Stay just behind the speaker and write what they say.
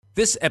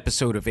This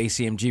episode of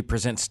ACMG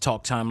Presents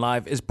Talk Time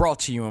Live is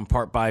brought to you in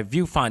part by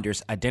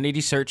Viewfinder's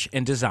Identity Search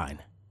and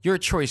Design. Your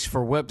choice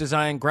for web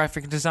design,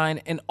 graphic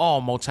design, and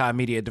all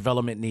multimedia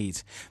development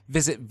needs.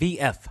 Visit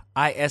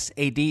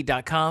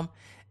VFISAD.com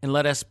and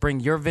let us bring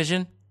your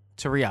vision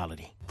to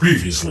reality.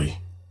 Previously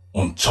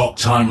on Talk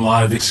Time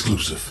Live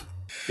exclusive.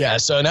 Yeah,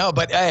 so no,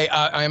 but hey,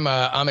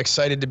 I'm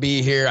excited to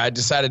be here. I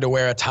decided to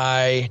wear a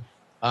tie.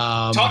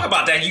 Talk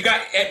about that. You got,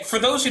 for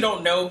those who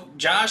don't know,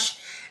 Josh,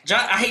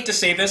 I hate to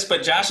say this,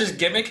 but Josh's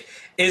gimmick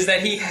is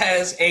that he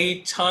has a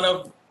ton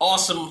of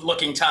awesome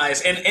looking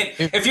ties. And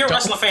if you're a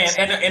wrestling fan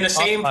and in the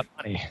same,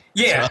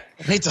 yeah, so,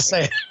 I hate to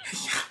say it.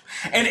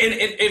 And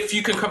if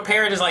you can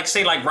compare it as like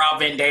Rob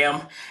Van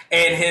Dam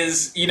and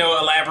his,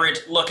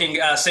 elaborate looking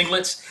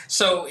singlets.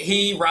 So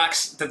he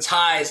rocks the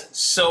ties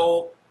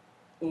so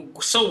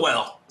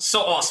well. So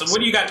awesome.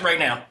 What do you got right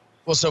now?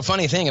 Well, so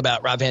funny thing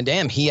about Rob Van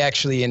Dam, he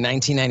actually in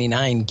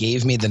 1999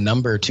 gave me the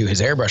number to his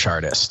airbrush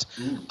artist.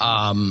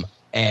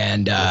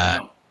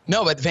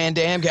 No, but Van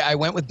Dam, I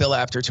went with Bill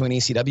Apter to an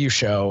ECW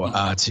show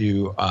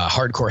to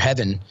Hardcore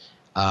Heaven.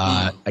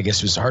 I guess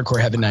it was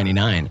Hardcore Heaven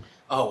 99.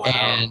 Oh,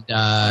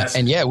 wow.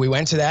 And yeah, we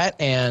went to that,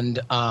 and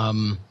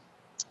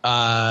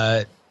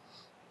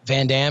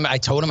Van Dam, I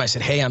told him, I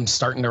said, hey, I'm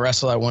starting to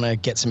wrestle. I want to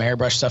get some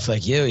airbrush stuff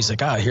like you. He's like,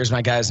 here's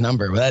my guy's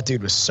number. Well, that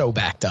dude was so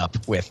backed up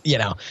with,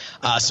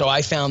 so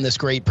I found this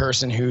great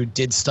person who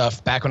did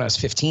stuff back when I was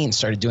 15,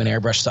 started doing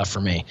airbrush stuff for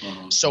me.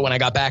 Mm-hmm. So when I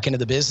got back into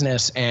the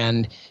business,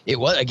 and it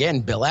was, again,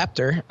 Bill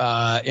Apter,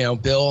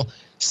 Bill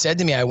said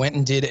to me, I went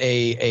and did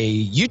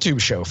a YouTube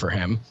show for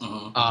him.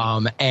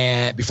 Mm-hmm.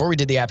 And before we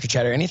did the After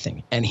Chat or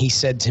anything. And he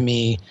said to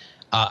me,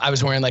 I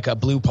was wearing like a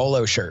blue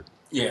polo shirt.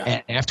 Yeah.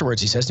 And afterwards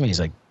he says to me,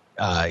 he's like,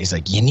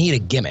 you need a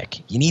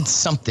gimmick. You need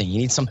something. You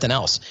need something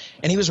else.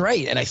 And he was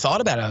right. And I thought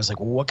about it. I was like,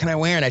 well, what can I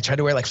wear? And I tried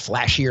to wear like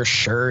flashier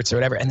shirts or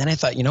whatever. And then I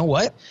thought, you know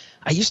what?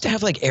 I used to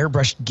have like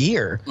airbrushed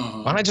gear.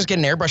 Mm-hmm. Why don't I just get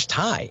an airbrush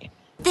tie?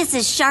 This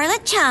is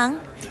Charlotte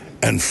Chung.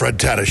 And Fred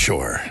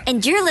Tatasciore.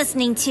 And you're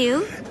listening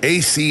to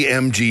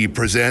ACMG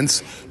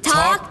presents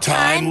Talk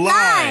Time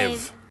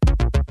Live.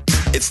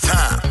 It's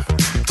time.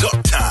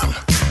 Talk time.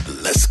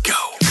 Let's go.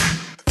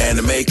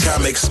 Anime,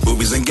 comics,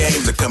 movies, and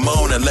games. That come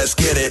on and let's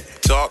get it.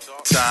 Talk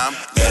time.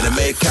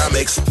 Anime,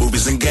 comics,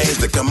 movies, and games.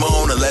 That come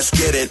on and let's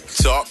get it.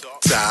 Talk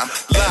time.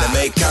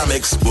 Anime,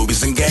 comics,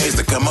 movies, and games.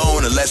 That come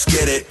on and let's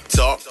get it.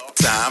 Talk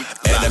time.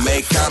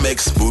 Anime,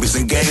 comics, movies,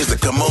 and games.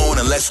 That come on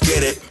and let's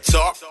get it.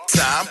 Talk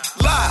time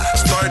live.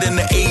 Started in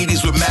the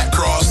 80s with Matt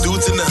Cross.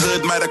 Dudes in the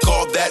hood might have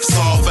called that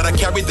soft, but I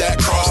carried that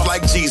cross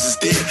like Jesus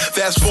did.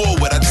 Fast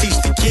forward, I teach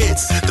the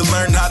kids to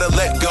learn how to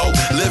let go,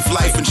 live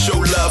life, and show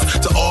love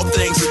to all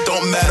things that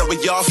don't matter where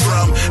y'all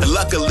from. And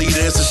luckily,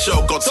 there's a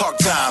show called Talk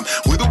Time.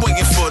 We've been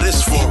waiting for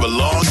this for a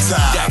long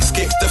time. Dax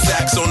kicks the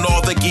facts on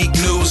all the geek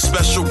news,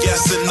 special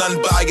guests and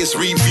unbiased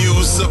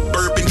reviews.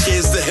 Suburban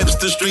kids, the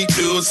hipster street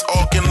dudes,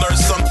 all can learn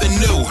something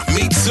new.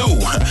 Me too.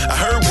 I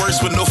heard words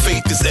when no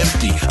faith is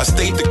empty. I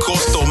stayed the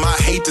course, though my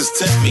haters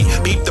tempt me.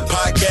 Beep the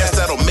podcast,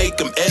 that'll make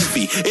them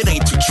envy. It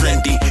ain't too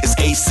trendy, it's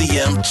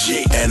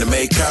ACMG.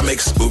 Anime,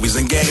 comics, movies,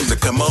 and games. That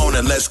come on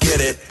and let's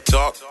get it.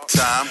 Talk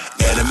time.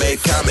 Anime,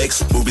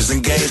 comics, movies,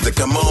 and games. That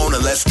come on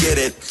and let's get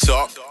it.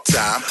 Talk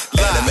time.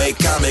 Anime,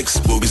 comics,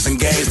 movies, and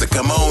games. That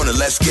come on and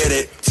let's get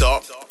it.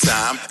 Talk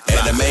time.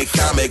 Anime,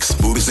 comics,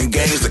 movies, and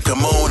games. That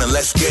come on and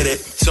let's get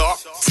it. Talk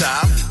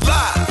time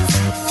live.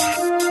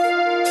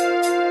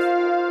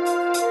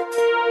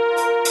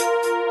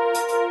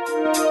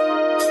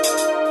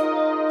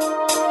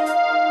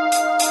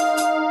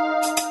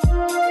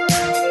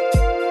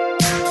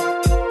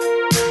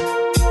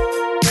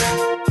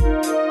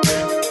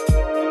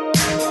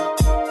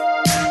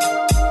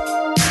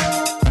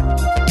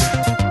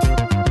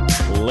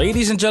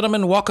 Ladies and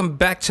gentlemen, welcome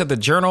back to the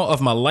journal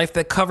of my life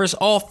that covers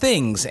all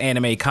things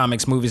anime,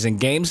 comics, movies, and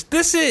games.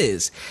 This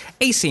is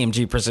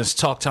ACMG Presents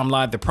Talk Time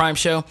Live, the Prime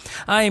Show.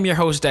 I am your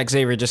host,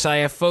 Xavier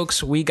Josiah.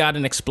 Folks, we got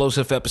an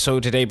explosive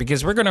episode today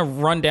because we're going to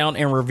run down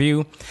and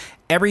review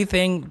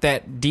everything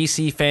that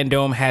DC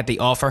Fandom had to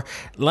offer.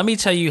 Let me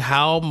tell you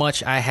how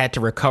much I had to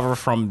recover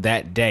from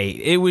that day.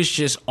 It was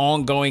just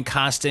ongoing,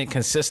 constant,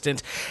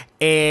 consistent,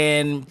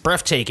 and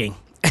breathtaking.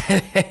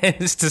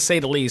 To say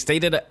the least. They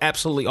did an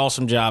absolutely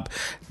awesome job.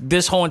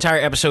 This whole entire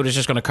episode is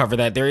just going to cover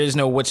that. There is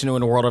no what's new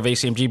in the world of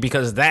ACMG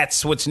because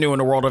that's what's new in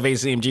the world of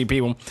ACMG,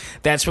 people.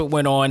 That's what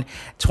went on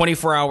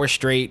 24 hours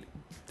straight.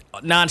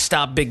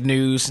 Non-stop big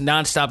news,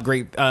 non-stop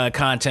great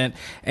content,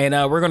 and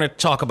we're going to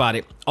talk about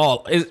it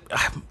all.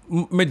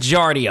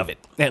 Majority of it,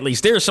 at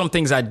least. There are some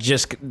things I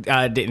just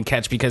didn't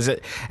catch because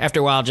after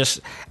a while,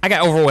 I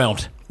got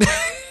overwhelmed.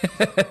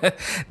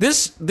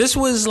 This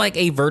was like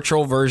a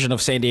virtual version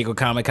of San Diego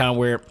Comic-Con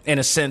where, in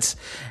a sense,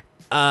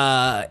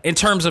 in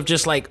terms of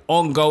just like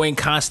ongoing,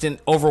 constant,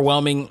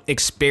 overwhelming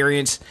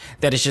experience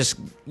that is just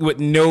with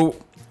no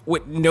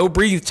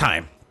breathe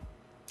time.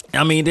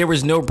 I mean, there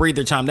was no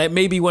breather time. That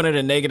may be one of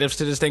the negatives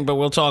to this thing, but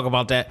we'll talk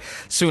about that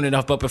soon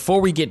enough. But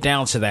before we get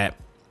down to that,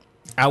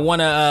 I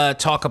want to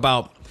talk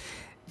about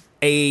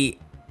a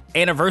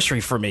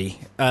anniversary for me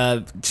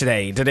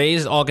today. Today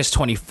is August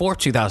 24th,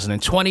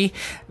 2020.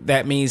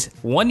 That means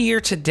 1 year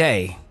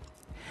today,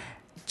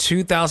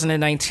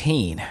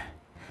 2019,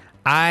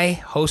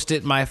 I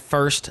hosted my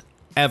first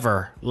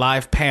ever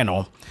live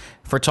panel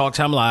for Talk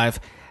Time Live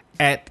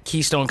at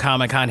Keystone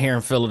Comic Con here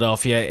in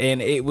Philadelphia,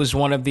 and it was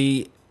one of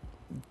the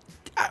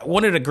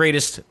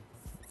greatest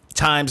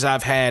times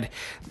I've had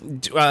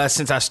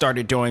since I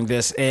started doing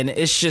this, and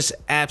it's just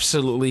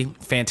absolutely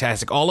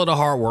fantastic. All of the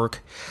hard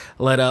work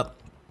led up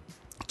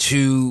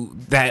to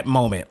that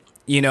moment.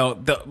 You know,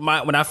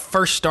 when I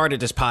first started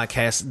this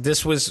podcast,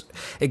 this was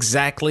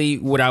exactly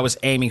what I was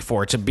aiming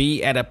for, to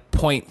be at a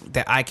point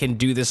that I can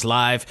do this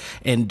live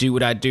and do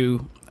what I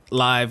do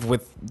live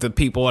with the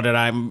people that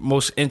I'm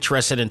most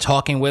interested in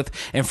talking with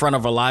in front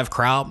of a live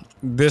crowd.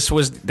 This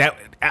was that.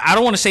 I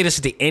don't want to say this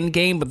is the end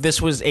game, but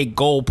this was a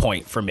goal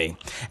point for me,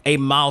 a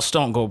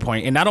milestone goal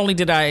point. And not only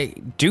did I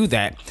do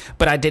that,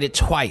 but I did it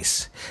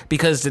twice,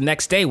 because the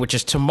next day, which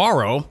is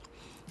tomorrow,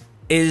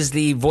 is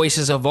the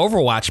Voices of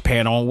Overwatch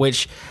panel,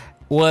 which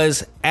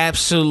was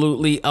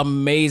absolutely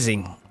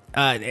amazing.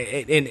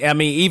 And I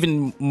mean,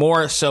 even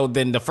more so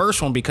than the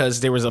first one,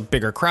 because there was a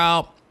bigger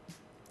crowd.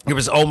 It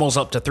was almost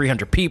up to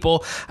 300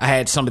 people. I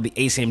had some of the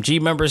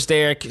ACMG members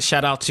there.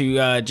 Shout out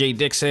to Jay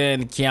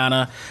Dixon,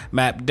 Kiana,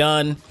 Matt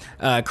Dunn,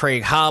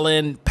 Craig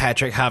Holland,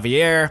 Patrick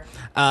Javier,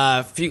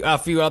 a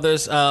few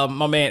others.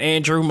 My man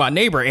Andrew, my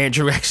neighbor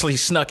Andrew, actually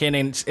snuck in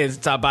and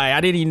stopped by. I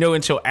didn't even know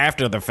until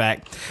after the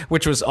fact,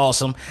 which was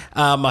awesome.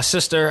 My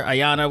sister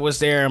Ayana was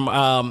there.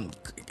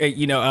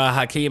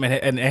 Hakeem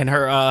and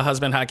her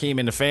husband Hakeem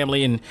and the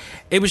family, and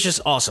it was just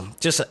awesome,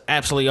 just an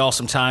absolutely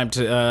awesome time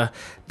to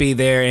be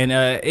there, and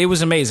it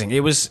was amazing.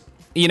 It was,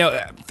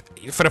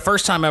 for the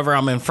first time ever,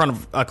 I'm in front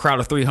of a crowd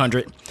of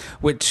 300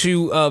 with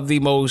two of the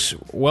most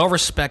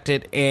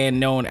well-respected and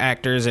known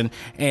actors and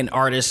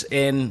artists,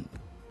 and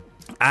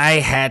I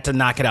had to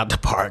knock it out the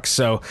park.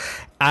 So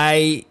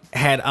I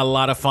had a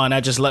lot of fun. I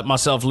just let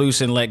myself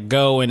loose and let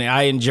go, and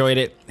I enjoyed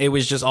it. It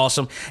was just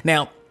awesome.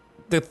 Now,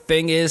 the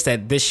thing is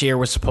that this year I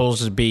was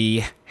supposed to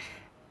be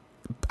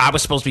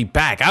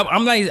back.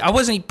 I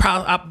wasn't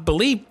proud. I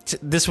believe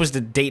this was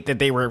the date that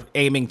they were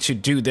aiming to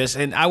do this,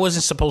 and I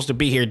wasn't supposed to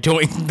be here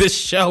doing this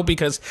show,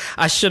 because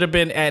I should have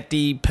been at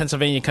the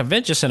Pennsylvania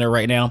Convention Center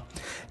right now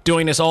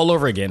doing this all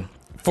over again.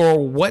 For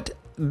what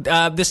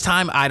this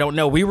time, I don't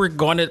know. They were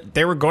going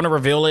to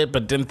reveal it,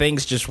 but then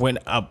things just went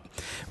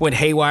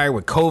haywire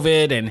with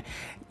COVID, and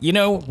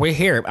we're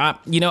here.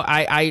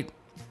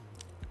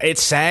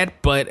 It's sad,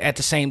 but at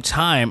the same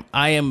time,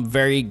 I am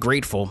very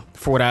grateful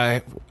for what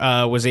I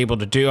was able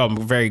to do.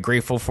 I'm very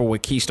grateful for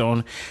what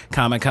Keystone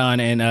Comic Con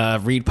and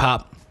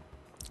ReedPop,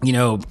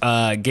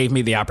 gave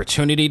me the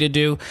opportunity to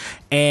do,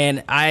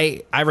 and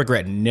I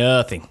regret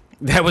nothing.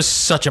 That was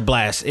such a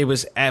blast. It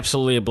was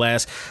absolutely a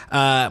blast.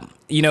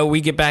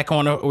 We get back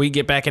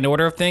in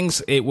order of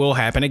things. It will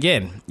happen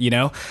again.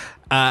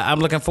 I'm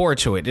looking forward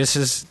to it. This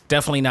is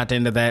definitely not the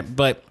end of that.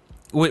 But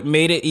what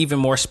made it even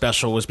more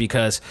special was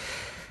because,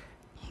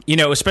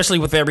 especially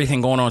with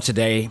everything going on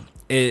today,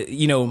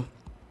 I'm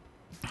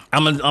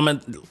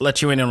gonna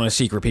let you in on a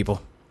secret,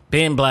 people.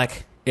 Being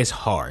black is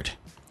hard.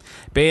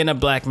 Being a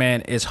black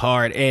man is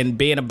hard, and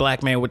being a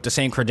black man with the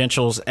same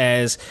credentials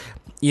as,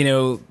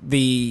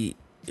 the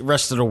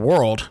rest of the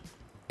world,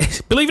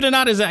 believe it or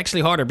not, is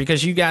actually harder,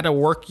 because you got to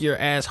work your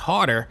ass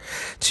harder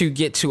to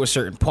get to a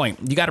certain point.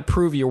 You got to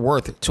prove your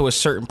worth to a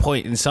certain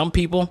point, and some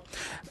people,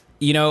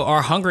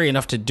 are hungry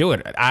enough to do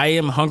it. I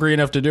am hungry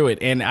enough to do it,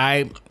 and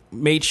I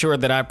made sure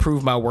that I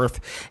proved my worth,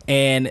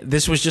 and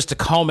this was just a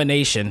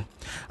culmination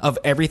of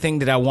everything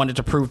that I wanted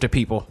to prove to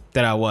people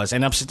that I was,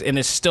 and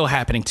it's still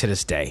happening to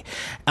this day.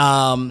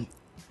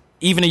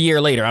 Even a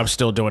year later, I'm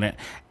still doing it,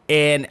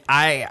 and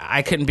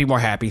I couldn't be more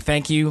happy.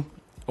 Thank you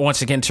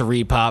once again to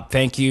ReedPop.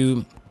 Thank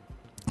you,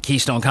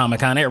 Keystone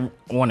Comic Con. They're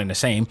one and the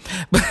same,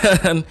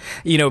 but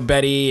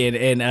Betty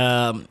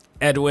and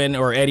Edwin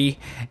or Eddie,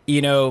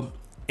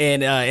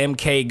 and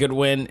MK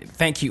Goodwin.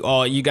 Thank you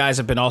all. You guys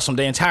have been awesome.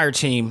 The entire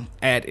team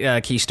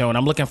at Keystone.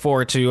 I'm looking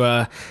forward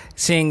to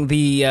seeing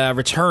the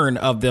return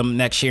of them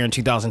next year in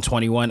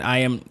 2021. I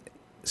am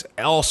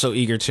also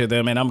eager to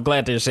them, and I'm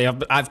glad to say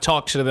I've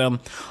talked to them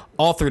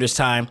all through this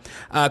time.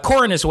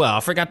 Corin as well.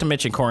 I forgot to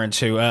mention Corin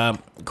too.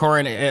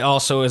 Corin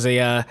also is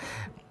a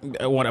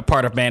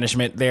part of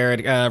management there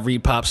at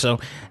ReedPop. So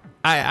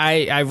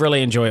I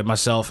really enjoy it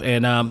myself,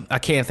 and I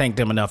can't thank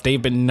them enough.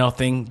 They've been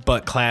nothing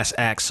but class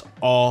acts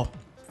all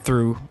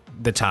through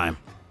the time,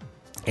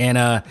 and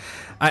I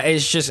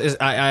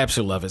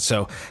absolutely love it.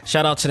 So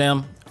shout out to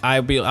them.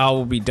 I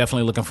will be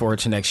definitely looking forward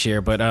to next year,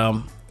 but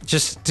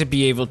just to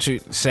be able to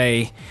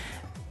say,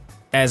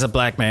 as a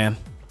black man,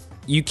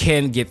 you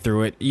can get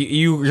through it.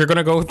 You're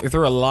gonna go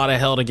through a lot of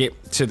hell to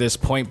get to this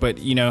point, but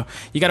you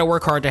got to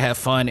work hard to have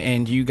fun,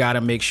 and you got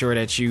to make sure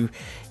that you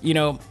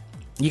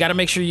got to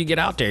make sure you get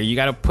out there. You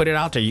got to put it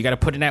out there. You got to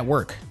put in that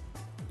work,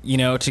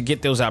 to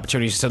get those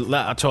opportunities, to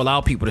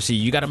allow people to see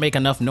you. You got to make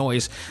enough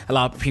noise,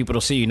 allow people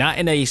to see you, not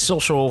in a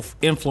social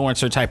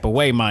influencer type of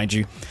way, mind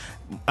you,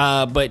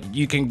 but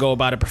you can go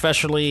about it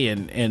professionally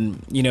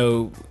and you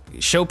know,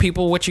 show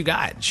people what you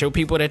got, show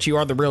people that you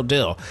are the real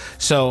deal.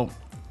 So,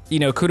 you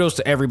know, kudos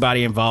to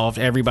everybody involved,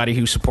 everybody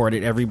who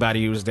supported,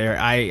 everybody who was there.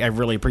 I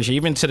really appreciate it,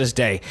 even to this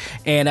day.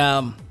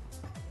 And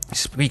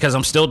because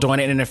I'm still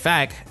doing it. And in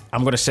fact,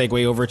 I'm going to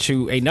segue over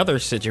to another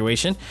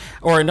situation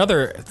or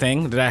another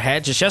thing that I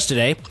had just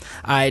yesterday.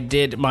 I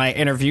did my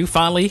interview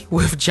finally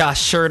with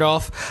Josh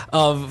Chernoff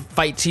of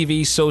Fight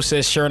TV. So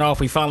says Chernoff.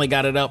 We finally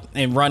got it up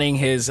and running.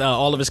 His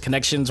all of his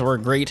connections were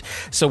great,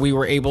 so we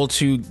were able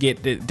to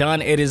get it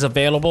done. It is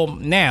available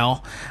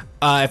now.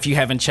 If you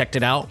haven't checked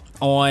it out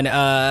on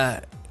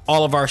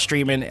all of our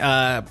streaming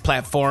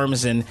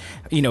platforms, and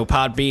you know,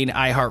 Podbean,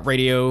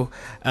 iHeartRadio,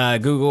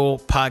 Google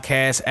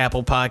Podcasts,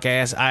 Apple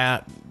Podcasts,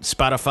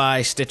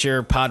 Spotify,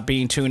 Stitcher,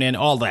 Podbean, TuneIn,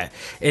 all that.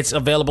 It's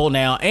available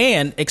now,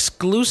 and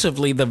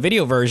exclusively the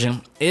video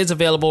version is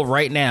available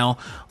right now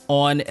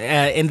on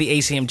in the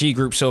ACMG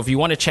group. So if you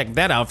want to check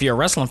that out, if you're a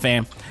wrestling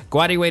fan, go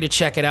out of your way to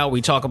check it out.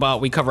 We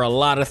cover a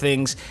lot of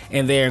things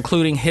in there,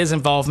 including his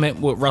involvement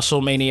with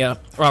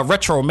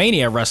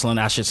Retromania Wrestling,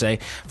 I should say,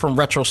 from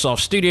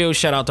RetroSoft Studios.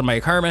 Shout out to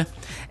Mike Herman.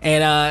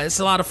 And it's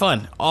a lot of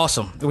fun.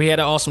 Awesome. We had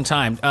an awesome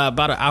time.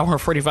 About an hour and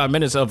 45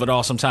 minutes of an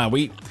awesome time.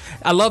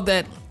 I love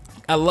that.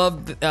 I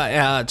love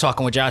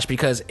talking with Josh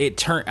because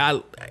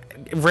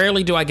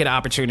rarely do I get an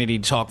opportunity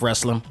to talk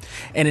wrestling,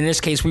 and in this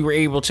case, we were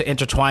able to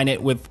intertwine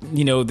it with,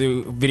 you know,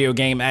 the video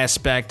game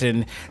aspect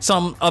and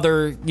some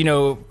other, you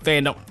know,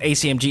 fandom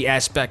ACMG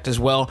aspect as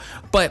well.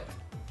 But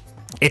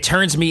it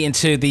turns me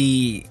into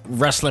the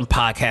wrestling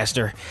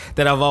podcaster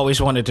that I've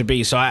always wanted to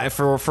be. So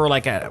for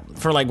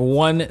like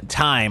one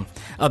time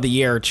of the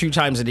year, or 2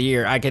 times of the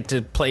year, I get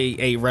to play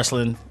a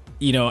wrestling,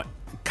 you know,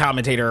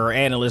 commentator or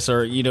analyst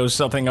or, you know,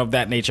 something of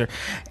that nature.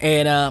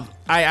 And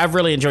I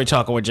really enjoyed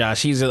talking with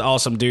Josh. He's an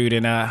awesome dude,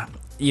 and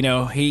you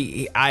know,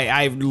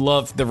 I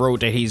love the road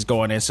that he's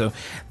going in. So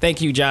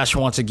thank you, Josh,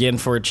 once again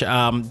for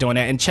doing that.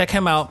 And check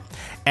him out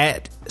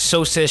at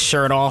So Says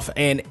Chernoff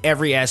in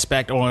every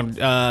aspect on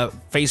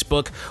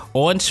Facebook,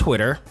 on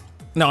Twitter.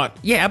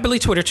 I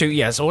believe Twitter too.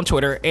 Yes, on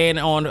Twitter and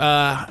on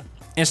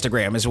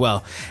Instagram as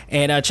well.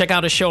 And check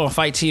out his show on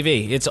Fight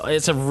TV.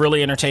 It's a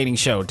really entertaining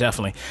show,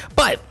 definitely.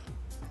 But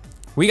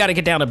we got to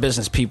get down to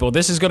business, people.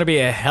 This is going to be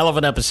a hell of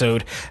an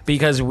episode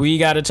because we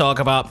got to talk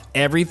about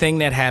everything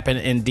that happened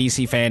in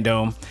DC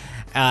fandom.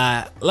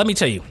 Let me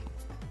tell you,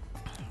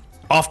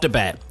 off the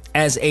bat,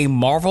 as a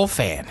Marvel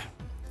fan,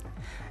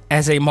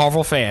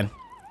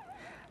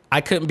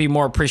 I couldn't be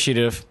more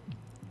appreciative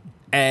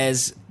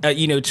as,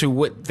 you know, to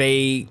what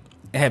they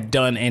have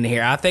done in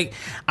here. I think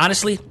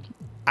DC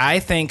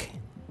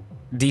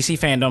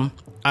fandom,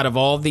 out of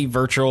all the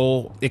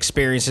virtual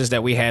experiences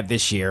that we had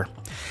this year,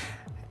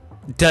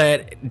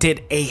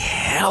 did a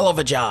hell of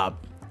a job.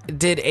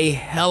 Doing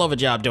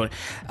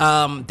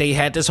it. They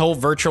had this whole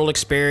virtual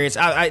experience.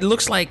 It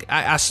looks like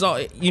I saw,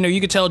 you know, you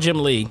could tell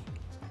Jim Lee,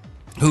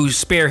 who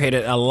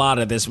spearheaded a lot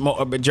of this,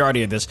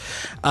 majority of this,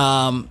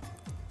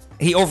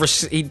 he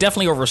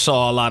definitely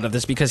oversaw a lot of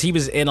this because he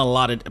was in a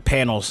lot of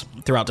panels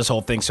throughout this whole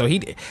thing. So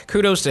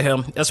kudos to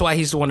him. That's why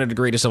he's one of the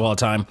greatest of all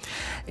time.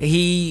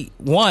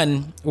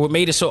 What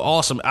made it so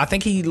awesome, I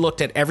think he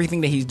looked at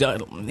everything that he's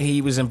done.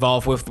 He was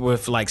involved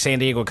with like San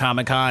Diego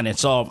Comic-Con and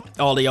saw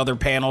all the other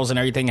panels and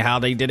everything, how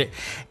they did it,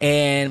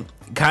 and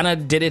kind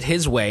of did it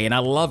his way. And I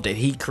loved it.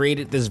 He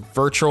created this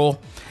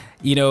virtual,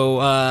 you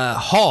know,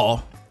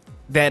 hall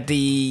that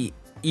the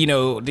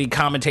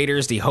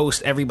commentators, the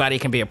host, everybody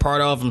can be a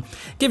part of, and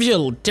gives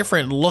you a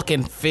different look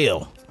and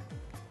feel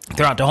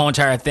throughout the whole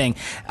entire thing.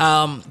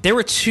 There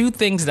were 2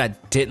 things that I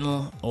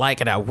didn't like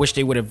and I wish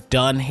they would have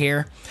done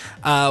here.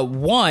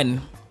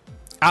 One,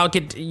 I'll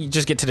get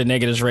to the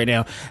negatives right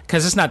now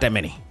because it's not that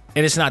many.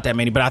 It is not that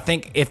many, but I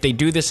think if they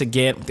do this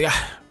again,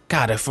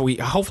 God,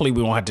 hopefully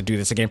we won't have to do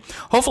this again.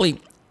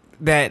 Hopefully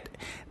that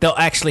they'll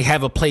actually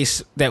have a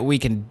place that we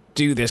can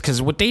do this,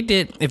 because what they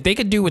did, if they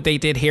could do what they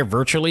did here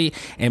virtually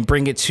and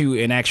bring it to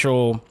an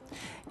actual,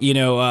 you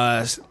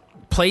know,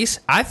 place,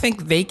 I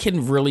think they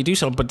can really do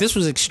something. But this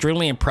was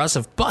extremely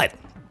impressive. But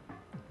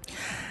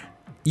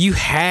you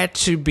had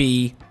to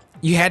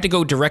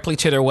go directly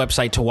to their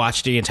website to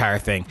watch the entire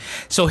thing.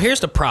 So here's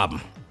the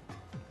problem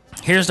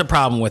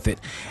with it,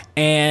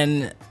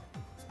 and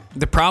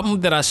the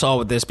problem that I saw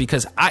with this,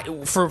 because I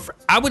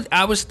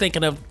was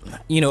thinking of,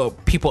 you know,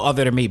 people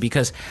other than me,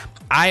 because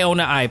I own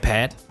an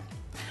iPad.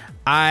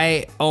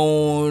 I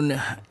own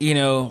an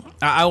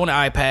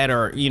iPad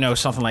or, you know,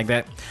 something like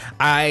that.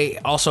 I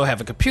also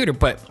have a computer,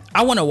 but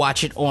I want to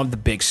watch it on the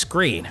big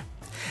screen.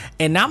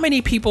 And not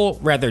many people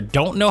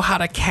don't know how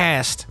to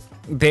cast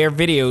their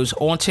videos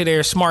onto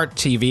their smart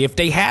TV if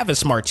they have a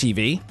smart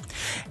TV.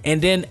 And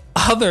then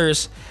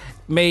others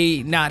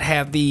may not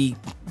have the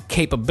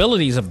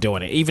capabilities of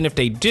doing it, even if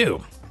they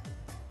do.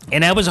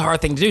 And that was a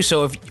hard thing to do.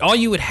 So if all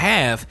you would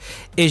have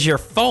is your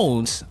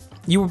phones,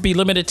 you would be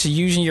limited to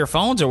using your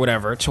phones or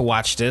whatever to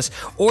watch this,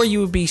 or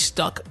you would be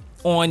stuck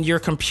on your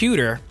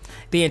computer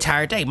the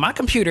entire day. My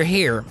computer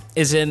here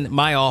is in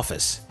my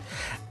office.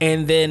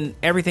 and then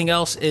everything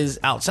else is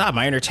outside.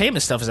 My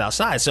entertainment stuff is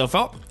outside. So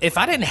if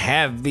I didn't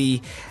have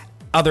the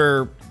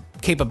other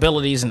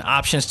capabilities and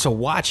options to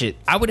watch it,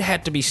 I would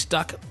have to be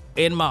stuck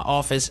in my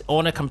office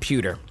on a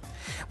computer,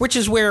 which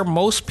is where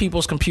most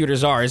people's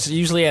computers are. It's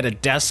usually at a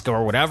desk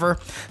or whatever.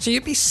 So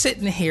you'd be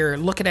sitting here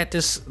looking at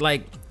this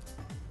like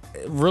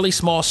really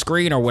small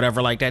screen or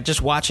whatever like that,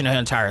 just watching the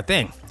entire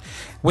thing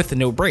with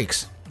no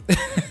breaks.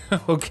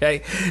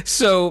 Okay,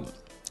 so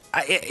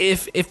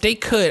if they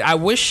could, I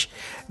wish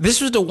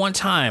this was the one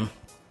time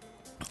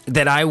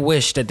that I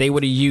wish that they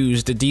would have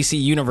used the DC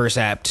Universe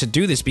app to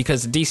do this,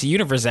 because the DC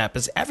Universe app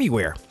is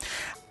everywhere.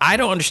 I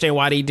don't understand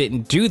why they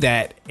didn't do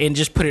that and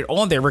just put it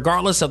on there,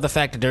 regardless of the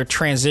fact that they're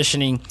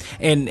transitioning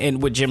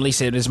and what Jim Lee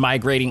said is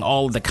migrating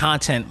all of the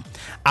content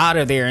out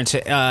of there into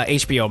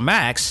HBO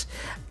Max.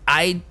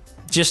 I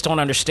just don't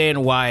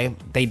understand why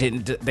they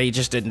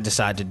just didn't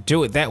decide to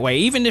do it that way.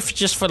 Even if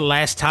just for the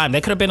last time,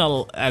 that could have been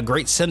a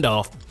great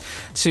send-off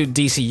to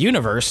DC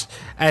Universe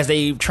as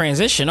they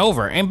transition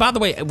over. And by the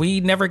way, we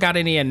never got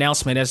any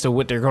announcement as to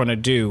what they're going to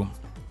do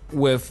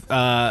with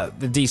the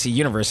DC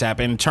Universe app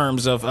in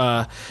terms of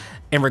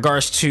in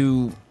regards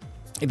to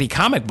the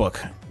comic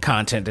book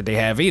content that they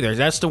have either.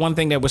 That's the one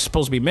thing that was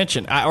supposed to be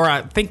mentioned,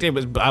 I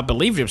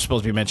believe it was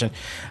supposed to be mentioned,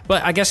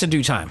 but I guess in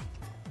due time.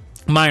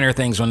 Minor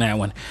things on that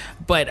one,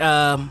 but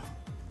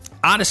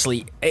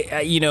honestly,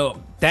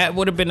 that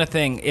would have been a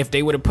thing if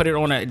they would have put it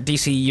on a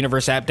DC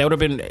Universe app. That would have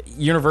been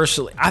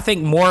universally. I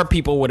think more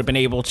people would have been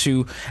able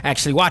to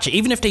actually watch it,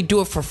 even if they do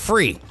it for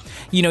free.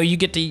 You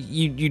get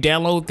you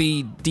download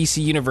the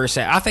DC Universe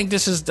app. I think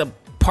this is the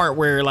part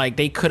where like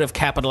they could have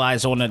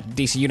capitalized on the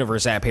DC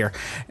Universe app here.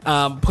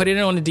 Put it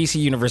on the DC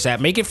Universe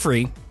app, make it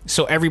free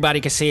so everybody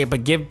can see it,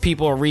 but give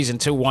people a reason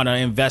to want to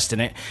invest in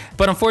it.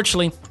 But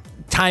unfortunately,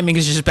 timing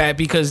is just bad,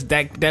 because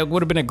that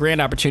would have been a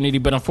grand opportunity,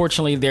 but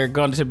unfortunately they're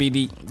going to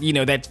be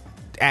that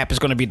app is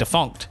going to be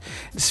defunct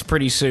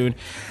pretty soon.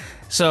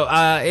 So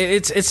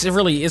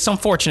it's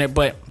unfortunate,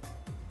 but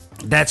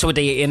that's what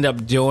they end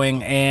up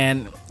doing.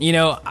 And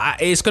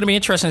it's going to be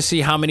interesting to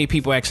see how many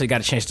people actually got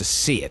a chance to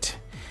see it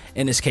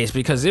in this case,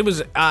 because it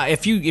was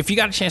if you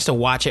got a chance to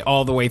watch it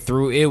all the way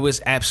through, it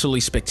was absolutely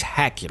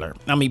spectacular.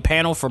 I mean,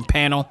 panel from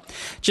panel,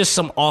 just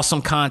some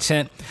awesome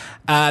content.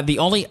 The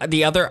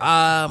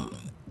other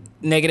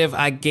negative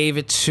I gave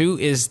it to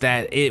is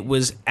that it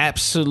was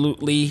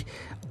absolutely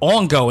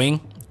ongoing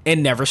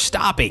and never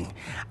stopping.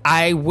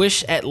 I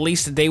wish at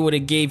least that they would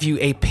have gave you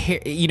a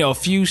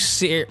few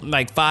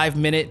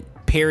 5-minute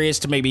periods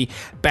to maybe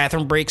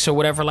bathroom breaks or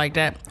whatever like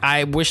that.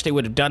 I wish they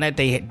would have done that.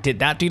 They did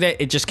not do that.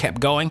 It just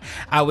kept going.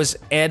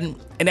 And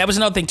that was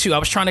another thing too. I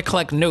was trying to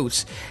collect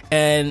notes,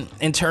 and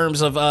in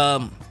terms of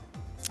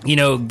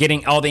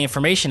getting all the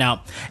information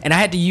out, and I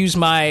had to use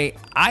my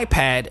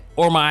iPad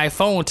or my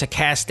iPhone to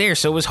cast there,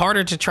 so it was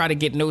harder to try to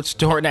get notes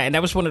during that. And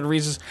that was one of the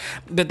reasons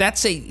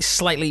that's a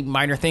slightly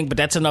minor thing, but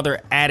that's another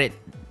added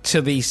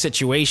to the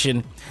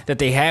situation that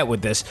they had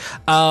with this.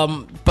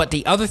 But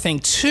the other thing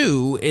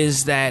too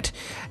is that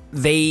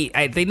they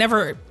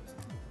never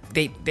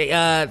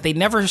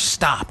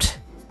stopped.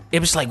 It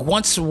was like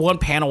once one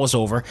panel was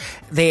over,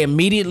 they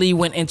immediately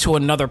went into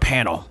another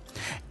panel,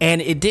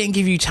 and it didn't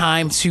give you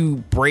time to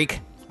break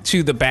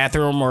to the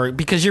bathroom, or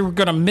because you're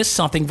gonna miss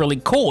something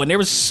really cool. And there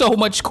was so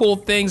much cool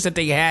things that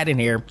they had in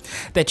here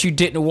that you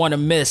didn't want to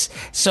miss.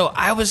 So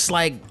I was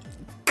like,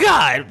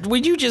 God,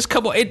 would you just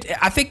come on?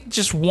 I think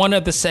just one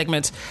of the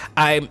segments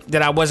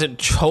that I wasn't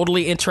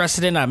totally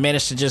interested in, I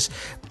managed to just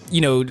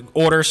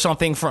order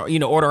something from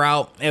order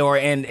out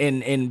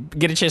and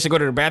get a chance to go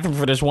to the bathroom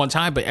for this one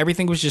time. But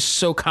everything was just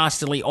so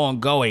constantly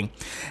ongoing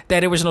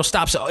that there was no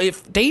stop. So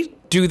if they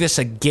do this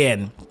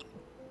again,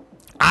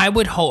 I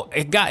would hope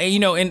it got,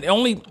 and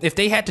only if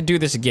they had to do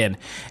this again,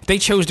 if they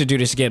chose to do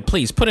this again,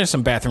 please put in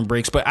some bathroom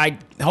breaks. But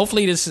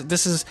hopefully this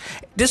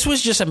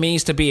was just a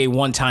means to be a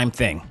one-time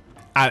thing.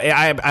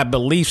 I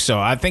believe so.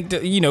 I think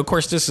that, of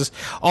course, this is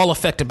all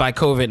affected by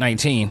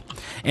COVID-19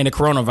 and the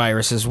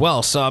coronavirus as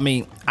well. So, I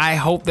mean, I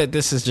hope that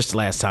this is just the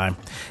last time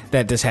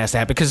that this has to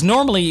happen. Because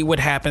normally what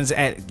happens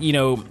at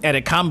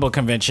a comic book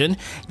convention,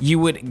 you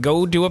would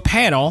go do a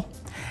panel,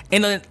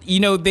 and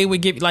they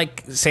would give,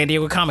 like San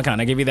Diego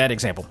Comic-Con, I give you that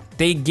example.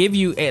 They give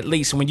you, at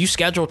least when you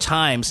schedule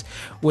times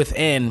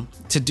within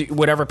to do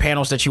whatever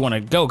panels that you want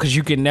to go, because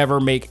you can never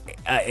make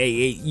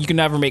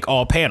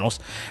all panels,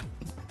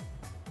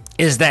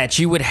 is that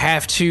you would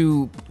have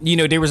to,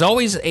 there was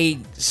always a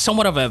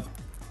somewhat of a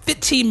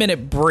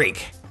 15-minute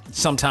break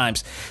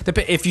sometimes.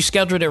 If you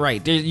scheduled it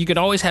right, you could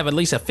always have at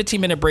least a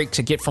 15-minute break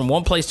to get from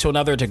one place to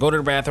another, to go to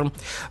the bathroom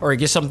or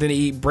get something to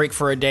eat, break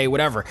for a day,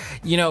 whatever.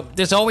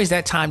 There's always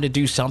that time to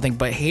do something.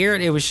 But here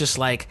it was just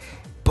like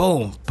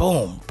boom,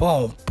 boom,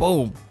 boom,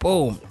 boom,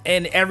 boom.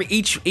 And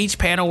each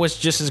panel was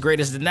just as great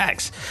as the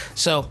next.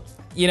 So,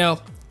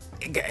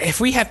 if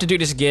we have to do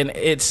this again,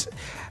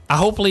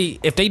 hopefully,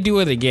 if they do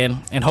it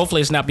again, and hopefully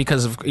it's not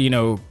because of,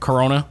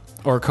 Corona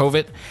or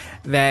COVID,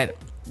 that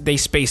they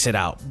space it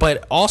out.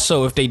 But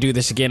also, if they do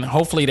this again,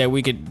 hopefully that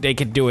they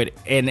could do it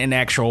in an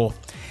actual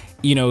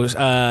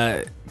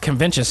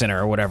convention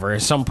center or whatever,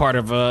 some part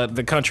of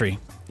the country.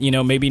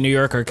 Maybe New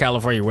York or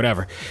California,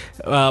 whatever.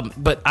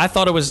 But I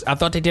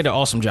thought they did an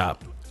awesome job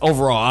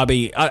overall.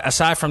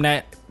 Aside from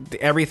that,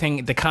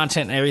 everything, the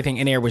content and everything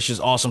in there was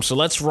just awesome. So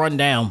let's run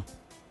down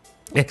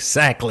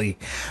exactly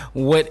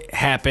what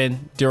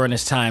happened during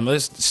this time.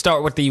 Let's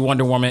start with the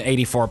Wonder Woman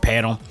 84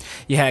 panel.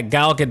 You had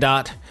Gal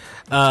Gadot,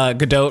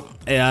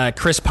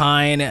 Chris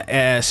Pine,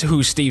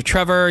 who's Steve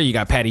Trevor. You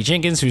got Patty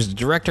Jenkins, who's the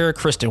director.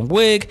 Kristen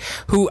Wiig,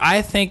 who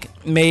I think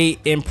may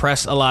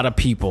impress a lot of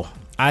people.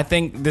 I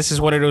think this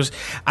is one of those.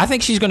 I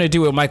think she's going to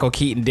do what Michael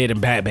Keaton did in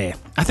Batman.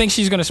 I think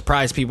she's going to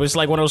surprise people. It's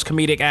like one of those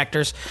comedic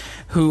actors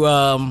who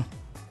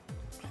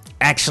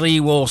actually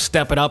will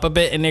step it up a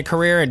bit in their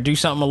career and do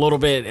something a little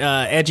bit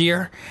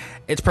edgier.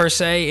 It's per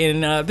se,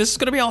 and this is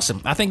going to be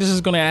awesome. I think this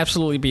is going to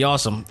absolutely be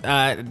awesome.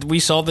 We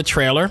saw the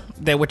trailer,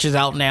 which is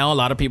out now. A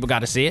lot of people got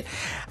to see it.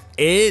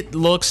 It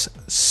looks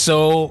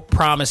so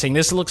promising.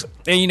 This looks,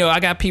 and I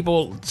got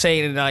people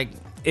saying like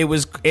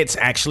it's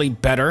actually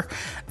better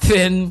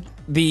than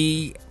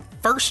the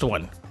first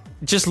one.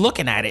 Just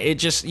looking at it, it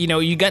just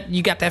you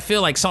got that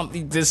feel like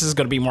something. This is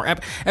going to be more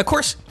epic. Of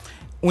course,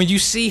 when you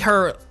see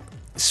her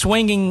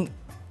swinging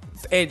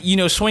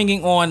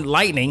on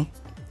lightning,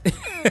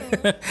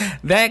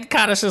 that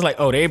kind of says like,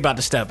 oh, they're about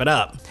to step it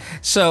up.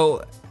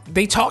 So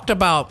they talked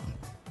about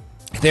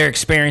their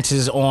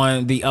experiences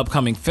on the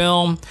upcoming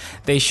film.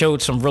 They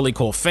showed some really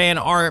cool fan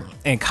art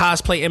and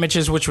cosplay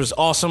images, which was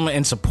awesome,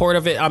 in support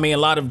of it. I mean, a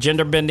lot of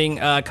gender bending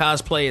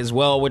cosplay as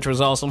well, which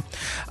was awesome.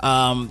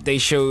 They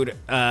showed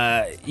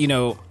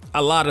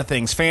a lot of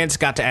things. Fans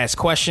got to ask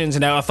questions,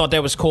 and I thought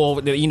that was cool.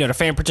 The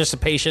fan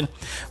participation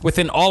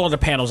within all of the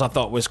panels I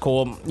thought was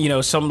cool.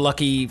 Some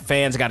lucky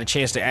fans got a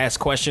chance to ask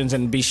questions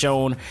and be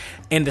shown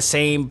in the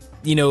same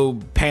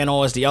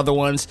panel as the other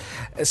ones.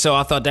 So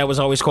I thought that was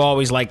always cool. I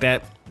always like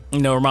that.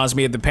 Reminds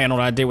me of the panel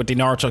that I did with the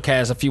Naruto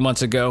cast a few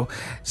months ago.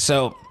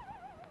 So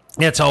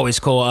that's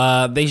always cool.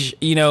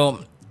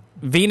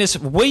 Venus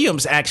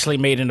Williams actually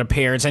made an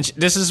appearance, and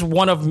this is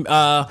one of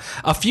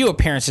a few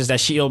appearances that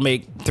she'll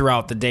make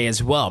throughout the day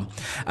as well.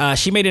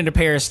 She made an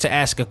appearance to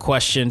ask a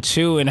question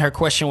too, and her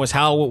question was,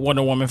 how would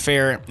Wonder Woman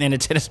fare in a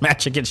tennis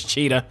match against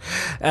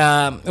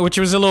Cheetah, which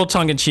was a little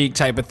tongue-in-cheek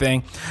type of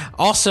thing.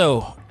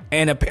 Also,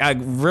 and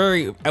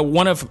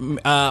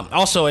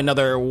also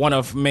another one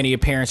of many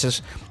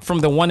appearances from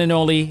the one and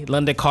only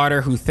Linda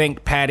Carter, who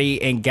thanked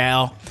Patty and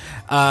Gal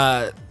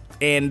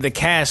and the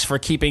cast for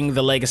keeping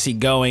the legacy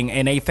going,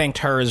 and they thanked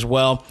her as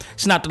well.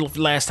 It's not the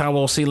last time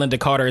we'll see Linda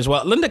Carter as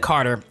well. Linda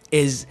Carter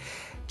is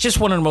just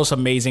one of the most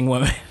amazing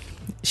women.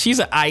 She's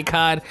an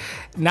icon,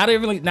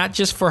 not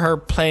just for her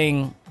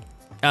playing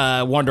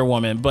Wonder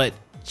Woman, but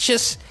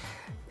she's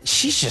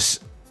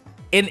just,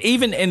 and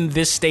even in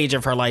this stage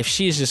of her life,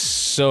 she's just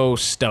so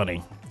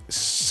stunning,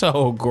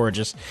 so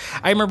gorgeous.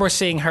 I remember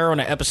seeing her on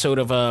an episode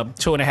of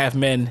 2 and a Half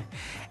Men,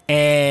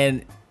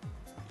 and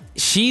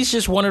she's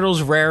just one of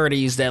those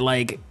rarities that,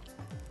 like,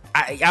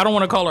 I don't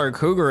want to call her a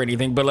cougar or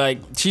anything, but like,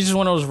 she's just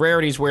one of those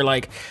rarities where,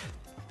 like,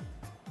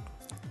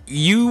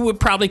 you would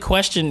probably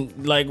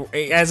question, like,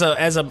 as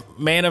a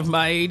man of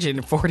my age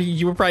and 40,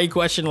 you would probably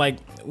question, like,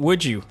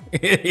 would you?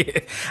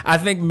 I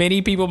think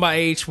many people my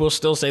age will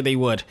still say they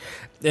would,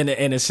 in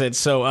a sense.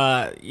 So,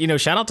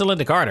 shout out to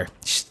Linda Carter.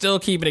 She's still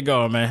keeping it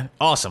going, man.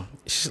 Awesome.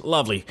 She's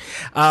lovely.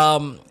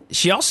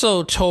 She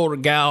also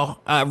told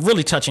Gal a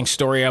really touching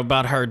story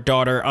about her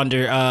daughter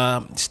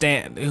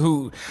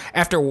who,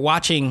 after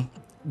watching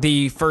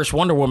the first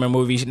Wonder Woman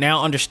movies,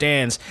 now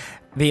understands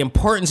the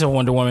importance of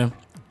Wonder Woman,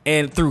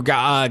 and through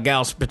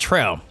Gal's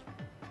betrayal.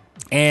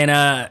 And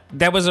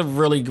that was a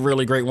really,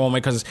 really great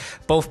moment, because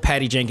both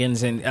Patty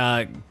Jenkins and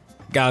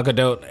Gal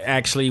Gadot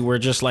actually were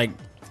just like,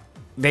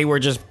 they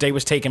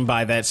was taken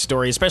by that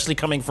story, especially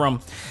coming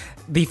from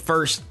the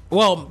first,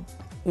 well,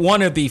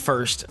 one of the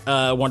first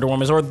Wonder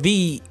Womans, or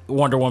the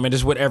Wonder Woman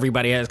is what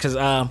everybody has,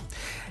 because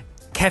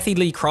Kathy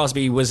Lee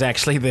Crosby was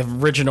actually the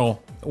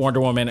original Wonder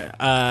Woman,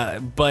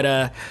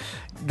 but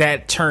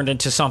that turned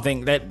into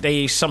something that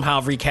they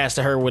somehow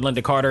recasted her with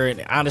Linda Carter,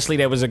 and honestly,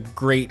 that was a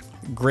great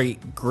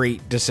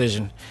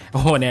decision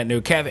on that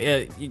new.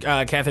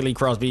 Kathy Lee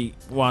Crosby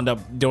wound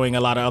up doing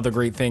a lot of other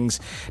great things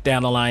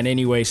down the line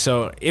anyway,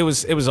 so it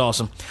was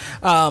awesome.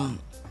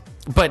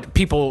 But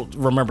people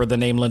remember the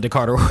name Linda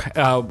Carter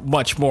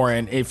much more,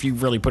 and if you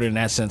really put it in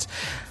that sense.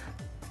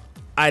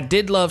 I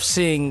did love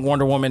seeing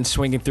Wonder Woman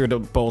swinging through the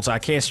bolts. I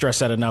can't stress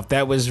that enough.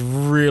 That was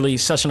really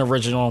such an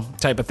original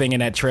type of thing in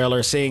that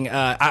trailer.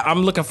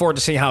 I'm looking forward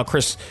to seeing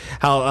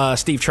how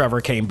Steve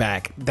Trevor came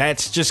back.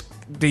 That's just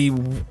the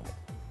 $1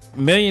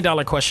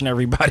 million question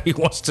everybody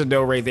wants to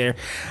know right there.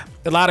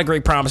 A lot of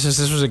great promises.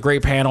 This was a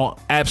great panel.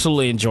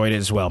 Absolutely enjoyed it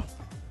as well.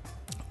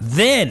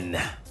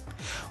 Then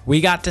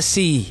we got to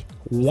see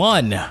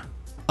one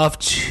of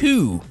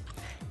two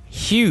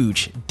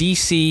huge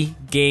DC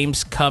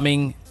games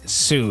coming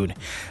soon.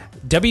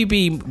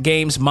 WB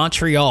Games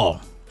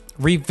Montreal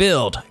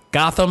revealed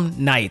Gotham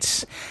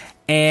Knights,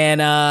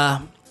 and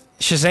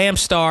Shazam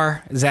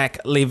star Zach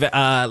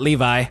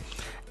Levi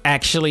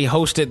actually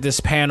hosted this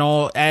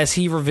panel as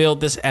he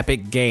revealed this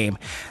epic game.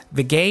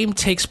 The game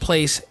takes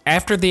place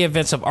after the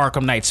events of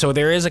Arkham Knight, so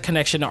there is a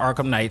connection to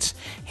Arkham Knights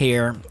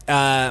here,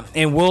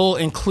 and we'll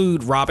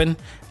include Robin,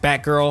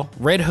 Batgirl,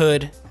 Red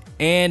Hood,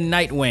 and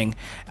Nightwing.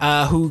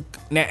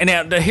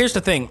 Now, here's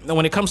the thing: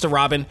 when it comes to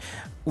Robin,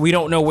 we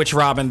don't know which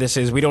Robin this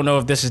is. We don't know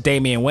if this is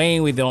Damian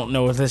Wayne. We don't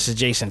know if this is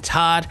Jason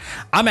Todd.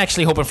 I'm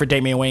actually hoping for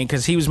Damian Wayne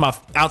because he was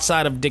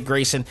outside of Dick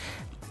Grayson.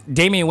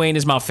 Damian Wayne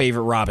is my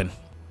favorite Robin.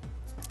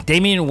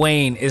 Damian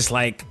Wayne is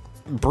like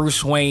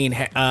Bruce Wayne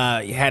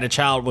had a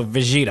child with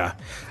Vegeta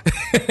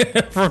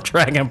from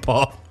Dragon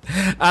Ball.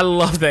 I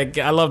love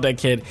that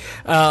kid.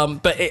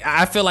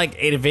 I feel like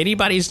if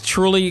anybody's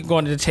truly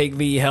going to take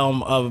the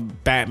helm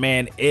of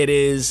Batman, it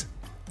is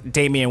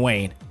Damian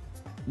Wayne,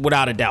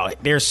 without a doubt.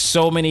 There's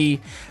so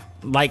many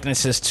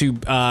likenesses to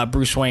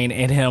Bruce Wayne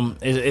in him.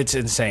 It's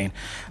insane.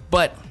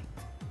 But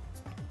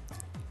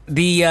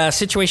the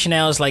situation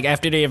now is like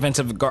after the events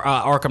of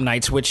Arkham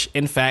Knights, which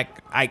in fact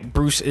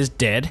Bruce is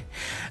dead.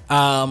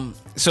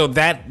 So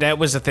that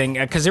was the thing,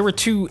 because there were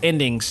two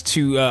endings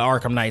to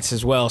Arkham Knights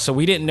as well. So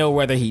we didn't know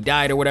whether he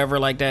died or whatever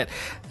like that.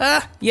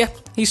 Yeah,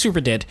 he's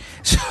super dead.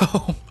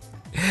 So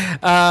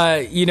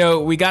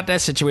we got that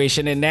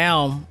situation, and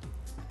now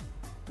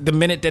the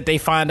minute that they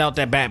find out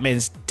that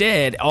Batman's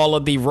dead, all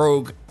of the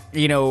rogue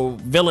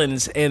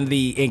villains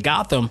in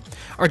Gotham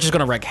are just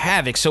going to wreak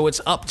havoc. So it's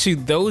up to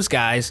those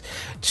guys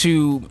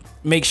to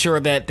make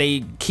sure that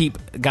they keep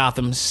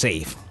Gotham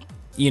safe,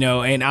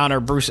 and honor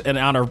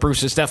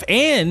Bruce's death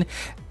and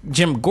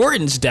Jim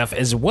Gordon's death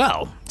as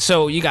well.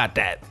 So you got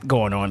that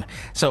going on.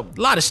 So a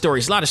lot of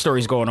stories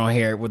going on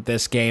here with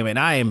this game, and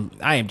I am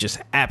just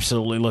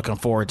absolutely looking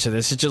forward to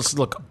this. It just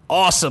looks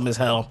awesome as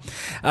hell.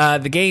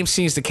 The game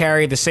seems to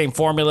carry the same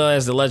formula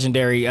as the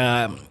legendary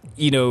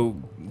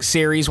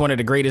series, one of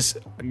the greatest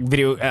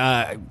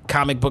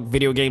comic book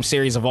video game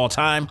series of all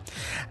time,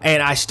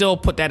 and I still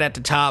put that at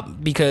the top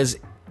because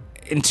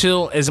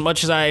as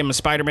much as I am a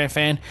Spider-Man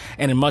fan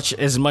and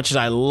as much as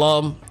I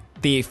love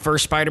the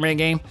first Spider-Man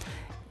game,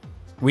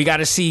 we got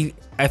to see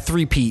a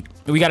three-peat.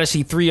 We got to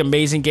see three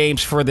amazing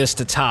games for this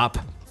to top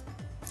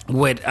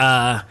what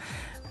the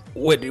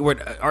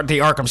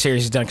Arkham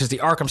series has done, because the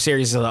Arkham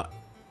series is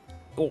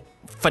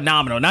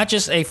phenomenal. Not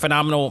just a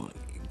phenomenal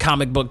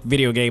comic book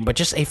video game, but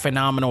just a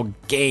phenomenal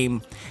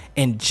game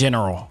in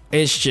general.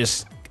 It's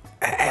just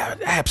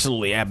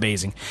absolutely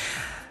amazing.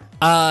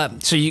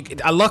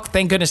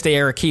 Thank goodness they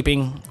are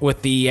keeping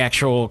with the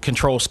actual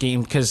control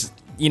scheme, because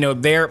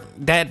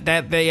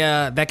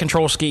that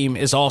control scheme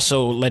is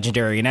also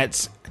legendary, and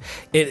that's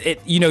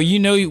it.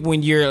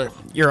 When you're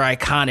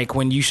iconic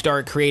when you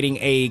start creating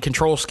a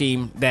control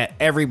scheme that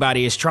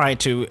everybody is trying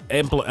to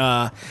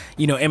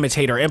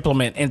imitate or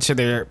implement into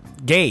their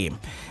game.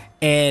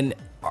 And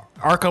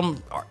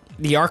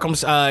the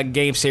Arkham's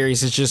game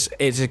series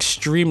is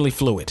extremely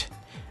fluid.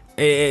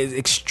 It's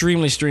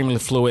extremely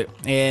fluid,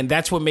 and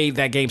that's what made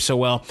that game so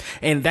well.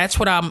 And that's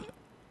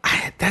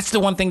the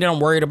one thing that I'm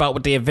worried about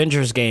with the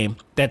Avengers game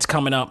that's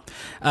coming up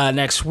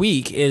next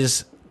week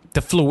is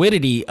the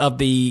fluidity of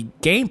the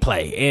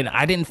gameplay, and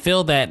I didn't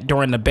feel that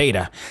during the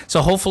beta.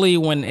 So hopefully,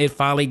 when it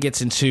finally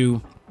gets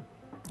into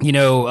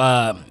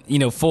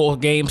full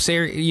game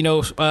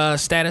series,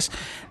 status,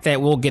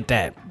 that we'll get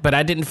that. But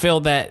I didn't feel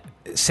that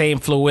same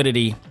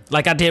fluidity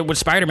like I did with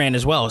Spider-Man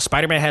as well.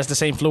 Spider-Man has the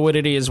same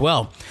fluidity as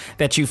well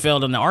that you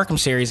felt in the Arkham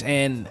series,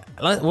 and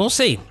we'll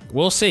see.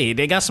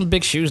 They got some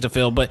big shoes to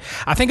fill, but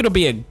I think it'll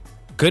be a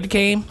good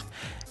game.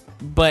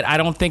 But I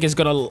don't think it's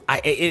gonna.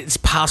 It's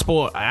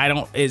possible.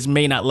 It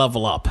may not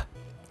level up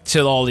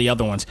to all the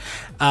other ones.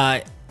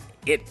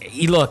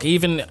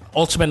 Even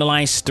Ultimate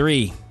Alliance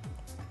 3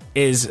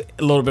 is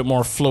a little bit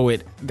more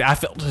fluid. I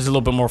felt it was a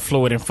little bit more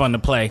fluid and fun to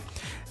play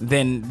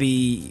than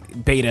the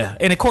beta.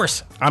 And of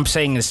course, I'm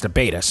saying it's the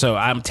beta, so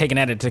I'm taking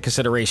that into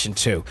consideration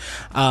too.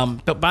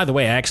 But by the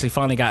way, I actually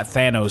finally got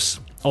Thanos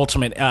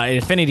Ultimate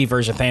Infinity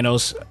version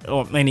Thanos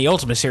in the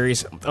Ultimate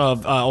series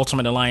of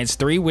Ultimate Alliance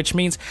 3, which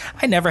means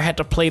I never had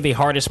to play the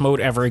hardest mode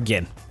ever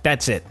again.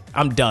 That's it.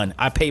 I'm done.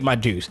 I paid my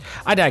dues.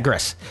 I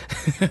digress.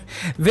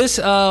 This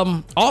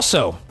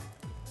also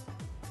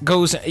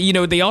goes,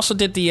 they also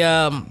did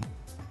the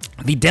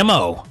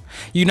demo.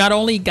 You not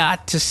only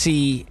got to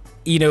see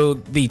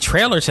the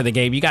trailer to the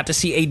game, you got to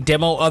see a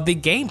demo of the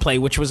gameplay,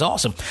 which was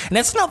awesome. And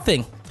that's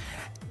nothing.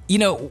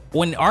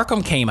 When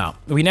Arkham came out,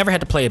 we never had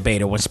to play a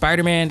beta. When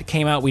Spider-Man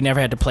came out, we never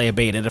had to play a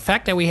beta. The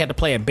fact that we had to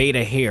play a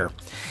beta here,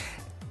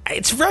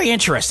 it's very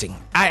interesting.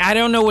 I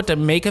don't know what to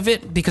make of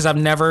it because I've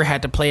never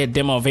had to play a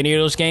demo of any of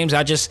those games.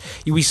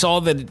 We saw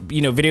the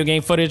video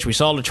game footage, we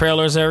saw the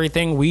trailers and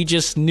everything. We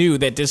just knew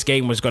that this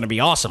game was going to be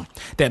awesome,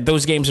 that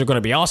those games are going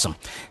to be awesome.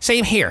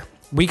 Same here.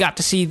 We got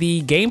to see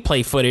the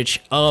gameplay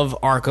footage of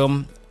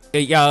Arkham,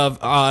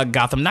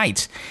 Gotham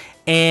Knights,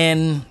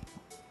 and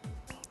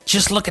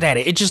just looking at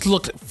it, it just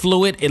looked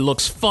fluid. It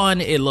looks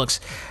fun. It looks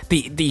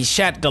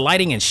the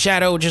lighting and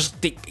shadow, just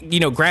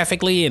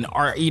graphically, and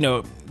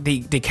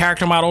the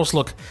character models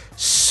look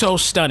so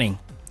stunning.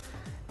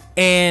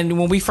 And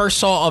when we first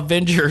saw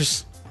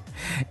Avengers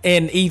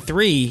in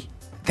E3,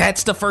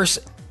 that's the first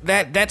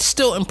that's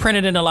still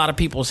imprinted in a lot of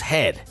people's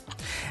head.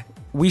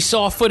 We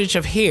saw footage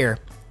of here.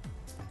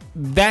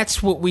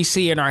 That's what we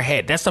see in our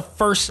head. That's the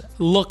first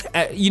look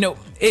at,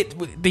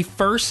 the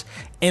first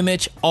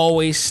image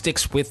always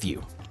sticks with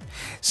you.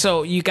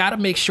 So you got to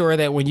make sure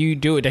that when you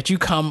do it, that you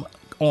come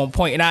on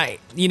point. And I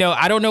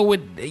don't know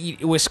what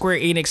Square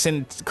Enix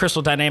and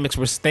Crystal Dynamics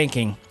was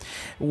thinking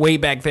way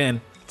back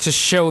then to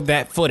show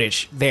that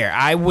footage there.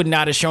 I would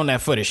not have shown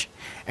that footage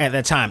at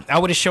that time. I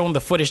would have shown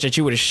the footage that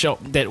you would have shown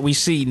that we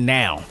see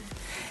now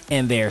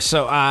in there.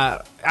 So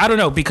I don't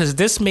know, because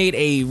this made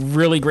a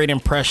really great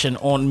impression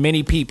on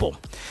many people.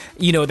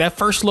 That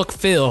first look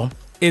feel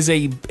is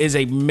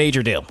a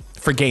major deal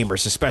for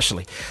gamers,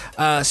 especially.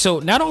 So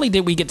not only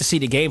did we get to see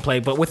the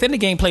gameplay, but within the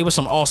gameplay was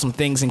some awesome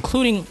things,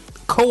 including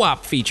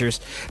co-op features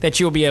that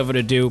you'll be able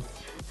to do.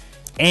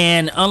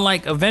 And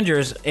unlike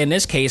Avengers in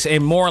this case,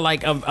 and more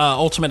like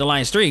Ultimate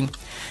Alliance 3,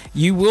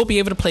 you will be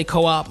able to play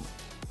co-op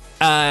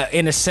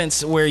in a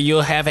sense where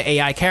you'll have an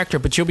AI character,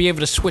 but you'll be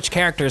able to switch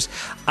characters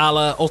a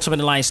la Ultimate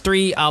Alliance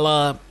 3, a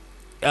la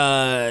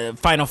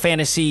Final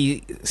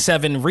Fantasy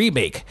 7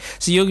 Remake.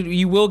 So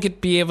you will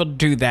be able to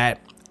do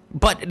that.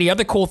 But the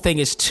other cool thing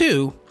is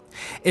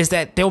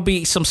that there'll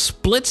be some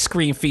split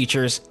screen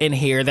features in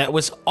here that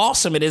was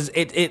awesome.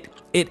 It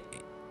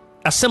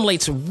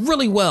assimilates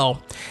really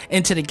well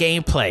into the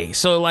gameplay.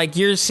 So like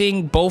you're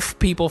seeing both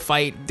people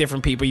fight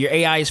different people. Your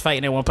AI is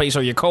fighting in one place,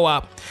 or your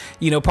co-op,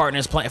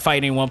 partners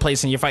fighting in one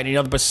place and you're fighting in the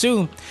other. But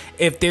soon,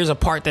 if there's a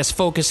part that's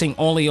focusing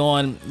only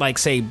on, like,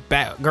 say,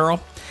 Batgirl,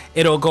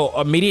 it'll go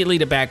immediately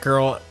to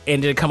Batgirl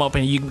and then come up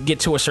and you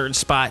get to a certain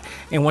spot.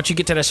 And once you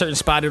get to that certain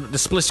spot, the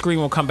split screen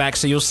will come back.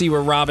 So you'll see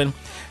where Robin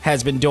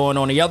has been doing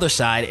on the other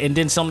side. And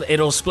then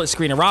it'll split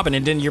screen to Robin,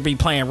 and then you'll be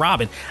playing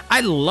Robin.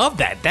 I love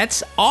that.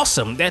 That's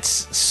awesome.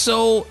 That's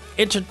so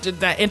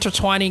that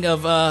intertwining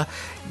of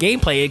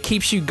gameplay. It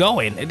keeps you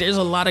going. There's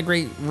a lot of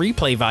great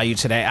replay value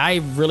today. I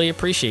really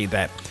appreciate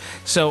that.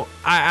 So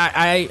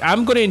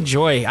I'm going to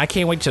enjoy. I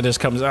can't wait till this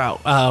comes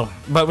out.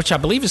 But which I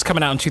believe is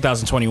coming out in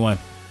 2021.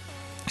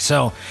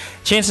 So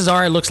chances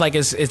are it looks like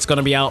it's going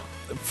to be out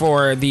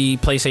for the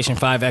PlayStation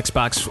 5,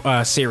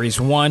 Xbox Series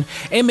 1,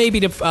 and maybe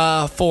the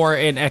 4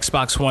 and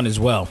Xbox One as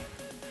well.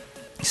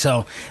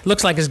 So it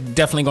looks like it's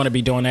definitely going to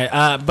be doing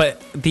that.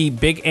 But the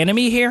big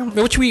enemy here,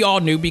 which we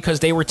all knew because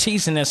they were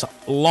teasing this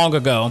long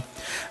ago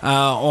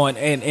on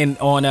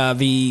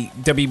the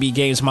WB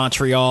Games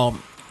Montreal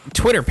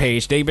Twitter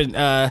page,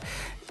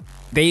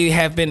 they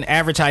have been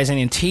advertising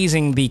and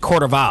teasing the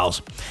Court of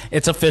Owls.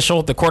 It's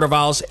official. The Court of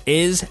Owls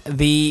is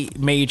the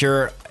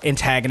major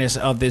antagonist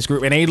of this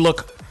group, and they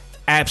look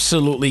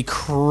absolutely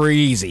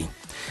crazy.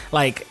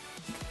 Like,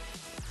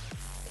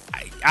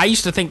 I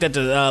used to think that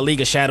the League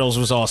of Shadows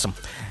was awesome.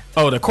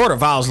 Oh, the Court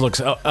of Owls looks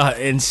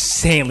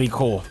insanely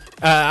cool.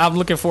 I'm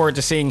looking forward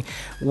to seeing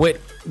what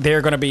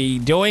they're going to be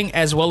doing,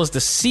 as well as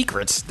the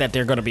secrets that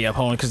they're going to be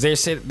upholding, because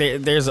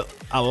there's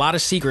a lot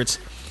of secrets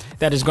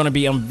that is going to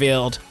be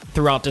unveiled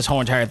throughout this whole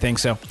entire thing.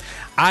 So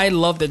I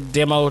love the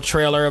demo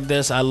trailer of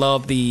this. I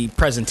love the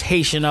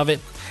presentation of it.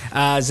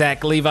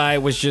 Zach Levi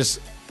was just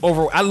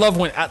I love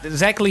when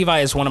Zach Levi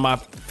is one of my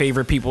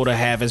favorite people to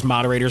have as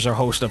moderators or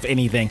host of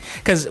anything,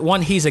 because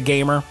one, he's a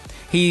gamer.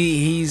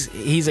 He's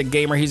a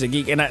gamer. He's a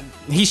geek, and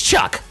he's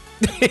Chuck.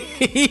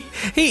 he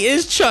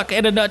is Chuck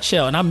in a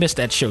nutshell, and I miss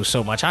that show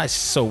so much. I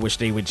so wish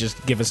they would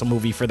just give us a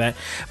movie for that.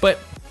 But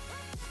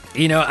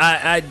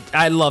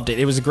I loved it.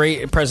 It was a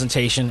great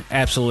presentation.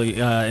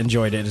 Absolutely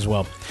enjoyed it as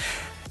well.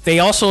 They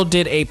also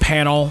did a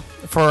panel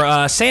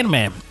for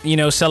Sandman,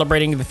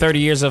 celebrating the 30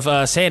 years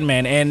of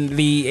Sandman, and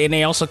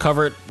they also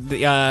covered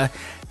the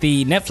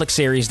Netflix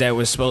series that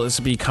was supposed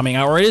to be coming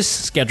out, or is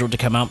scheduled to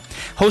come out,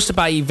 hosted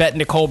by Yvette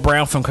Nicole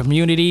Brown from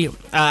Community.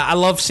 I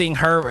love seeing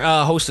her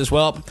host as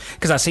well,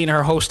 because I've seen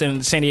her host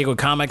in San Diego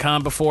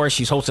Comic-Con before.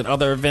 She's hosted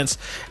other events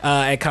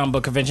at comic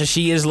book conventions.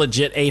 She is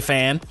legit a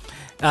fan.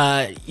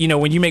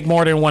 When you make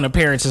more than one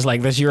appearance, it's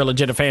like this, you're a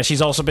legit fan.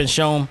 She's also been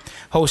shown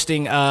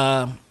hosting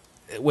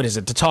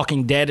The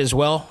Talking Dead as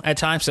well at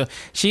times. So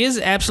she is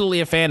absolutely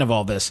a fan of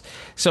all this.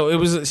 So it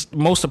was the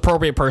most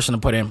appropriate person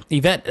to put in.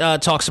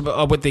 Yvette talks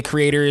about with the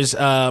creators,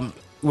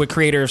 with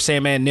creator of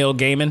Sandman, Neil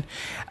Gaiman,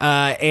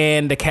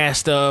 and the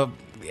cast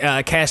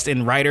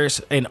and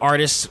writers and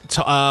artists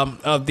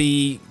of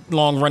the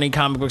long-running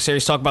comic book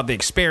series, talk about the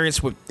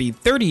experience with the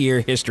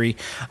 30-year history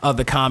of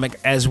the comic,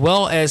 as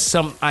well as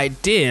some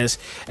ideas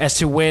as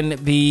to when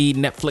the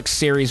Netflix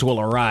series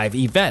will arrive.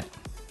 Yvette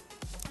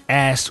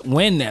asked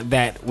when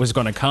that was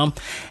going to come,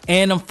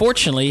 and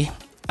unfortunately,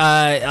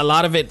 a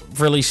lot of it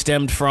really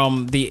stemmed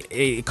from the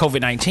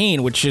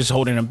COVID-19, which is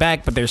holding them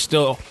back. But they're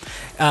still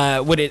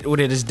what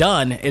it has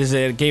done is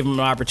it gave them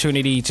an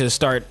opportunity to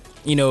start,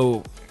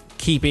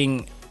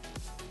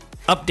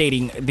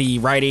 updating the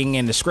writing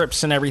and the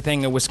scripts and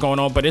everything and what's going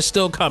on, but it's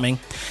still coming.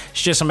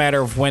 It's just a matter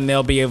of when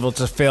they'll be able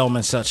to film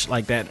and such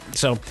like that.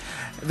 So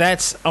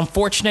that's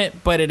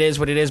unfortunate, but it is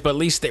what it is. But at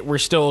least that we're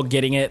still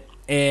getting it,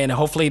 and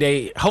hopefully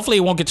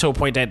it won't get to a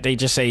point that they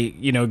just say,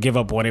 you know, give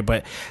up on it.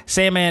 But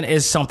Sandman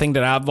is something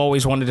that I've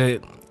always wanted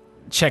to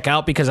check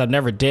out because I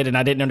never did, and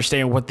I didn't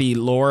understand what the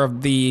lore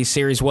of the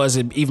series was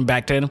even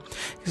back then.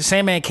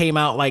 Sandman came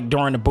out like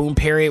during the boom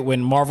period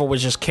when Marvel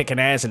was just kicking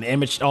ass, and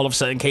Image all of a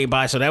sudden came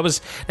by, so that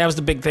was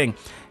the big thing.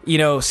 You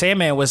know,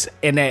 Sandman was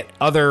in that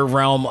other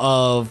realm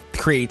of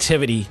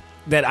creativity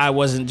that I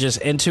wasn't just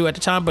into at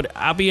the time, but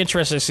I'll be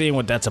interested in seeing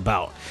what that's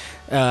about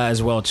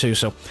as well too.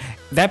 So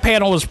that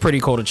panel was pretty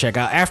cool to check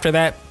out. After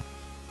that,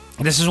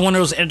 this is one of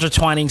those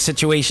intertwining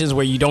situations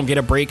where you don't get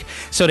a break,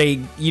 so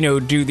they, you know,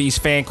 do these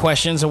fan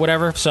questions or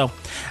whatever. So,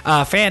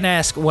 fan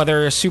asked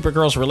whether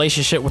Supergirl's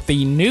relationship with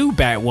the new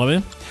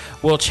Batwoman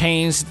will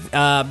change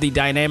the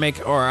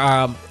dynamic,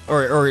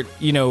 or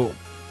you know,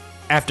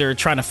 after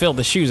trying to fill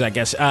the shoes, I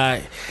guess.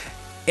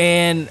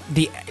 And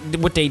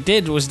what they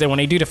did was that when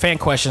they do the fan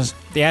questions,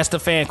 they ask the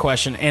fan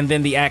question, and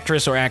then the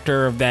actress or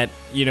actor of that,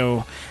 you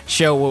know,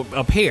 show will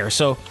appear.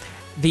 So,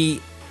 the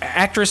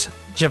actress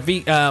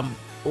Javicia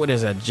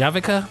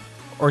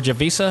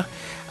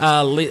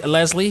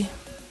Leslie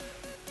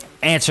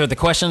answered the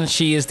question.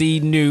 She is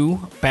the new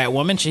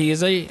Batwoman. She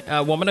is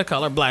a woman of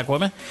color, black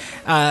woman,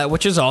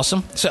 which is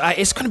awesome. So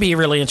it's going to be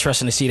really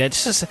interesting to see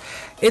that.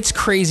 It's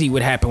crazy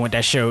what happened with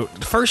that show.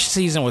 The first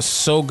season was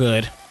so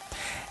good,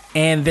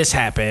 and this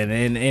happened,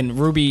 and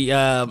Ruby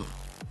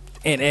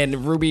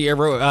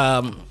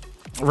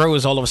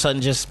Rose all of a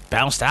sudden just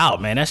bounced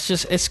out. Man,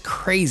 it's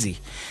crazy.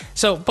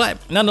 So, but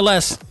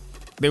nonetheless,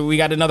 we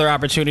got another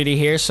opportunity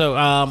here, so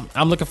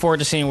I'm looking forward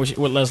to seeing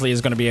what Leslie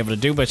is going to be able to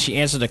do. But she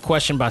answered the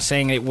question by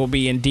saying it will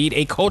be indeed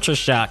a culture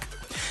shock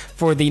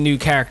for the new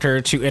character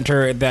to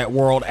enter that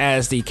world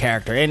as the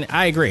character, and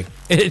I agree.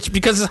 It's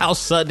because of how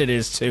sudden it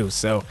is too.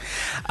 So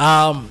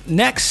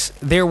next,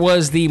 there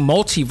was the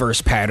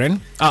multiverse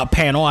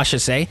panel, I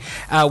should say,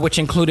 which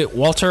included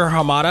Walter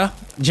Hamada,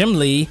 Jim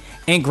Lee,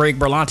 and Greg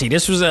Berlanti.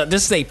 This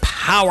is a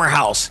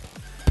powerhouse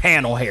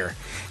panel here,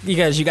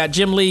 because you got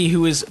Jim Lee,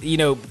 who is, you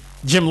know,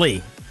 Jim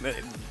Lee.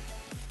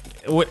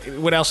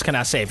 What else can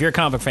I say? If you're a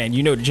comic fan,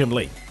 you know Jim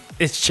Lee.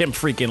 It's Jim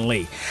freaking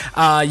Lee.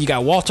 You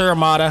got Walter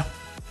Hamada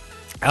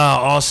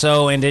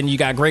also, and then you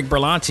got Greg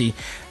Berlanti,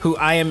 who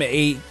I am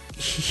a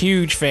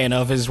huge fan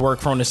of his work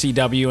from the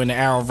CW and the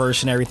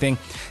Arrowverse and everything.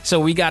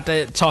 So they got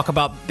to talk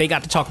about the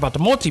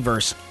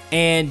multiverse,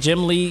 and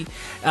Jim Lee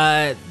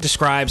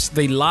describes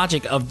the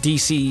logic of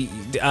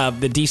DC,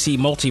 the DC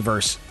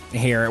multiverse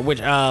here, which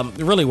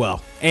really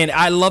well. And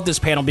I love this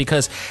panel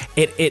because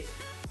it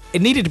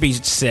needed to be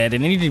said,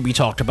 and it needed to be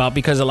talked about,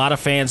 because a lot of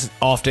fans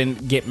often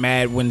get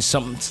mad when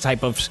some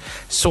type of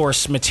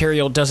source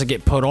material doesn't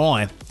get put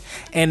on.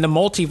 And the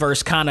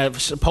multiverse kind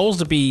of supposed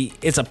to be,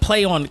 it's a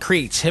play on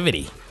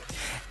creativity.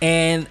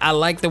 And I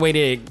like the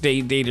way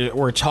they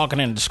were talking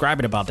and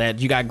describing about that.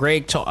 You got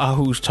Greg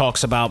who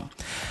talks about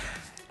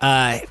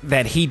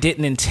that he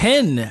didn't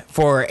intend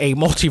for a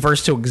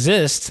multiverse to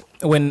exist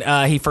when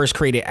he first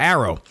created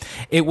Arrow.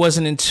 It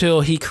wasn't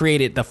until he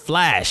created The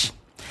Flash.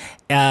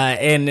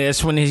 And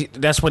that's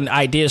when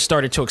ideas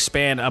started to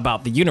expand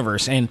about the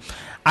universe. And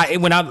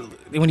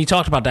when he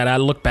talked about that, I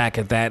look back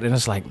at that, and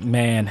it's like,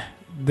 man,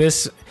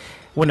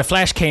 when the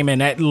Flash came in,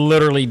 that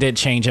literally did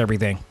change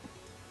everything.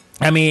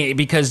 I mean,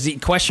 because the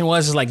question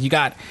was like, you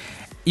got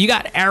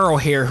Arrow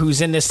here, who's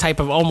in this type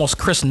of almost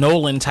Chris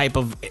Nolan type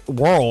of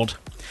world.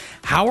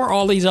 How are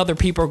all these other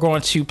people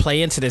going to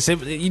play into this?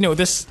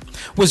 This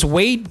was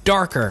way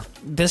darker.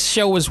 This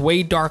show was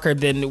way darker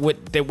than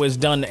what that was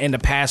done in the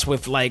past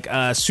with like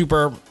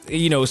Smallville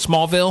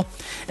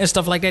and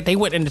stuff like that. They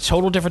went in a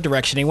total different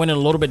direction. They went in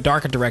a little bit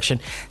darker direction.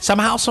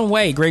 Somehow, some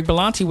way, Greg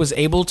Berlanti was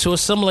able to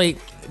assimilate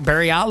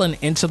Barry Allen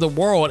into the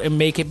world and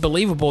make it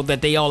believable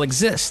that they all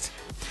exist.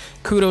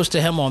 Kudos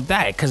to him on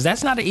that, because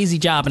that's not an easy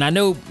job. And I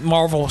know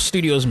Marvel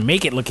Studios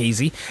make it look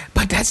easy,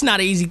 but that's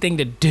not an easy thing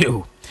to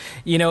do.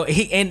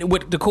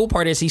 What the cool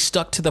part is, he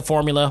stuck to the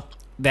formula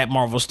that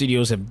Marvel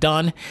Studios have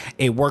done.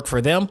 It worked for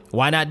them.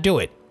 Why not do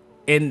it?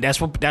 And that's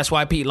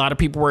why a lot of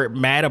people were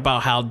mad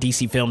about how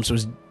DC Films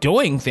was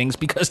doing things,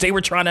 because they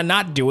were trying to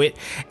not do it.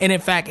 And in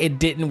fact, it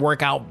didn't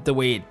work out the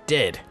way it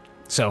did.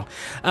 So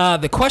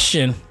the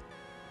question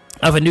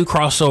of a new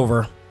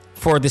crossover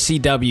for the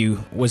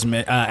CW was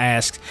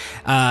asked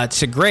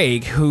to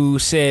Greg, who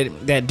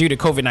said that due to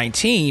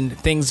COVID-19,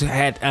 things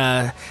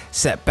had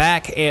set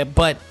back,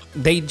 but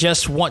they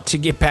just want to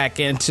get back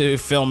into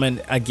filming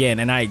again,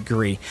 and I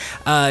agree.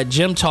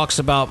 Jim talks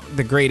about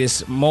the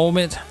greatest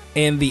moment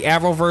in the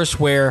Arrowverse,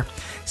 where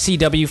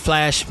CW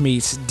Flash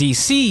meets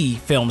DC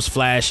Films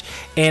Flash,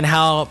 and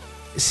how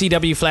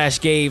CW Flash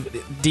gave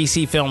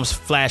DC Films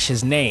Flash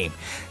his name.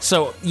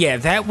 So, yeah,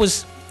 that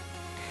was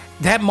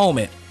that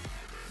moment,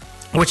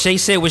 which they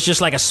said was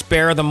just like a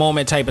spare of the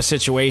moment type of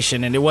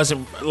situation, and it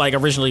wasn't like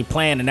originally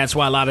planned, and that's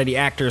why a lot of the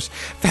actors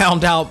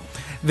found out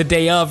the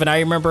day of. And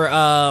I remember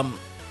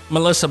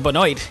Melissa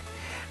Benoit,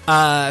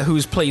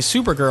 who's plays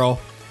Supergirl,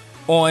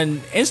 on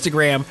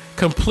Instagram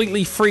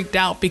completely freaked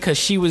out because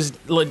she was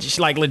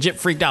legit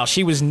freaked out.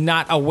 She was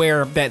not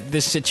aware that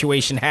this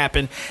situation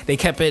happened. They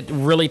kept it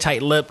really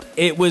tight-lipped.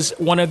 It was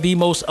one of the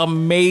most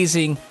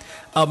amazing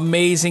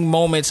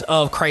moments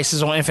of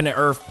Crisis on Infinite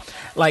Earth.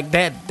 Like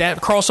that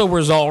crossover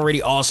was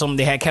already awesome.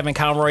 They had Kevin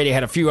Conroy, they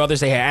had a few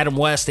others, they had Adam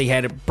West, they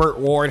had Burt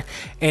Ward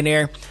in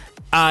there.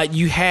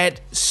 You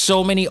had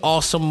so many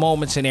awesome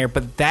moments in there,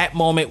 but that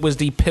moment was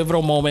the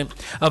pivotal moment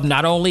of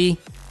not only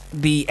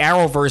the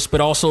Arrowverse,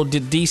 but also the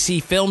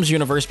DC Films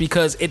universe,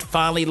 because it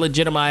finally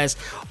legitimized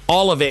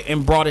all of it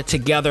and brought it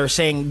together,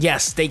 saying,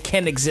 yes, they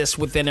can exist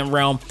within a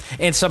realm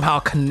and somehow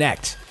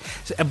connect.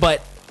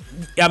 But,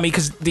 I mean,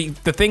 because the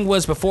thing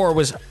was before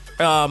was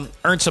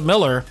Ernst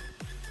Miller.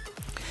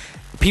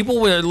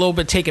 People were a little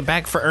bit taken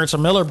back for Ernst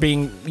Miller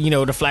being,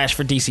 the Flash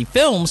for DC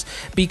Films,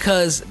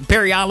 because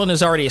Barry Allen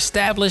is already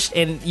established,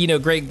 and,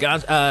 Greg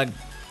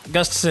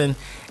Gustafson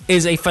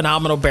is a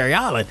phenomenal Barry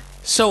Allen.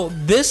 So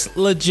this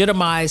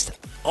legitimized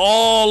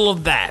all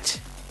of that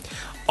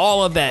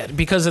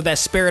because of that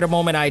spirit of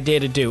moment I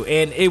did to do,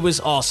 and it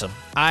was awesome.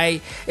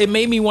 It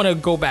made me want to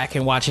go back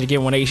and watch it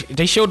again when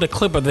they showed the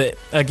clip of it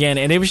again,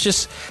 and it was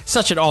just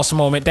such an awesome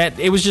moment that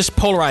it was just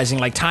polarizing.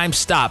 Like, time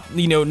stopped,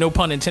 no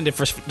pun intended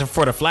for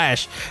the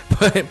Flash,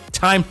 but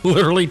time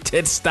literally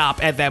did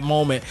stop at that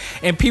moment,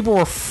 and people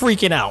were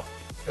freaking out.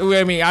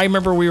 I mean, I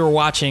remember we were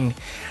watching,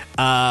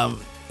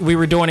 we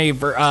were doing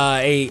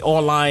a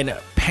online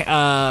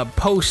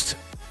post,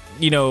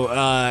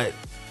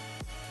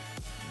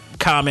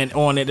 comment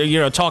on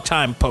it, talk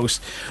time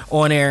post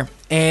on air,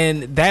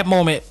 and that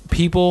moment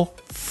people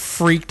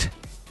freaked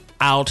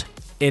out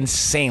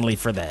insanely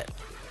for that.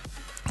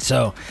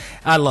 So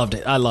I loved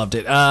it.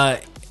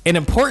 An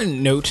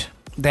important note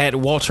that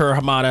Walter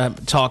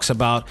Hamada talks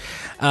about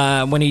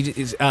when he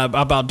is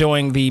about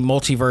doing the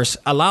multiverse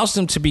allows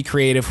them to be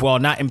creative while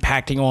not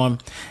impacting on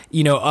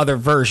other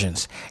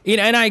versions.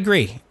 And I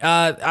agree.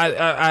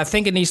 I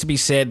think it needs to be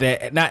said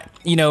that not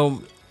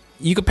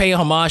you could pay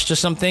homage to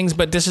some things,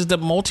 but this is the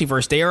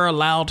multiverse. They are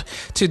allowed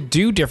to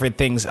do different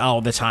things all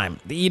the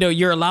time.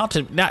 You're allowed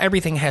to. Not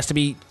everything has to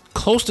be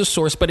close to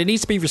source, but it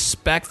needs to be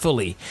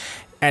respectfully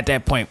at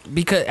that point,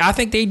 because I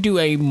think they do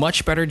a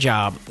much better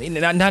job.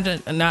 Not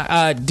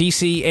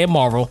DC and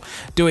Marvel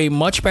do a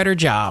much better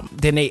job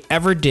than they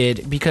ever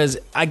did, because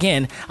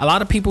again, a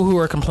lot of people who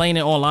are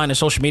complaining online and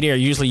social media are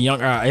usually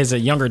is a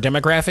younger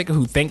demographic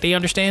who think they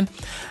understand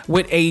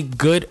what a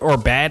good or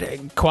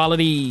bad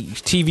quality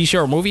TV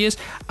show or movie is.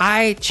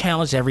 I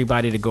challenge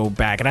everybody to go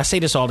back, and I say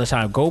this all the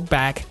time: go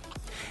back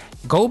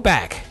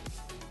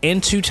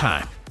into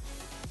time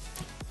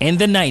in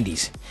the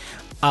 90s.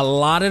 A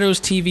lot of those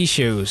TV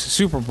shows,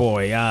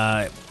 Superboy,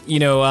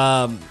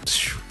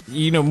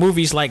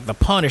 movies like The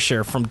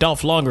Punisher from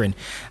Dolph Lundgren,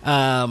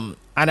 and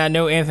I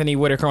know Anthony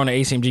Whitaker on the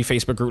ACMG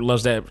Facebook group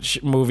loves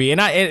that movie, and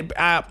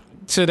I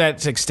to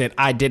that extent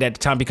I did at the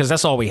time because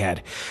that's all we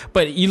had.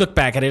 But you look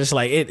back at it, it's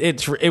like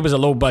it was a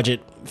low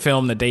budget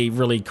film that they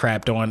really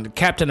crapped on.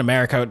 Captain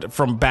America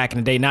from back in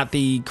the day, not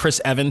the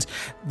Chris Evans,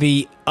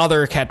 the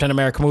other Captain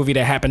America movie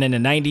that happened in the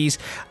 90s.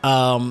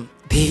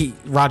 The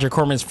Roger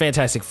Corman's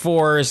Fantastic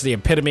Four is the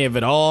epitome of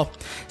it all.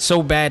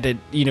 So bad that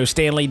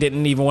Stan Lee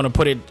didn't even want to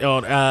put it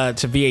on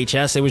to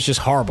VHS. It was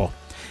just horrible.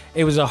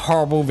 It was a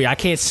horrible movie. I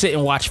can't sit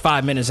and watch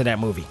 5 minutes of that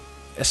movie.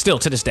 Still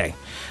to this day,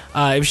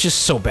 it was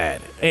just so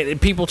bad.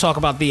 People talk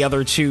about the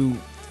other two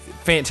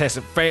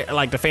fantastic,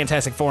 like the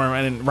Fantastic Four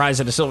and Rise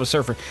of the Silver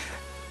Surfer.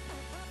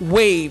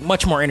 Way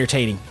much more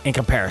entertaining in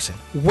comparison.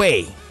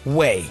 Way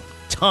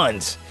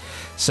tons.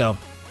 So.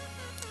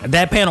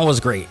 That panel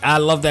was great. I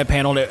love that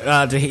panel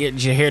to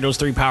hear those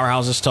three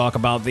powerhouses talk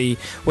about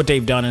what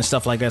they've done and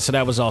stuff like that. So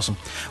that was awesome.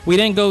 We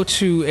then go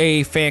to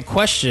a fan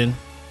question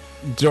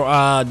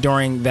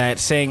during that,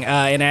 saying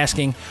and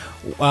asking,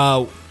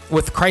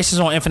 with Crisis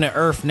on Infinite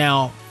Earth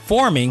now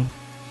forming,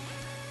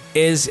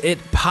 is it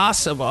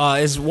possible?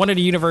 Is one of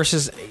the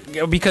universes,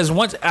 because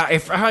once,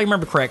 if I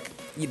remember correct,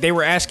 they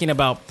were asking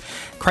about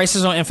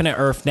Crisis on Infinite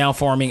Earth now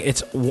forming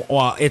its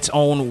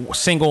own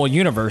single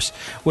universe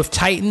with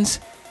Titans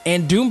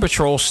and Doom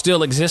Patrol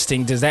still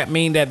existing. Does that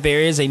mean that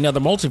there is another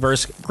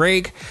multiverse?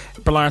 Greg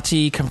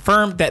Berlanti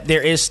confirmed that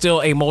there is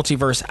still a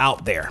multiverse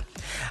out there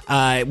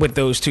with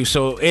those two.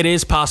 So it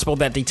is possible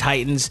that the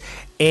Titans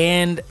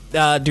and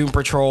Doom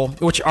Patrol,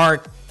 which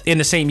are in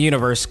the same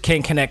universe,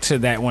 can connect to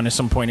that one at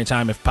some point in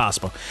time if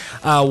possible.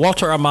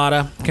 Walter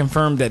Amada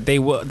confirmed that they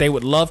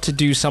would love to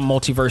do some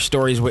multiverse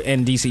stories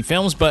in DC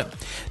Films, but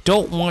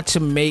don't want to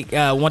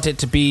want it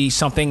to be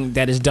something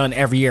that is done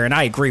every year. And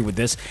I agree with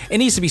this. It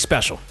needs to be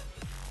special.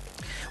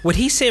 What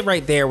he said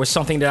right there was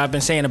something that I've been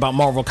saying about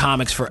Marvel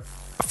Comics for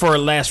the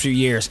last few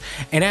years.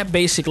 And that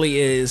basically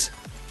is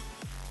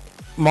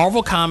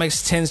Marvel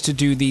Comics tends to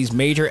do these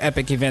major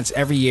epic events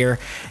every year.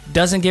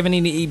 Doesn't give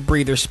any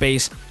breather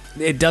space.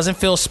 It doesn't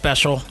feel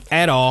special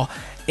at all.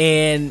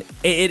 And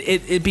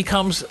it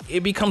becomes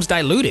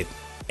diluted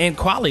in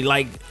quality.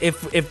 Like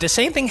if the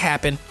same thing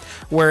happened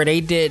where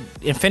they did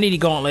Infinity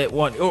Gauntlet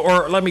one,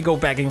 or let me go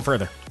back even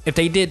further. If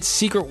they did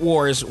Secret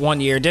Wars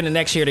one year, then the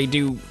next year they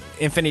do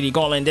Infinity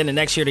Gauntlet, and then the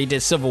next year they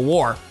did Civil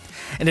War,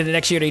 and then the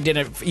next year they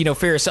did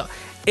Fear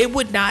Itself, it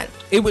would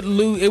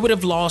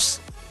have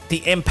lost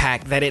the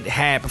impact that it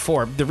had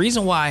before.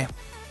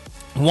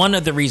 One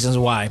of the reasons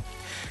why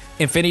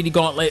Infinity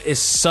Gauntlet is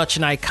such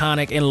an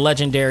iconic and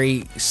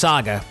legendary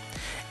saga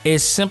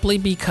is simply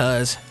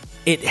because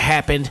it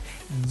happened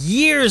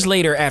years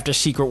later after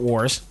Secret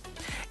Wars,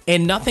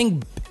 and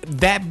nothing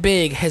that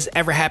big has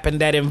ever happened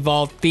that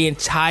involved the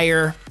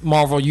entire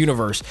Marvel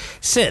universe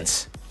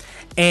since.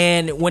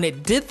 And when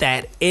it did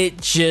that,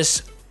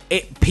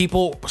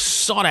 people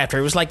sought after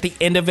it. It was like the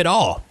end of it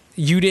all.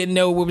 You didn't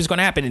know what was going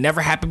to happen. It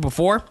never happened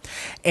before,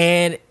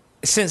 and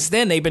since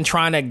then they've been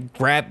trying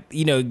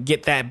to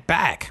get that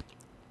back.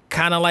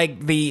 Kind of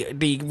like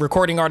the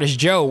recording artist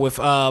Joe with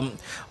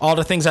All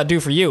the Things I Do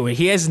for You.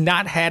 He has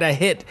not had a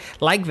hit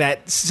like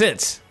that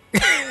since.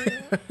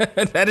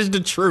 That is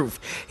the truth.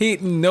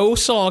 No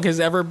song has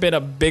ever been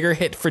a bigger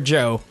hit for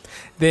Joe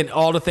than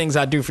All the Things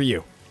I Do for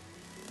You.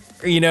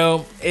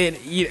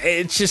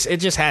 It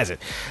just hasn't.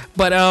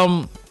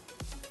 But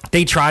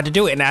they tried to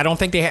do it, and I don't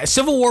think they had.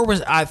 Civil War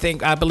was, I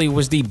believe,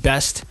 was the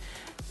best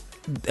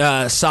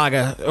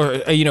saga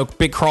or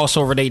big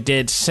crossover they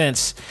did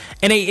since,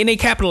 and they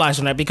capitalized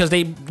on that because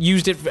they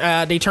used it.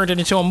 They turned it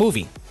into a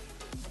movie.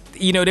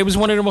 It was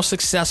one of the most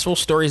successful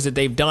stories that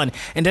they've done.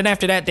 And then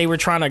after that, they were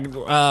trying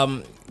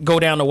to go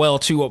down the well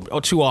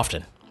too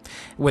often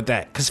with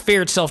that, because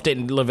Fear itself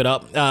didn't live it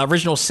up.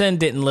 Original Sin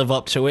didn't live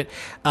up to it.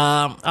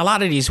 A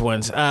lot of these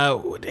ones,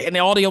 and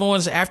all the other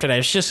ones after that,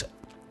 it's just,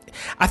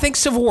 I think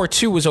Civil War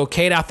 2 was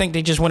okay. I think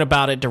they just went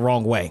about it the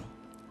wrong way.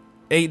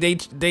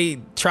 They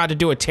tried to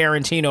do a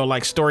Tarantino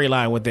like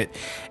storyline with it,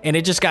 and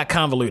it just got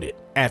convoluted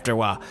after a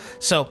while.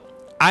 So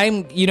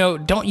you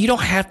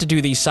don't have to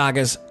do these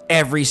sagas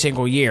every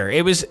single year.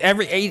 It was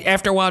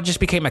after a while it just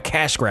became a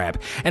cash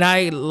grab, and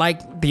I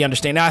like the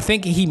understanding. I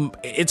think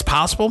it's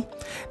possible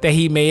that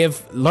he may have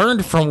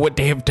learned from what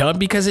they have done,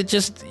 because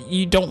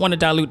you don't want to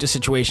dilute the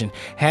situation.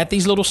 Had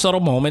these little subtle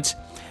moments,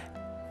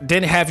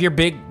 then have your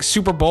big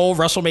Super Bowl,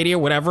 WrestleMania,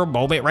 whatever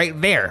moment right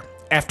there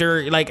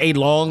after like a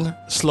long,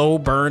 slow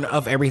burn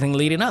of everything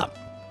leading up.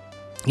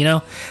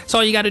 That's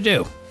all you got to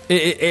do.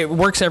 It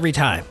works every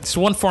time. It's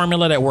one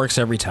formula that works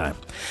every time.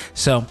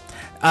 So,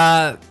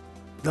 let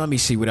me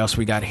see what else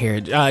we got here.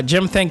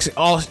 Jim, this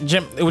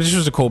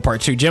was a cool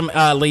part too. Jim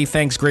Lee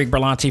thanks Greg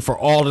Berlanti for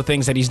all the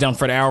things that he's done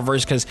for the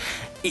Arrowverse,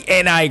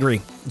 and I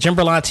agree. Jim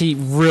Berlanti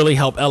really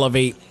helped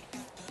elevate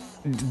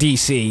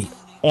DC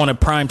on a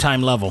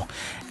primetime level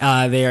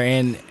there,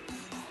 and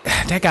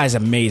that guy's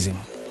amazing.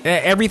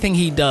 Everything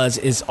he does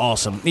is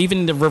awesome.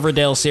 Even the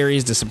Riverdale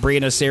series, the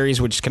Sabrina series,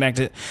 which is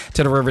connected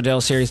to the Riverdale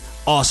series,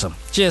 awesome.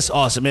 Just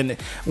awesome. And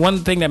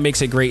one thing that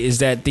makes it great is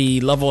that the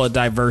level of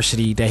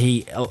diversity that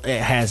he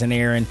has in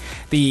there, and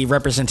the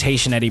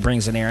representation that he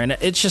brings in there. And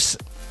it's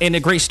just in a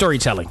great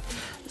storytelling.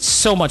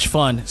 So much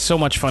fun and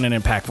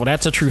impactful.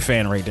 That's a true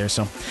fan right there.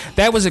 So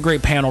that was a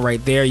great panel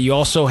right there. You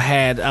also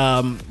had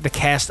the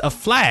cast of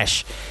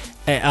Flash,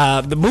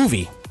 the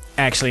movie.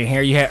 Actually, in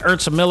here you had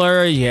Ursa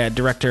Miller, you had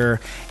director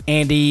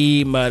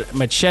Andy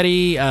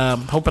Muschietti,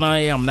 hoping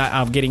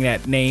I'm getting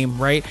that name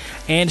right,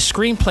 and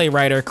screenplay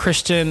writer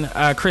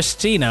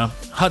Christina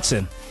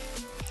Hudson.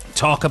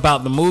 Talk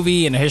about the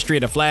movie and the history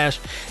of the Flash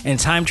and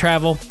time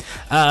travel.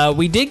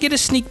 We did get a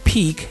sneak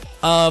peek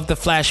of the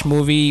Flash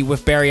movie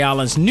with Barry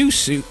Allen's new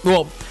suit.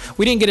 Well,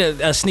 we didn't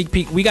get a sneak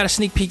peek. We got a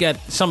sneak peek at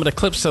some of the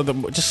clips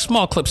of just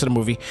small clips of the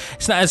movie.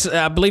 It's not.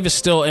 I believe it's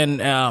still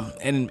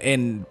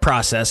in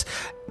process.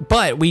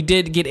 But we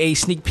did get a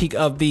sneak peek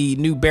of the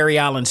new Barry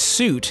Allen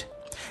suit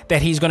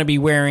that he's going to be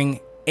wearing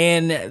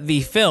in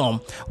the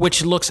film,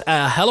 which looks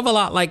a hell of a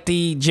lot like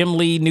the Jim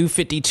Lee New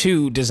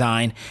 52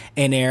 design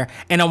in there.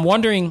 And I'm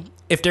wondering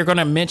if they're going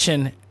to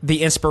mention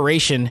the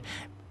inspiration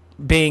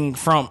being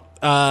from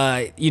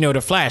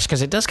the Flash,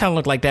 because it does kind of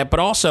look like that. But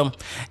also,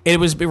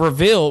 it was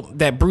revealed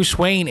that Bruce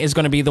Wayne is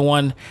going to be the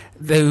one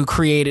who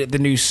created the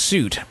new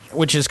suit,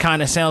 which is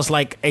kind of sounds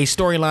like a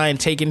storyline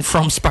taken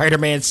from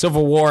Spider-Man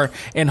Civil War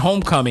and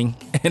Homecoming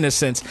in a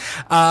sense.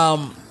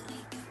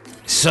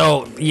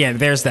 So yeah,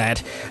 there's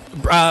that.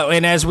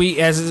 And as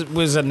it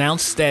was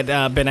announced that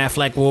Ben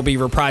Affleck will be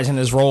reprising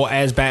his role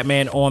as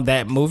Batman on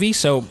that movie,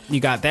 so you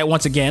got that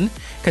once again,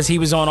 because he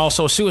was on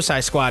also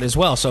Suicide Squad as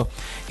well. So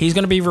he's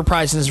going to be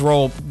reprising his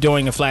role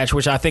doing a Flash,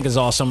 which I think is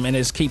awesome and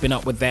is keeping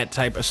up with that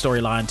type of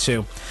storyline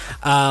too.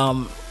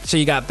 So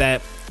you got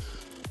that.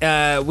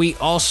 We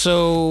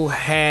also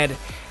had.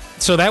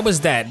 So that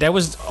was that. That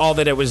was all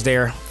that it was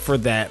there for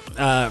that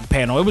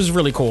panel. It was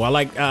really cool.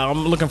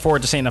 I'm looking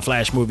forward to seeing the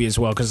Flash movie as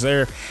well, because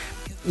they're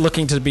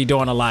looking to be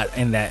doing a lot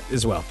in that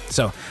as well.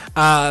 So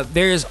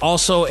there's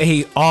also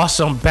a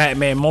awesome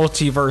Batman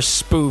multiverse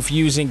spoof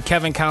using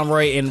Kevin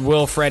Conroy and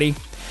Will Ferrell,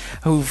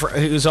 who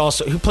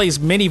plays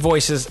many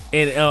voices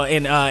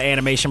in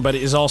animation, but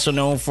is also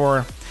known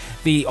for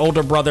the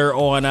older brother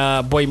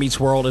on Boy Meets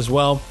World as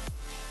well.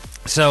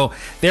 So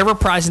they're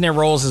reprising their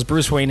roles as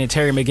Bruce Wayne and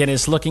Terry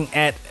McGinnis, looking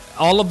at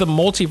all of the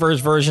multiverse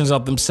versions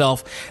of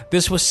themselves.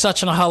 This was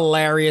such a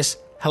hilarious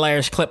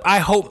clip. I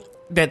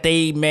hope that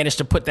they managed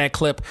to put that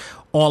clip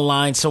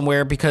online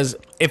somewhere, because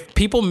if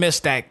people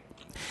missed that,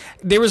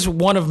 there was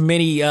one of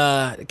many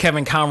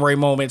Kevin Conroy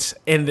moments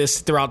in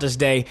this throughout this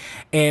day,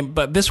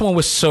 but this one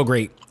was so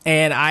great,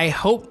 and I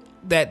hope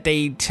that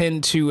they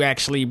tend to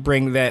actually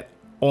bring that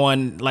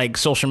on like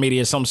social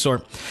media of some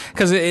sort,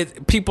 because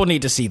people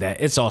need to see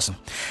that. It's awesome.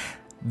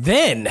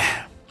 Then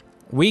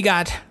we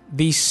got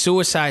the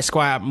Suicide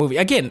Squad movie.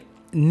 Again,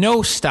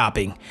 no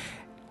stopping.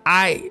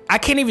 I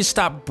can't even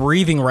stop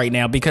breathing right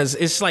now, because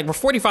it's like we're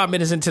 45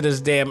 minutes into this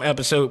damn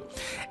episode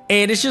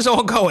and it's just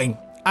all going.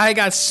 I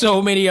got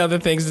so many other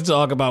things to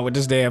talk about with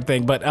this damn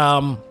thing, but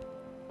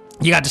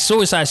you got the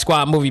Suicide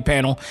Squad movie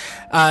panel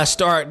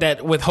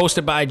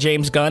hosted by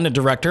James Gunn, the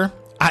director.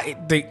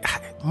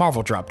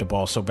 Marvel dropped the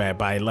ball so bad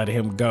by letting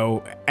him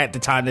go at the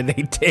time that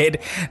they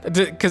did,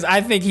 because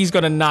I think he's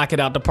going to knock it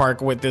out the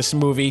park with this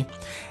movie.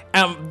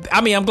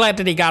 I mean, I'm glad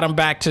that they got him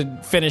back to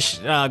finish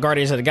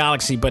Guardians of the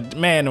Galaxy, but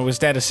man, was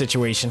that a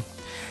situation.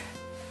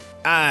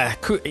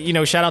 Shout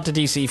out to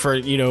DC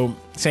for,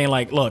 saying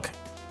like, look,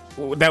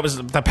 that was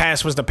the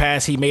past was the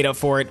past. He made up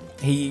for it.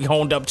 He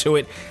honed up to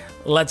it.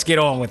 Let's get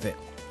on with it.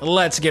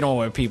 Let's get on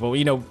with it, people.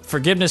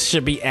 Forgiveness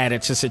should be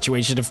added to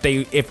situation if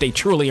they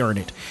truly earn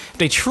it. If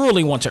they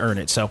truly want to earn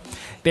it. So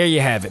there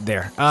you have it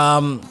there.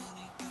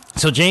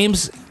 So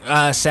James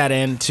sat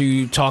in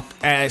to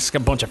ask a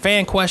bunch of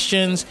fan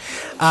questions.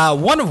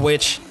 One of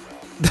which,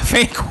 the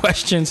fan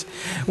questions,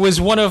 was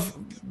one of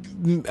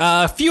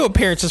a few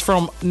appearances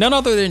from none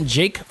other than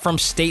Jake from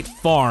State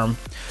Farm.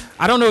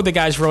 I don't know the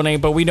guy's real name,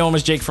 but we know him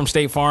as Jake from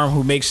State Farm,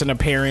 who makes an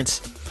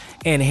appearance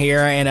in here.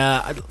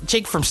 And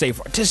Jake from State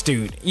Farm, this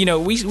dude,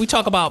 we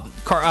talk about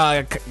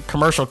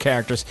commercial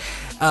characters.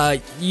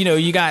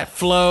 You got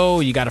Flo,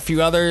 you got a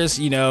few others,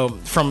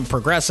 from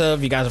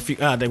Progressive, you got a few,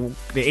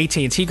 the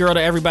AT&T girl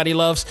that everybody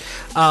loves.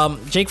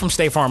 Jake from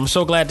State Farm. I'm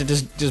so glad that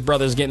this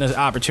brother is getting this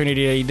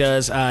opportunity that he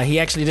does. He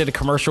actually did a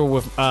commercial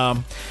with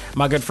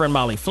my good friend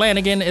Molly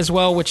Flanagan as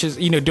well, which is,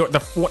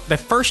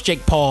 the first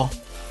Jake Paul,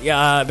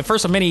 the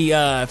first of many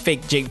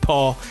fake Jake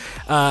Paul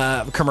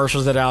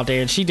commercials that are out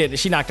there, and she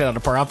knocked it out of the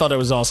park. I thought it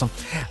was awesome.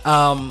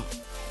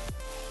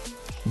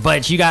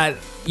 But you got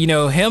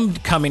him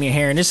coming in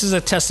here, and this is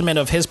a testament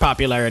of his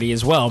popularity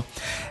as well.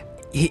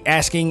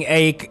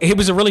 It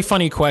was a really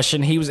funny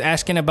question. He was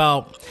asking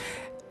about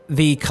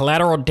the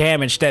collateral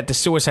damage that the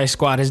Suicide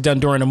Squad has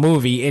done during the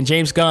movie, and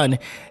James Gunn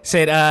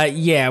said,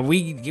 "Yeah,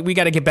 we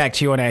got to get back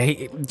to you on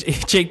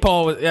that." Jake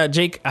Paul.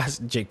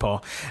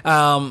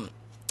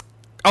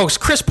 It's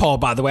Chris Paul,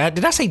 by the way.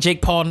 Did I say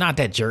Jake Paul? Not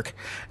that jerk.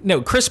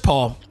 No, Chris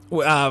Paul,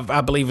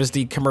 I believe, is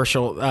the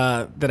commercial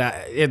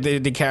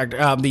the character,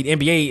 the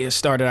NBA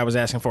star that I was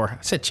asking for. I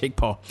said Jake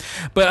Paul.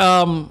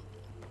 But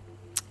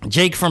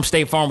Jake from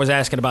State Farm was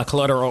asking about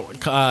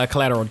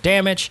collateral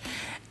damage,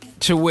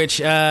 to which,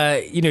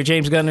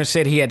 James Gunn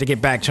said he had to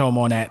get back to him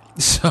on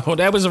that. So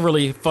that was a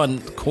really fun,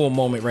 cool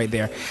moment right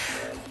there.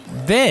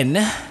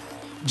 Then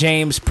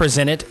James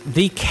presented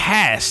the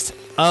cast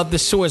of the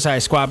Suicide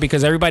Squad,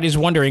 because everybody's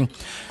wondering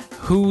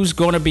who's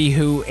going to be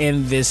who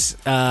in this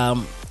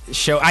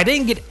show. I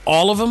didn't get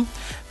all of them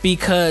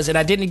and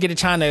I didn't get a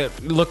time to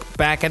look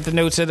back at the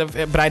notes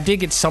but I did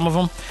get some of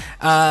them.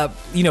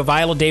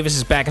 Viola Davis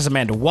is back as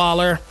Amanda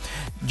Waller.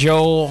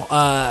 Joel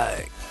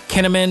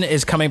Kinnaman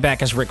is coming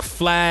back as Rick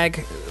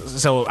Flag.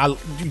 So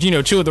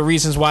two of the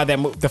reasons why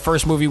the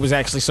first movie was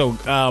actually so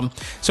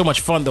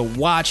much fun to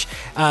watch.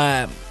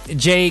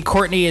 Jay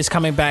Courtney is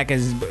coming back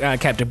as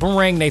Captain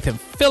Boomerang. Nathan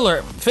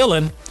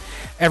Fillion,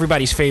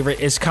 everybody's favorite,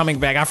 is coming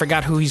back. I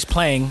forgot who he's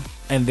playing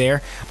in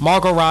there.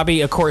 Margot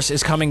Robbie, of course,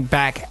 is coming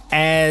back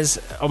as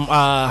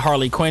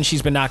Harley Quinn.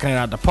 She's been knocking it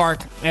out of the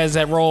park as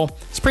that role.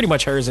 It's pretty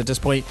much hers at this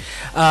point.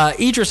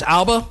 Idris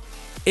Elba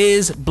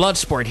is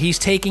Bloodsport. He's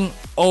taking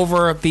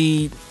over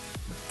the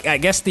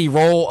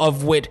role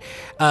of what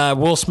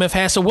Will Smith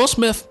has. So Will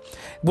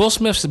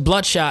Smith's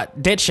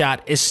Deadshot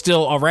is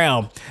still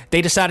around.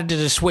 They decided to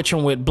just switch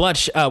him with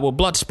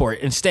Bloodsport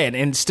instead,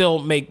 and still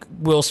make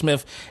Will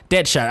Smith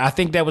Deadshot. I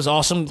think that was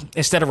awesome.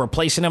 Instead of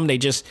replacing him, they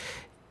just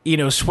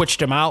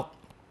switched him out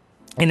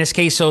in this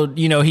case. So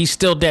he's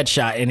still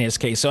Deadshot in his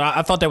case. So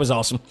I thought that was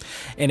awesome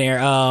in there.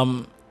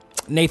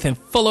 Nathan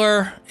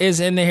Fuller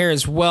is in there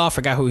as well. I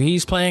forgot who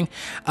he's playing.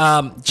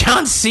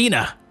 John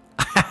Cena.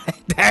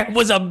 That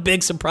was a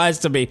big surprise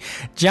to me.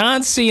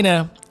 John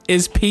Cena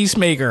is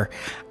Peacemaker.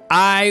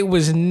 I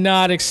was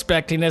not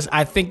expecting this.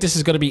 I think this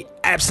is going to be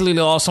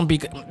absolutely awesome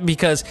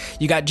because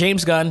you got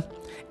James Gunn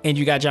and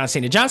you got John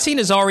Cena. John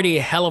Cena is already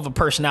a hell of a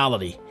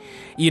personality.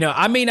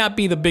 I may not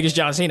be the biggest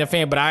John Cena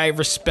fan, but I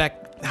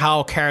respect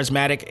how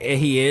charismatic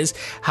he is,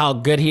 how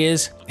good he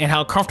is, and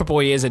how comfortable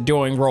he is at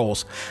doing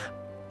roles.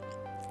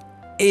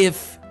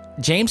 If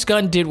James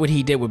Gunn did what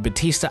he did with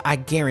Batista, I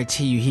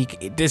guarantee you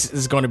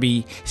he's going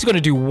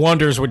to do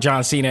wonders with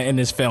John Cena in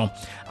this film.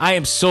 I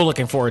am so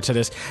looking forward to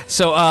this.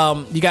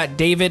 So you got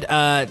David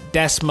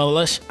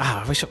Dastmalchian.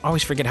 I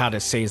always forget how to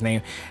say his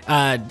name.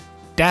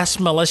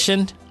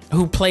 Dastmalchian,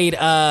 who played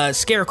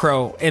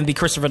Scarecrow in the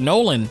Christopher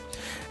Nolan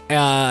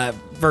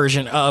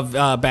version of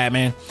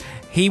Batman.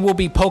 He will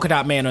be Polka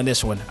Dot Man on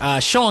this one.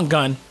 Sean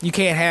Gunn. You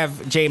can't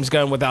have James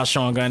Gunn without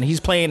Sean Gunn. He's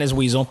playing as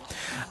Weasel.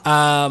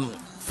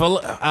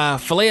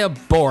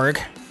 Philea Borg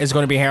is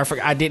going to be here.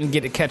 I didn't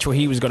get to catch what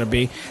he was going to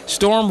be.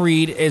 Storm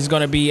Reed is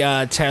going to be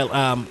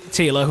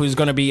Tila, who's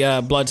going to be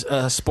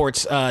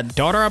Bloodsport's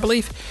daughter, I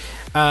believe.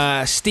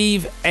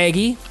 Steve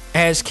Agee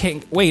as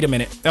King. Wait a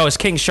minute. Oh, it's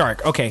King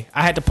Shark. Okay,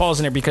 I had to pause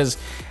in there because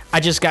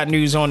I just got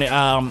news on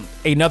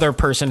another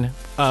person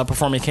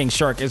performing King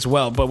Shark as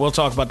well, but we'll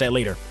talk about that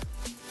later.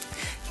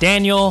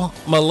 Daniel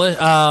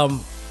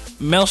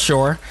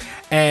Melchior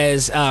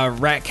as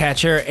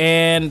Ratcatcher,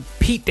 and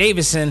Pete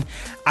Davidson.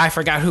 I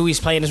forgot who he's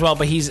playing as well,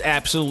 but he's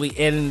absolutely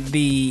in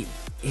the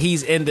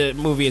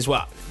movie as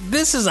well.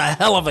 This is a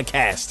hell of a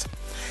cast.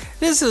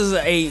 This is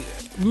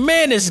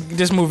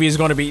this movie is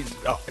going to be.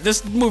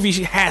 This movie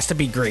has to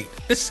be great.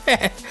 This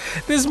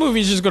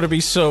movie is just going to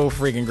be so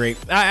freaking great.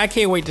 I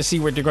can't wait to see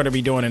what they're going to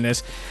be doing in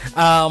this.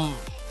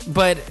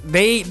 But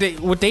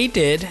what they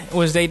did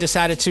was they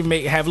decided to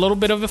have a little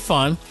bit of a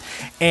fun,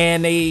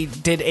 and they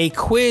did a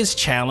quiz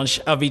challenge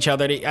of each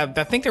other.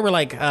 I think they were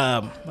like,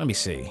 let me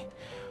see,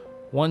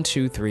 1,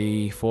 2,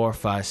 3, 4,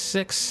 5,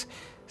 6,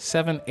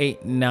 7,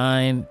 8,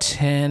 9,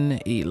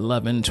 10,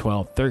 11,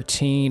 12,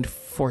 13,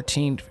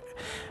 14,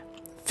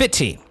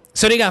 15.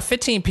 So they got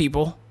 15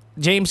 people.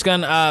 James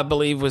Gunn, I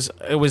believe, was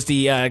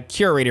the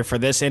curator for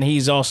this, and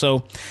he's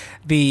also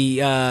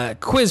the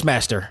quiz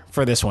master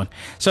for this one.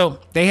 So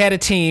they had a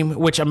team,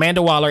 which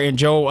Amanda Waller and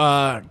Joe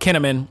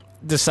Kinnaman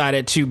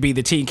decided to be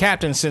the team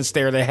captain since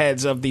they're the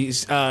heads of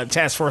these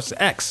Task Force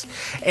X,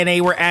 and they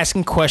were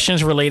asking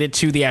questions related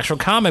to the actual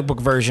comic book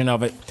version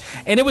of it,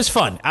 and it was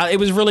fun. It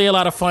was really a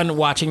lot of fun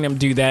watching them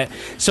do that.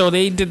 So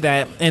they did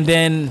that, and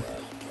then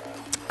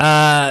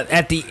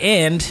at the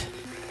end.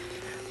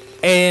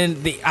 And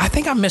I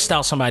think I missed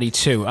out somebody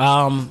too.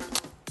 I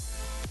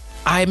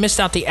missed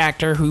out the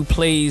actor who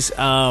plays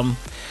I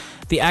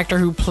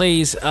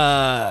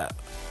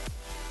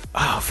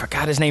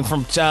forgot his name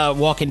from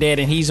Walking Dead,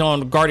 and he's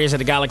on Guardians of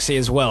the Galaxy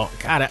as well.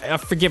 God,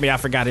 forgive me, I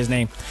forgot his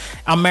name.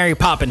 I'm Mary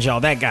Poppins,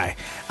 y'all, that guy.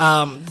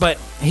 But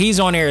he's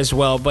on there as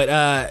well.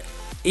 But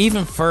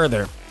even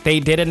further, they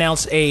did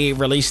announce a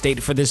release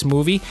date for this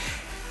movie.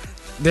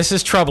 This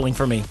is troubling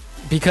for me,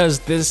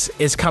 because this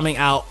is coming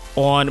out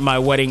on my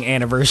wedding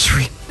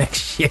anniversary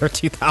next year,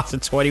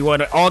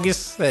 2021,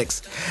 August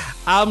 6th.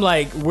 I'm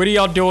like, what are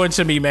y'all doing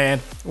to me, man?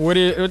 What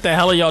the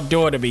hell are y'all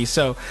doing to me?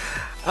 So,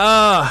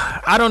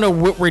 I don't know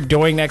what we're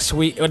doing next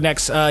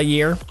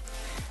year.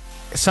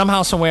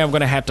 Somehow, some way, I'm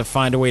going to have to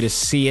find a way to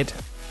see it.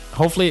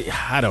 Hopefully,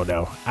 I don't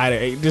know.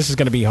 This is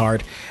going to be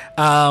hard.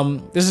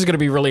 This is going to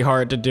be really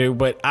hard to do,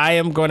 but I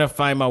am going to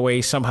find my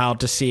way somehow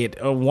to see it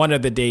one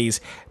of the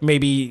days,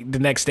 maybe the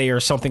next day or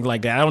something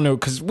like that. I don't know,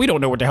 because we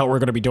don't know what the hell we're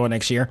going to be doing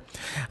next year.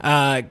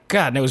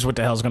 God knows what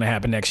the hell is going to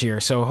happen next year.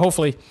 So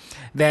hopefully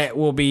that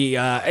will be,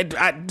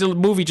 the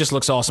movie just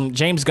looks awesome.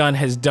 James Gunn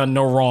has done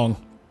no wrong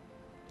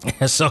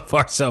so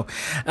far. So,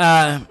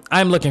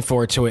 I'm looking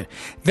forward to it.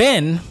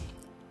 Then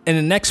in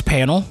the next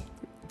panel,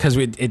 because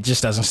it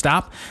just doesn't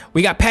stop,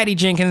 we got Patty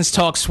Jenkins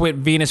talks with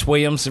Venus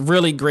Williams.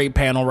 Really great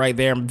panel right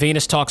there.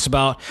 Venus talks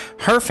about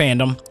her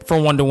fandom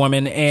for Wonder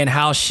Woman and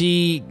how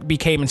she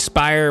became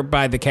inspired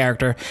by the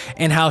character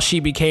and how she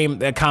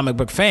became a comic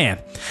book fan.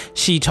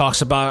 She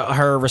talks about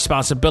her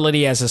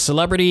responsibility as a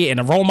celebrity and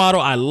a role model.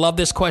 I love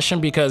this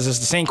question because it's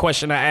the same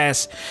question I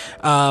asked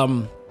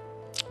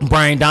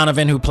Brian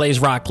Donovan, who plays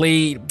Rock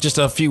Lee, just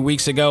a few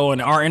weeks ago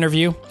in our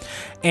interview.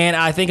 And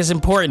I think it's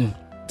important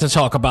to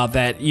talk about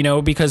that,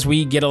 because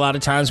we get a lot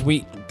of times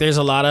there's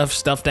a lot of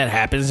stuff that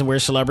happens where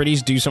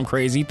celebrities do some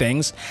crazy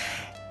things,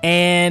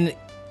 and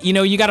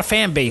you got a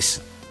fan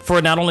base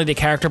for not only the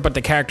character but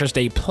the characters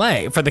they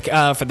play, for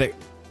the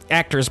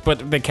actors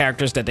but the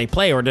characters that they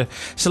play, or the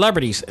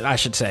celebrities, I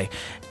should say.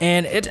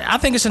 And I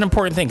think it's an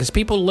important thing because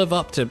people live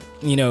up to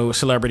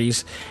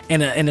celebrities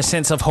in a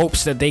sense of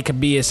hopes that they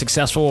could be as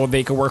successful, or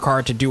they could work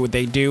hard to do what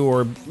they do,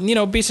 or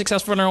be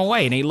successful in their own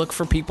way. And they look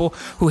for people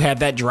who have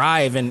that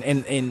drive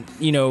and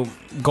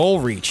goal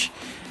reach.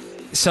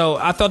 So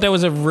I thought that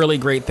was a really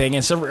great thing.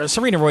 And Venus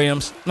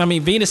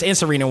and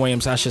Serena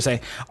Williams, I should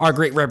say, are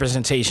great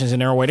representations in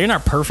their own way. They're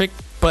not perfect,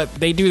 but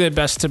they do their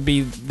best to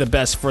be the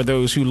best for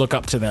those who look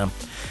up to them.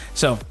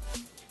 So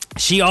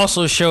she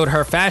also showed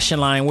her fashion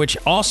line, which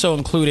also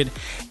included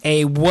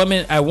a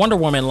Wonder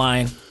Woman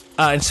line,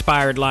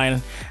 inspired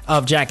line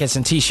of jackets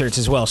and t-shirts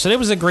as well. So there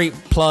was a great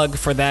plug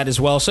for that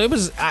as well. So it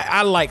was,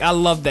 I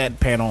love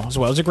that panel as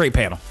well. It was a great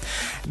panel.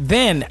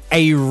 Then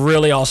a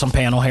really awesome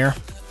panel here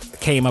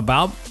came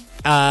about,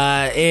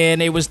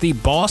 and it was the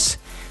Boss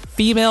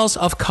Females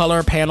of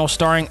Color panel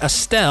starring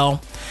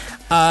Estelle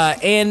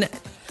and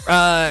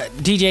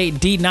DJ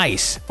D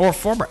Nice, or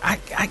former.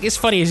 It's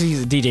funny as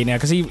he's a DJ now,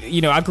 because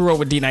I grew up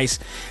with D Nice,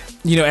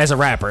 as a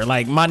rapper.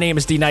 Like, My Name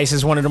Is D Nice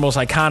is one of the most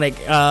iconic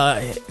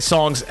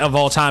songs of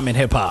all time in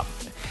hip hop.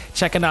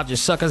 checking out your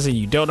suckers and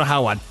you don't know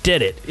how I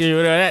did it.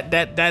 You know,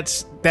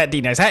 that's that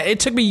D Nice. It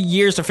took me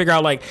years to figure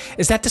out, like,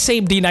 is that the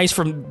same D Nice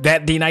from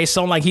that D Nice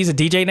song? Like, he's a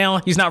DJ now?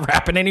 He's not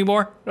rapping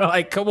anymore?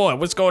 Like, come on,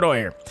 what's going on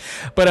here?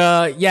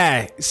 But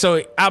yeah,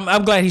 so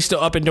I'm glad he's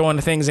still up and doing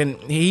the things, and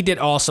he did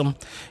awesome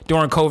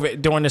during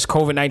this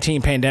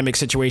COVID-19 pandemic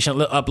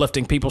situation,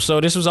 uplifting people.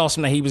 So this was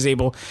awesome that he was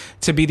able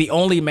to be the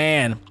only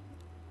man,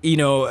 you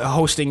know,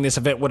 hosting this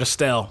event with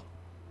Estelle.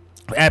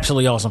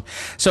 Absolutely awesome.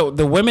 So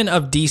the women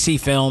of DC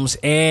Films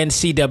and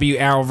CW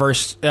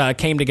Arrowverse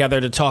came together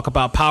to talk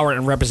about power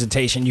and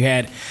representation. You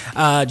had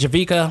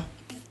Javisa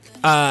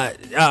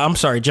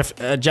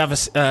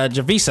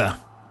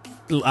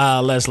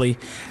Leslie.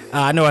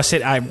 I know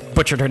I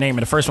butchered her name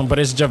in the first one, but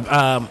it's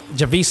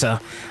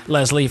Javisa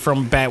Leslie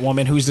from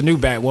Batwoman, who's the new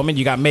Batwoman.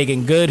 You got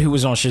Megan Good, who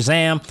was on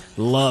Shazam.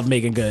 Love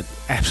Megan Good.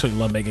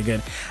 Absolutely love Megan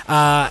Good.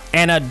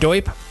 Anna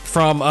Doip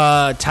from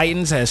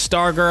Titans as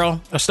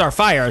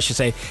Starfire, I should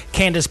say.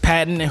 Candace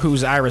Patton,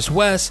 who's Iris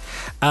West.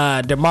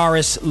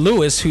 Damaris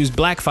Lewis, who's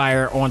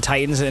Blackfire on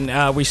Titans,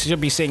 and we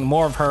should be seeing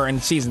more of her in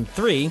season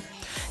 3.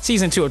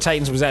 Season 2 of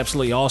Titans was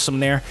absolutely awesome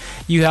there.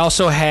 You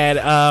also had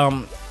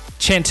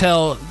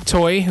Chantel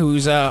Thoy,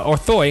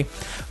 Thoy,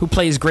 who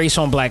plays Grace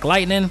on Black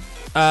Lightning.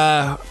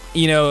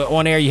 You know,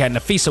 on air you had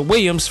Nafisa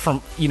Williams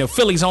from, you know,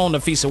 Philly's own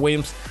Nafisa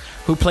Williams,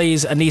 who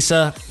plays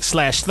Anissa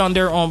 /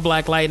 Thunder on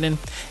Black Lightning.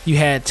 You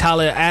had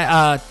Tala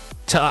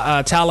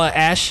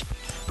Ash,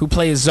 who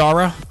plays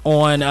Zara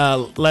on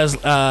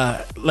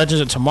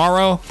Legends of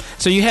Tomorrow.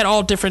 So you had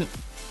all different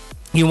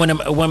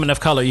women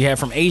of color. You had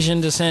from Asian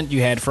descent,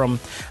 you had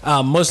from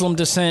Muslim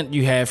descent,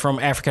 you had from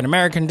African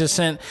American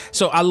descent.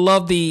 So I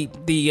love the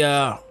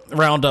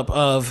roundup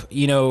of,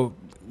 you know,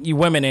 you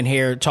women in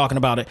here talking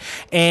about it.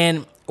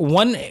 And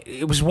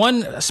it was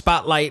one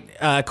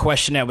spotlight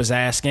question that was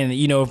asked, and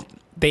you know,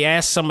 they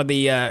asked some of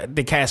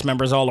the cast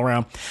members all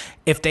around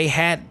if they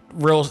had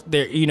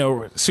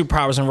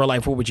superpowers in real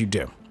life, what would you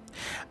do?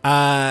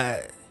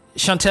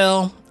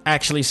 Chantel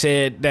actually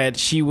said that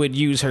she would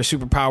use her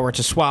superpower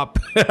to swap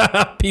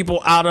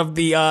people out of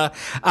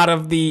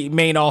the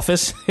main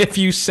office, if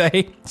you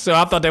say. So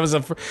I thought that was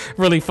a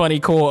really funny,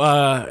 cool,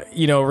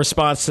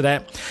 response to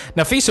that.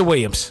 Nafisa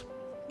Williams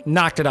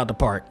knocked it out the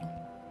park.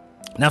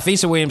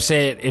 Nafisa Williams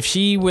said if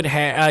she would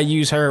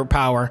use her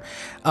power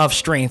of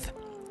strength,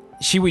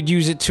 she would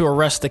use it to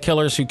arrest the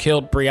killers who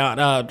killed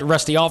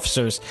arrest the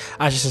officers,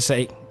 I should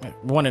say,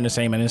 one and the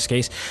same in this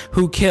case,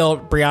 who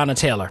killed Breonna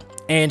Taylor.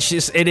 And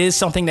it is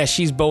something that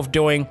she's both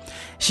doing.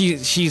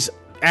 She's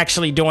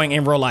actually doing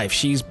in real life.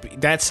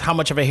 That's how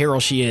much of a hero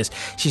she is.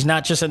 She's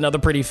not just another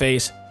pretty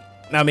face.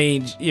 I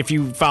mean, if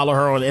you follow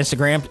her on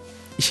Instagram,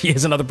 she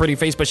is another pretty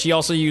face, but she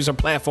also used her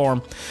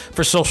platform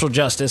for social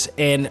justice,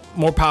 and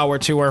more power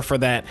to her for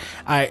that.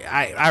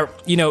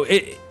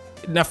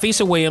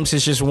 Nafisa Williams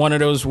is just one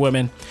of those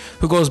women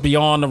who goes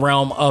beyond the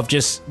realm of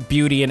just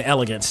beauty and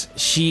elegance.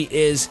 She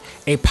is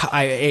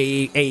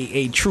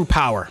a true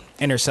power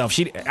in herself.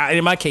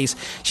 In my case,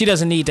 she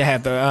doesn't need to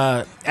have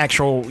the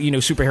actual,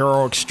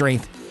 superheroic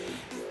strength.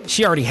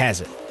 She already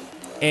has it.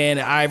 And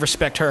I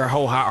respect her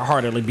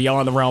wholeheartedly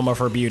beyond the realm of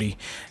her beauty.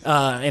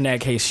 In that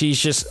case, she's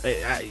just,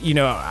 I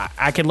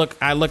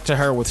look to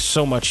her with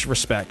so much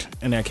respect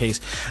in that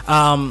case.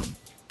 Tala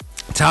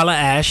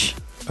Ash,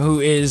 who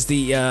is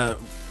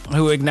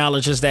who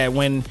acknowledges that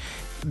when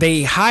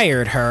they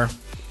hired her,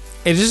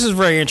 and this is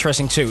very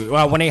interesting too,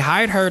 when they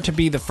hired her to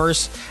be the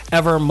first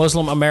ever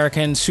Muslim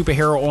American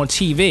superhero on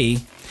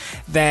TV,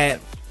 that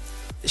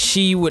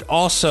she would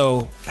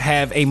also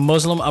have a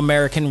Muslim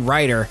American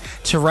writer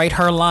to write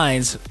her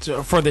lines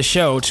for the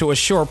show to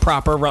assure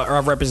proper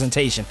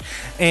representation.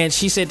 And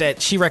she said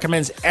that she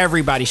recommends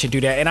everybody should do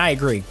that, and I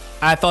agree.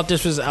 I thought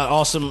this was an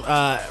awesome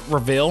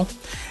reveal.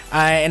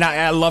 And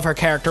I love her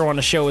character on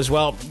the show as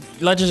well.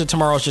 Legends of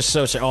Tomorrow is just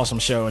such an awesome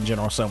show in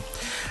general. So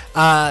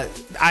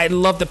I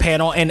love the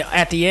panel. And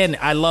at the end,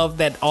 I love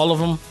that all of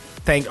them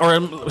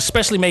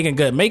especially Megan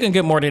Good. Megan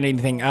Good more than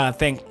anything,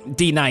 thank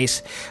D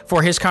Nice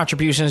for his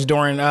contributions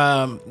during,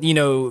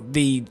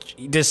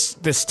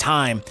 this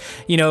time.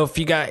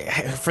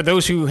 For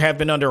those who have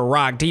been under a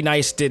rock, D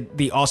Nice did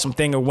the awesome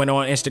thing and went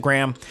on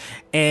Instagram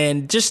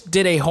and just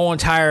did a whole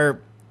entire,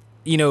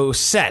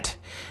 set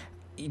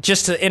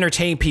just to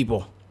entertain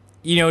people.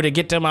 To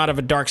get them out of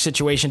a dark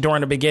situation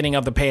during the beginning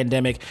of the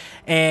pandemic.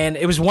 And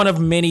it was one of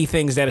many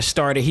things that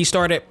started. He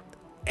started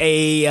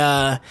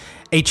a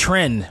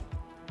trend,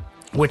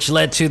 which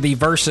led to the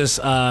Versus,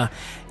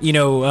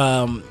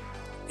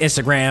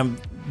 Instagram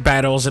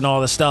battles and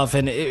all the stuff.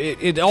 And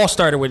it all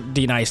started with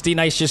D Nice. D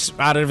Nice just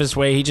out of his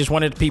way. He just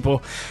wanted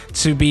people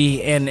to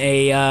be in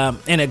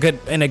a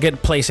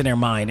good place in their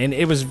mind. And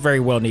it was very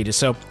well needed.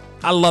 So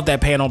I love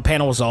that panel.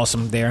 Panel was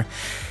awesome there.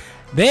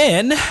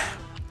 Then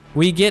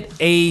we get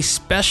a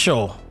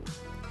special,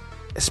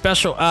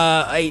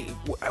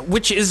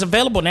 which is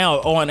available now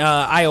on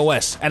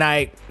iOS, and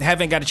I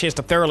haven't got a chance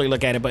to thoroughly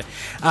look at it, but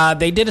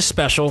they did a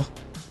special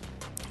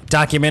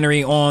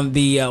documentary on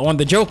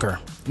the Joker,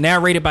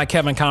 narrated by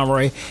Kevin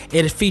Conroy.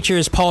 It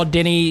features Paul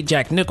Dini,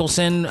 Jack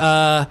Nicholson,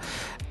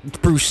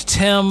 Bruce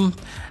Timm,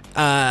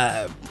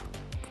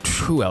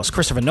 who else?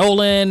 Christopher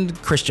Nolan,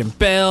 Christian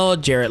Bale,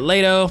 Jared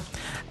Leto,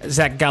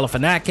 Zach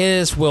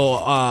Galifianakis, Will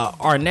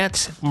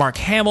Arnett, Mark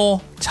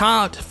Hamill,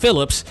 Todd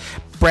Phillips,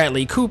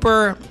 Bradley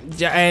Cooper,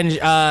 and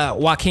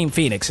Joaquin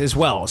Phoenix as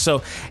well.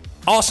 So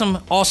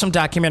awesome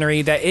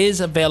documentary that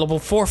is available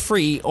for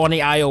free on the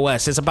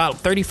iOS. It's about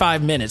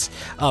 35 minutes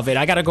of it.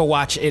 I got to go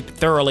watch it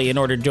thoroughly in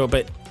order to do it,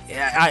 but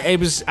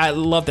I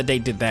love that they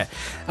did that.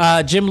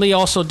 Jim Lee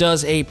also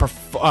does a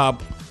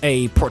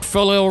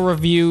portfolio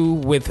review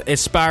with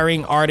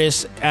aspiring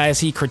artists as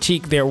he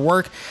critiqued their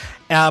work.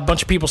 A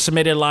bunch of people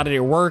submitted a lot of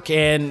their work,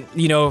 and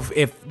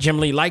if Jim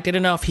Lee liked it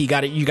enough, you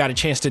got a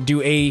chance to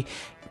do a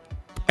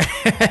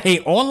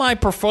online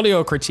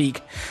portfolio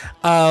critique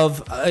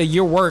of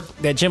your work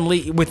that Jim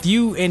Lee, with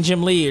you and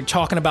Jim Lee are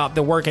talking about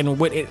the work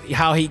and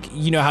how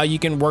you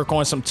can work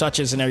on some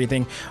touches and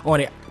everything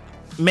on it.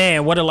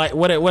 Man, what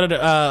an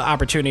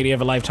opportunity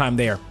of a lifetime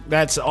there.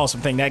 That's an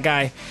awesome thing. That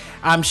guy,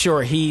 I'm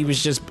sure he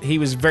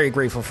was very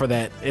grateful for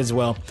that as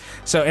well.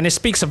 So, and it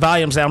speaks of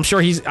volumes that I'm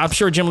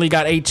sure Jim Lee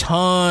got a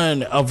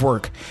ton of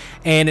work,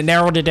 and it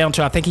narrowed it down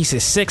to, I think he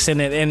said 6,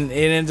 and it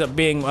ends up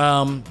being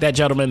that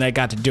gentleman that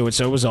got to do it.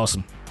 So it was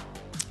awesome.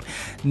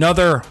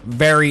 Another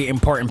very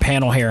important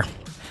panel here.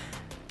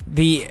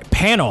 The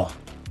panel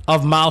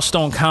of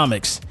Milestone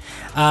Comics.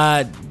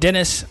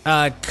 Dennis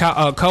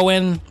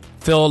Cohen,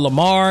 Phil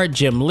Lamar,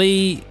 Jim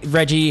Lee,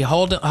 Reggie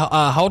Houghton,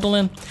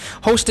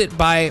 hosted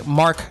by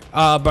Mark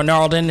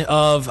Bernardin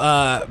of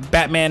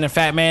Batman and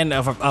Fat Man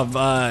of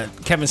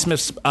Kevin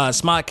Smith's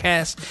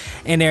Smodcast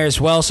in there as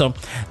well. So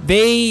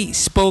they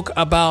spoke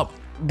about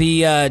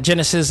the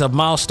genesis of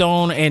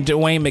Milestone and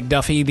Dwayne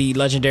McDuffie, the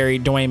legendary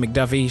Dwayne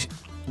McDuffie,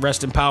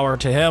 rest in power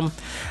to him,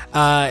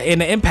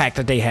 and the impact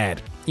that they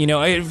had.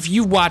 If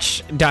you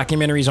watch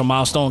documentaries on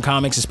Milestone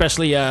Comics,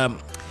 especially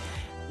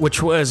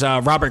which was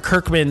Robert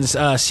Kirkman's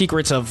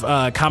Secrets of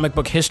Comic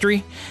Book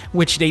History,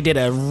 which they did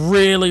a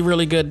really,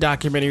 really good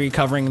documentary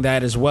covering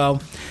that as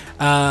well.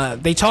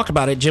 They talked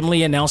about it. Jim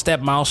Lee announced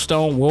that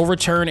Milestone will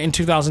return in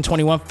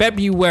 2021,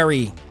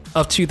 February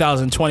of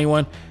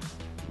 2021,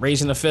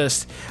 raising the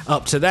fist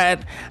up to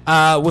that,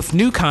 with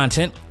new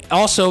content.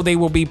 Also, they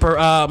will be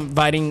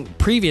providing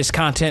previous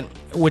content,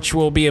 which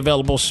will be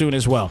available soon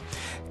as well.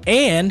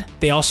 And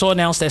they also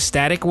announced that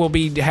Static will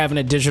be having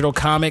a digital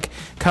comic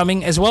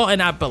coming as well.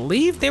 And I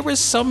believe there was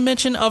some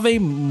mention of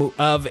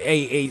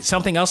a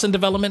something else in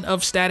development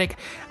of Static.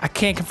 I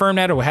can't confirm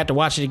that, or we'll have to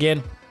watch it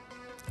again.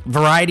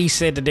 Variety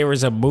said that there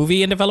was a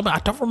movie in development. I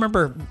don't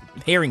remember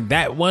hearing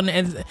that one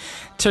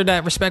to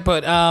that respect,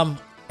 but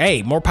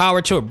hey, more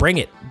power to it. Bring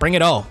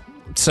it all.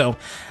 So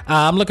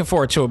I'm looking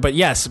forward to it. But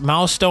yes,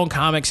 Milestone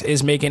Comics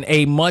is making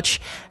a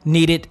much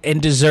needed and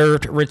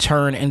deserved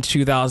return in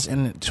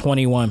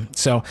 2021.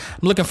 So I'm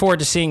looking forward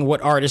to seeing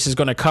what artist is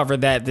going to cover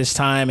that this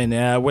time,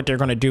 and what they're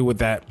going to do with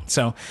that.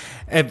 So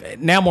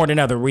now more than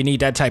ever, we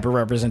need that type of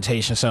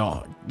representation.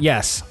 So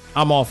yes,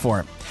 I'm all for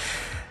it.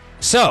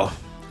 So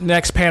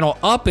next panel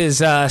up is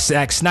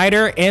Zack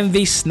Snyder and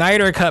the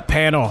Snyder Cut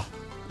panel.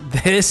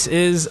 This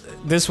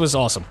was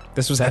awesome.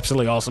 This was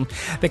absolutely awesome.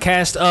 The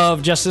cast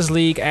of Justice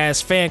League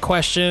asked fan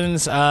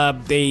questions.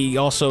 We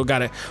also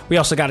got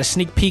a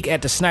sneak peek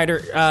at the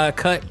Snyder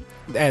cut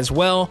as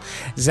well.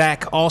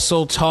 Zach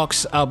also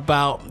talks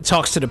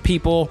to the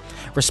people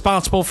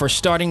responsible for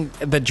starting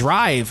the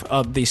drive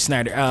of the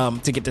Snyder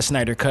to get the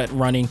Snyder cut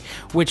running,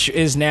 which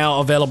is now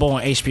available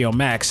on HBO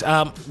Max.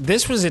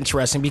 This was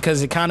interesting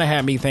because it kind of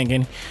had me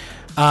thinking,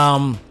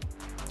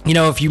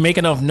 if you make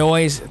enough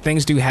noise,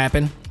 things do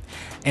happen.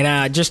 And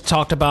I just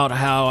talked about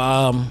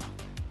how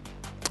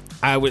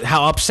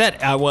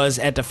upset I was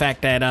at the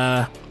fact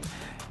that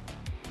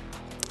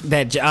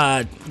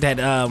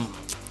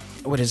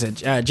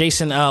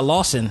Jason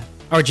Lawson,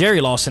 or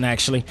Jerry Lawson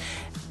actually,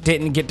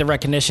 didn't get the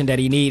recognition that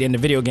he needed in the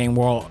video game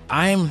world.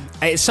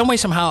 Some way,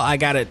 somehow, I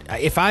got it.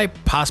 If I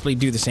possibly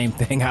do the same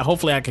thing,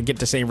 hopefully I could get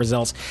the same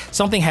results.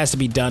 Something has to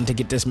be done to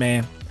get this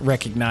man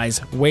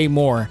recognized way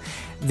more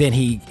than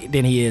he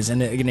is in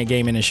the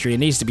game industry. It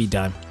needs to be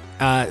done.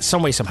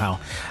 Some way, somehow.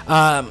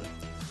 But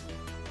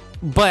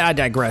I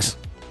digress.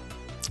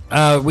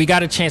 We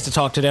got a chance to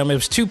talk to them. It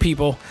was two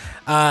people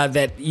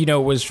that,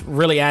 was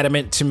really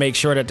adamant to make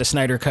sure that the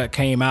Snyder Cut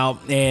came out.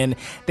 And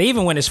they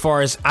even went as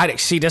far as,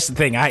 that's the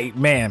thing.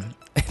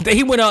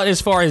 They went out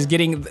as far as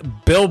getting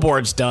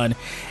billboards done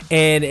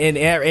and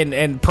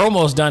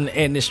promos done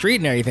in the street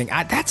and everything.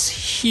 That's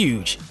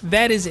huge.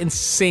 That is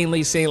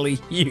insanely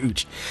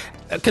huge.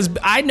 Because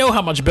I know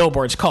how much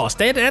billboards cost.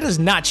 That is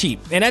not cheap.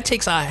 And that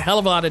takes a hell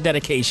of a lot of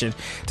dedication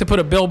to put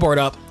a billboard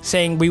up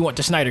saying we want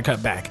the Snyder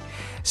Cut back.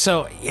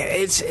 So yeah,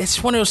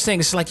 it's one of those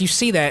things. It's like you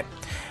see that.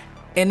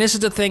 And this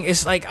is the thing.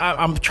 It's like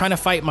I'm trying to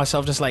fight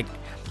myself. Just like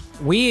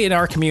we in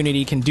our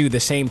community can do the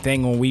same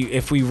thing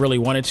if we really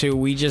wanted to.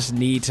 We just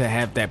need to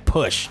have that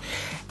push.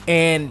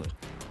 And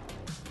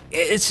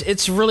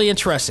it's really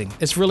interesting.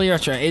 It's really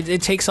interesting.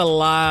 It takes a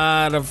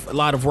lot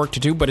of work to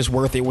do, but it's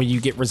worth it when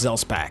you get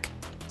results back.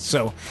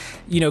 So,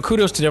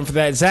 kudos to them for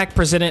that. Zack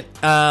presented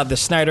the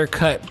Snyder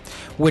Cut,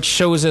 which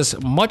shows us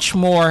much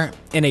more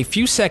in a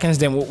few seconds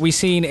than what we've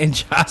seen in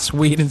Joss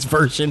Whedon's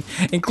version,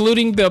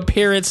 including the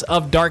appearance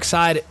of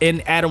Darkseid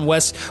in Adam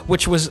West,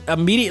 which was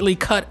immediately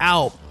cut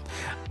out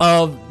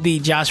of the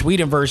Joss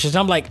Whedon versions.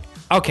 I'm like,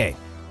 okay,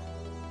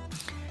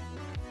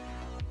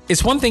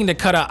 it's one thing to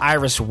cut out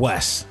Iris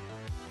West,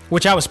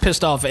 which I was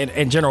pissed off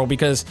in general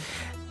because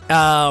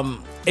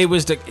it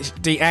was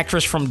the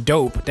actress from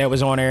Dope that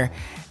was on there,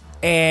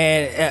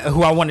 and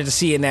who I wanted to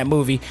see in that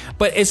movie.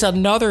 But it's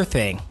another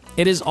thing.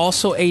 It is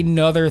also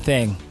another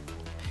thing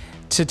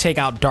to take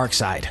out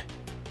Darkseid.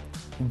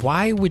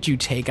 Why would you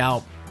take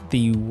out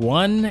the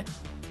one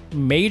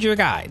major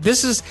guy?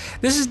 This is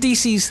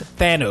DC's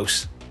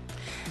Thanos,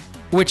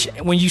 which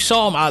when you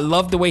saw him, I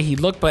loved the way he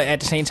looked, but at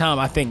the same time,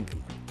 I think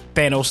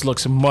Thanos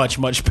looks much,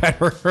 much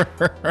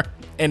better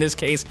in this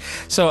case.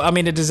 So, I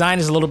mean, the design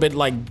is a little bit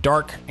like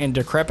dark and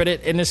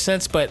decrepit in this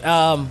sense, but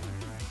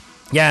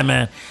yeah,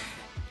 man.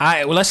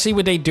 Let's see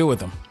what they do with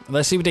them.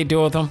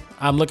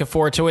 I'm looking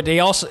forward to it. They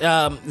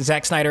also,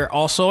 Zack Snyder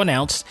also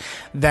announced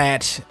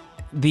that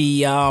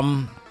the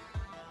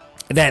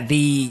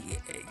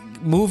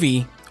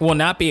movie will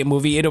not be a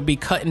movie. It'll be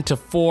cut into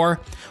 4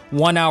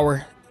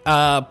 1-hour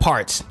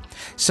parts.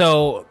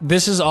 So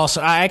this is also,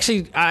 I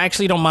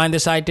actually don't mind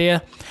this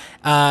idea.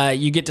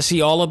 You get to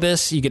see all of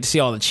this. You get to see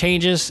all the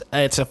changes.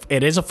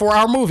 It is a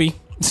 4-hour movie.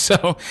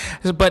 So,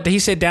 but he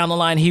said down the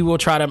line he will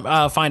try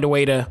to find a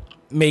way to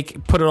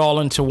put it all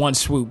into one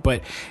swoop.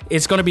 But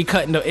it's going to be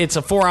cut into. It's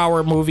a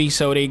 4-hour movie,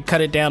 so they cut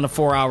it down to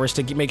 4 hours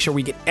to make sure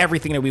we get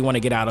everything that we want to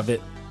get out of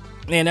it,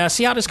 and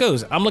see how this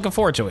goes. I'm looking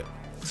forward to it.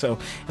 So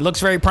it looks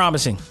very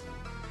promising,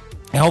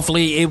 and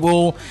hopefully it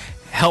will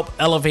help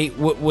elevate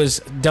what was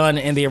done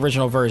in the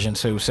original version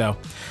too. So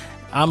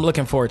I'm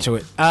looking forward to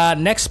it.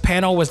 Next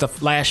panel was the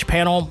Flash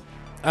panel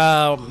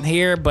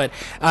here, but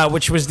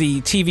which was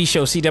the TV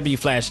show CW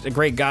Flash, the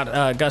great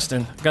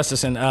Gustafson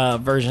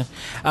version.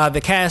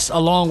 The cast,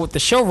 along with the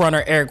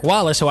showrunner Eric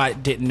Wallace, who I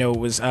didn't know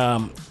was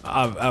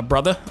a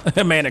brother,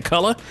 a man of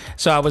color,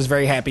 so I was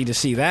very happy to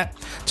see that.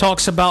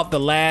 Talks about the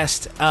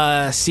last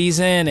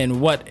season and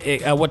what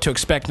to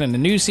expect in the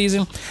new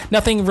season.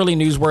 Nothing really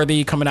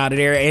newsworthy coming out of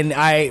there, and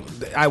I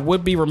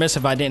would be remiss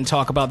if I didn't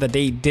talk about that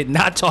they did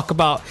not talk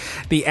about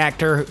the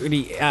actor,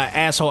 the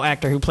asshole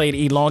actor who played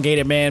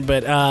Elongated Man,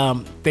 but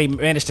they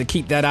managed to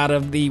keep that out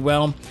of the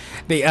helm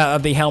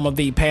of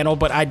the panel.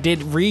 But I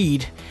did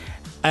read,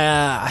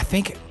 I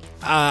think,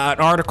 an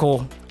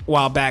article a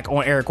while back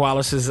on Eric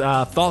Wallace's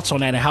thoughts on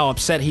that and how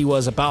upset he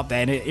was about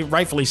that, and it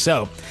rightfully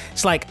so.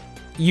 It's like,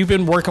 you've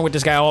been working with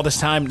this guy all this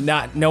time,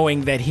 not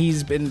knowing that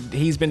he's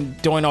been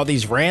doing all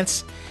these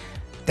rants.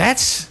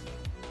 That's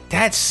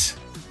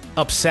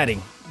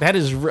upsetting. That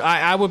is,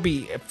 I would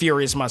be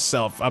furious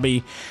myself. I'd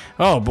be,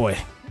 oh boy.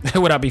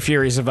 Would I be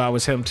furious if I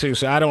was him too?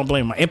 So I don't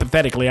blame him.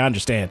 Empathetically, I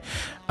understand.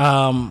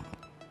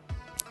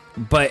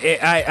 But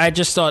I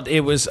just thought it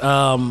was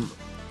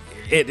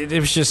it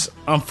was just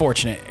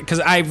unfortunate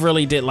because I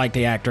really did like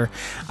the actor.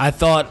 I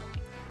thought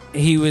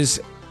he was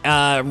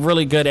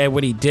really good at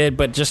what he did,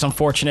 but just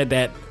unfortunate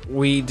that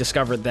we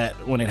discovered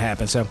that when it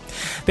happened. So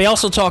they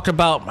also talked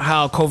about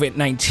how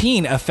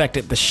COVID-19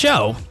 affected the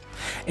show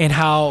and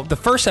how the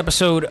first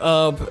episode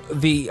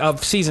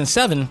of season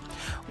 7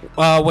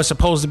 was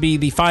supposed to be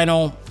the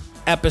final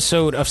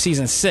episode of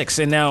season 6,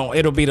 and now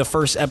it'll be the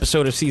first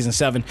episode of season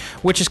 7,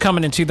 which is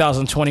coming in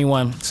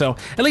 2021. So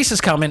at least it's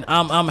coming.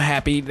 I'm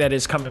happy that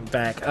it's coming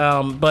back,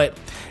 but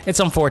it's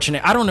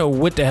unfortunate. I don't know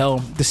what the hell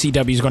the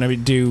CW is going to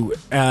do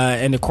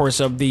in the course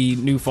of the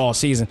new fall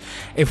season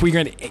if we're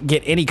going to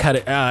get any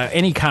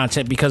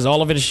content, because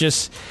all of it is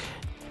just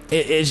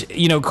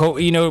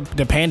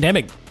the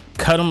pandemic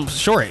cut them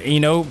short.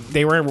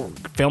 They were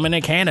filming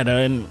in Canada,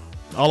 and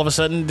all of a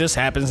sudden this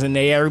happens and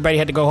everybody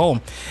had to go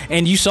home.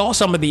 And you saw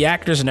some of the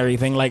actors and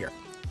everything, like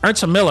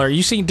Ursa Miller.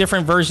 You've seen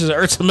different versions of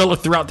Ursa Miller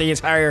throughout the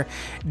entire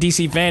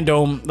DC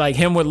fandom, like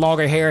him with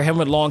longer hair, him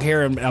with long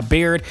hair and a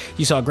beard.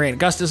 You saw Grant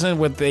Gustafson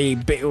with a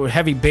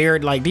heavy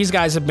beard. Like, these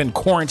guys have been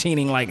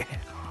quarantining like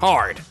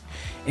hard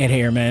in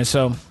here, man.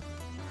 So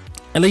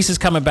at least it's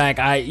coming back.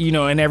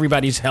 And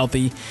everybody's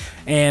healthy,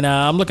 and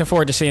I'm looking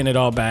forward to seeing it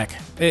all back.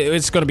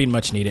 It's going to be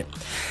much needed.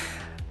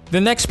 The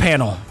next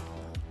panel,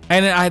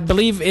 and I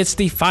believe it's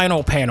the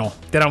final panel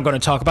that I'm going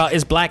to talk about,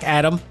 is Black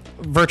Adam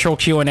virtual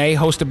Q&A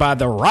hosted by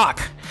The Rock,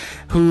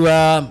 who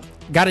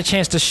got a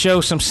chance to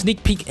show some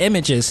sneak peek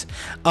images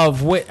of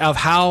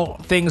how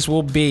things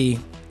will be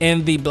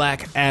in the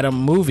Black Adam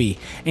movie,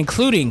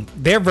 including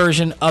their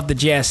version of the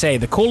JSA.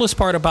 The coolest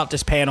part about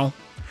this panel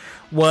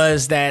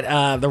was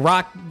that The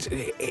Rock,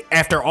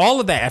 after all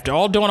of that, after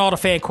doing all the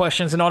fan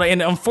questions and all that,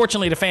 and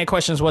unfortunately the fan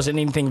questions wasn't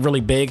anything really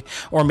big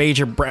or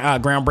major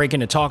groundbreaking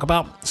to talk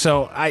about,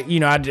 so I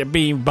didn't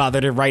be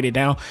bothered to write it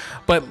down.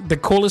 But the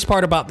coolest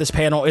part about this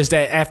panel is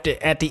that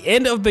at the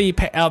end of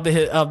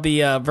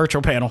the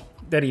virtual panel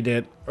that he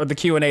did, or the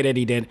Q&A that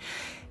he did,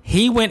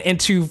 he went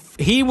into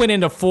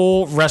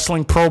full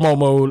wrestling promo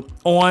mode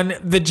on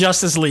the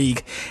Justice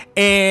League,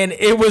 and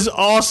it was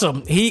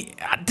awesome.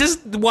 This is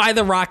why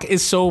The Rock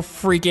is so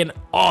freaking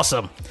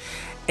awesome,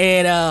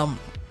 and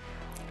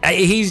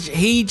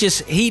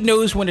he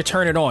knows when to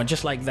turn it on,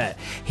 just like that.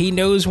 He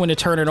knows when to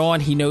turn it on.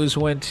 He knows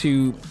when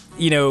to,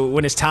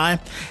 when it's time,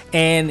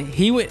 and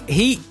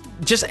he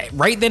just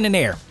right then and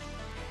there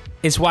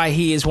is why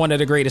he is one of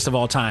the greatest of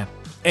all time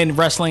in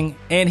wrestling,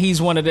 and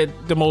he's one of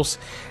the most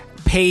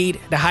paid,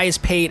 the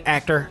highest paid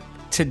actor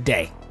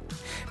today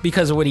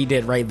because of what he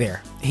did right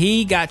there.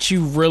 He got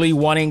you really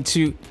wanting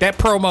to, that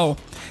promo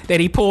that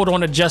he pulled on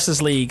the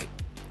Justice League,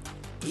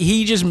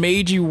 he just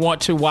made you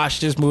want to watch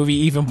this movie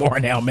even more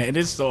now, man.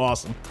 It's so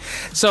awesome.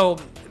 So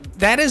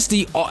that is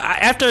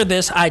after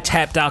this, I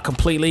tapped out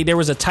completely. There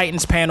was a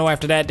Titans panel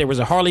after that. There was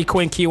a Harley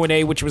Quinn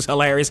Q&A, which was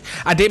hilarious.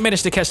 I did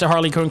manage to catch the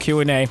Harley Quinn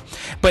Q&A,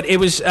 but it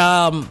was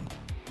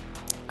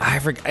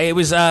it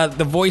was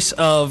the voice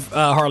of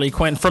Harley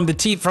Quinn from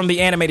the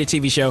animated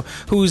TV show,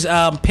 who's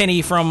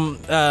Penny from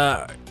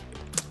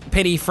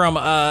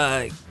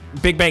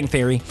Big Bang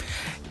Theory.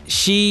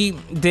 She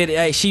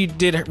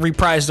did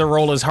reprise the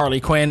role as Harley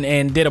Quinn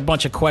and did a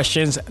bunch of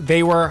questions.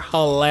 They were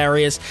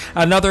hilarious.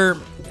 Another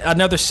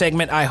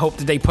segment I hope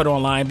that they put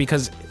online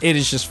because it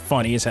is just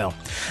funny as hell.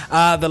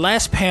 The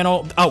last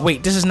panel. Oh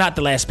wait, this is not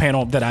the last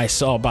panel that I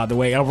saw. By the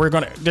way,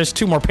 there's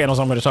two more panels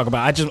I'm going to talk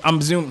about.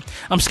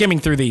 I'm skimming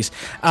through these.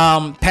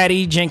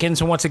 Patty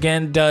Jenkins once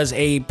again does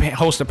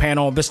host a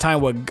panel. This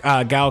time with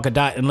Gal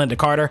Gadot and Linda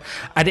Carter.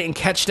 I didn't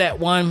catch that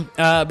one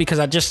because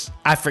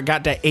I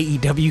forgot that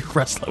AEW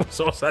wrestler was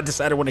on, so I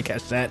decided I want to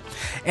catch that.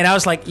 And I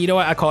was like, you know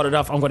what? I called it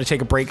off. I'm going to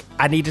take a break.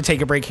 I need to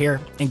take a break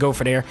here and go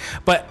for there.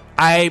 But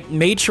I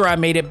made sure I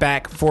made it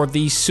back for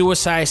the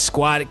Suicide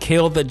Squad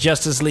Kill the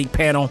Justice League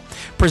panel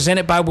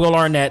presented by Will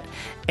Arnett.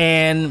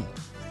 And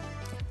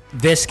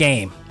this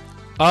game,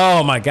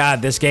 oh my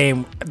God, this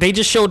game. They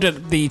just showed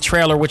the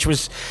trailer, which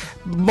was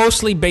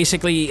mostly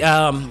basically the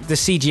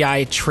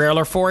CGI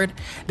trailer for it.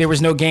 There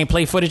was no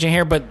gameplay footage in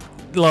here, but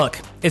look,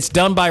 it's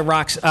done by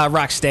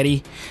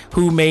Rocksteady,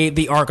 who made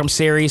the Arkham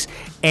series.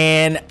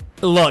 And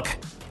look,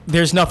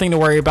 there's nothing to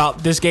worry about.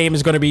 This game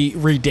is going to be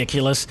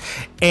ridiculous.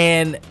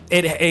 And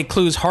it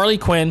includes Harley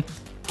Quinn,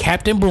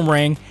 Captain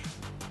Boomerang,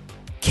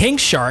 King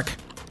Shark,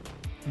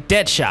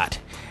 Deadshot.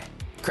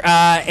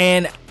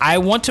 And I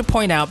want to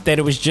point out that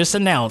it was just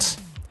announced,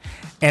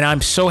 and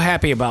I'm so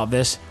happy about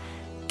this.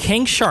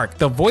 King Shark,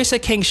 the voice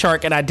of King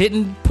Shark, and I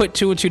didn't put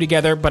two and two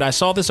together, but I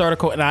saw this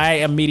article and I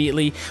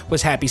immediately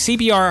was happy.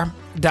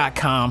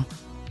 CBR.com.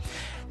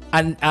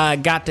 I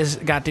got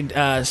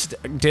the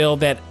deal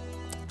that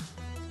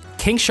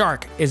King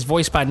Shark is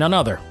voiced by none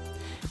other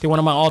than one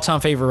of my all-time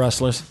favorite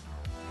wrestlers,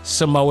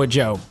 Samoa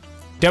Joe.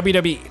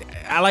 WWE,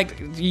 I like,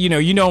 you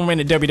know him in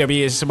the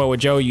WWE as Samoa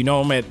Joe. You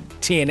know him at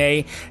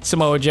TNA,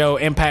 Samoa Joe,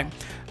 Impact.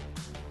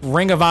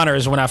 Ring of Honor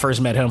is when I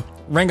first met him.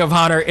 Ring of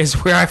Honor is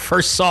where I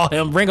first saw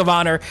him. Ring of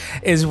Honor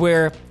is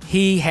where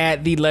he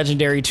had the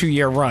legendary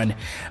 2-year run.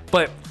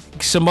 But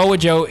Samoa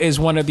Joe is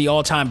one of the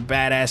all-time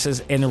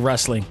badasses in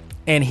wrestling.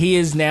 And he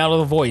is now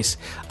the voice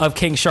of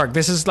King Shark.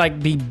 This is like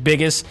the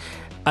biggest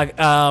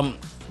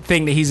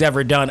thing that he's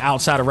ever done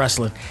outside of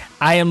wrestling.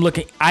 I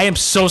am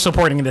so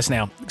supporting this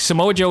now.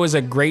 Samoa Joe is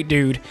a great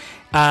dude.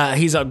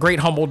 He's a great,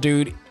 humble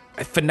dude,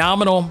 a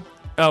phenomenal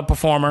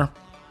performer,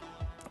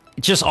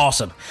 just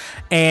awesome.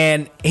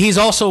 And he's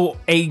also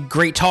a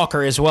great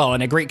talker as well,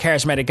 and a great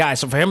charismatic guy.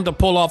 So for him to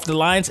pull off the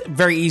lines,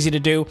 very easy to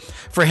do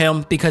for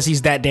him because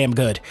he's that damn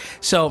good.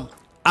 So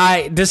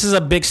this is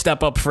a big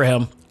step up for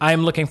him. I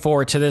am looking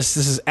forward to this.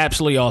 This is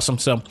absolutely awesome.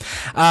 So,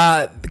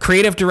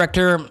 creative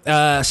director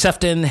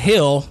Sefton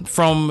Hill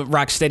from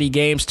Rocksteady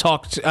Games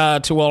talked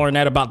to Will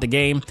Arnett about the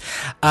game.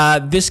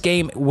 This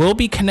game will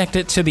be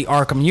connected to the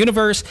Arkham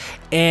universe,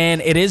 and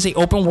it is an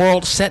open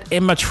world set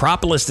in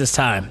Metropolis this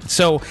time.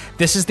 So,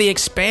 this is the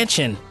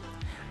expansion.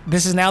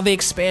 This is now the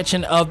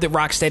expansion of the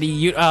Rocksteady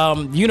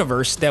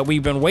universe that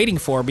we've been waiting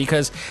for,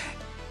 because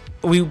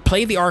we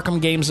played the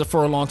Arkham games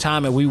for a long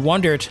time, and we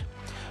wondered,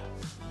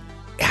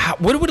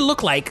 what would it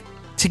look like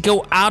to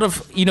go out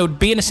of,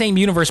 be in the same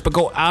universe, but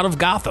go out of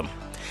Gotham?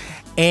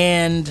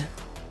 And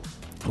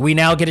we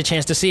now get a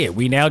chance to see it.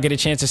 We now get a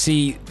chance to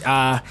see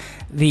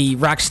the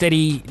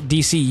Rocksteady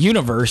DC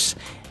universe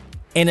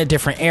in a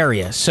different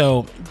area.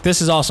 So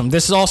this is awesome.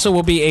 This also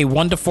will be a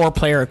 1 to 4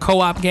 player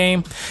co-op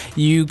game.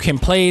 You can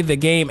play the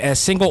game as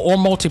single or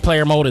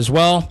multiplayer mode as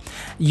well.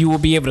 You will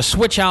be able to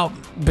switch out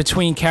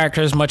between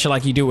characters, much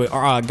like you do with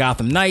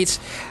Gotham Knights.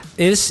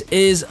 This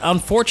is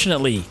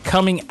unfortunately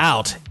coming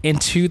out in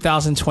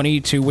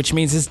 2022, which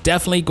means it's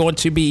definitely going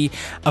to be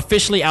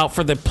officially out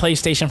for the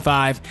PlayStation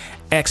 5,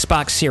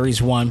 Xbox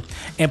Series 1,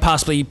 and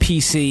possibly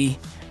PC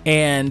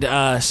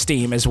and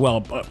Steam as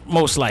well,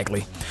 most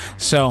likely.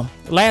 So,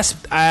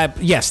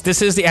 yes,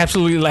 this is the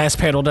absolutely last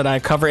panel that I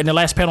cover, and the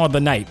last panel of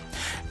the night.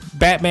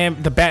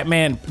 The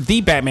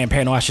Batman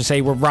panel, I should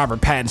say, with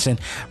Robert Pattinson.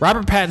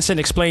 Robert Pattinson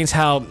explains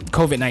how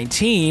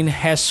COVID-19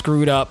 has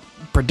screwed up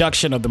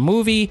production of the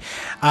movie.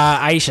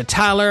 Aisha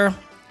Tyler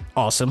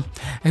awesome,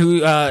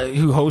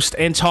 who hosts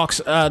and talks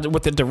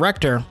with the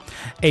director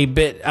a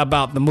bit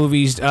about the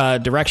movie's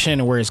direction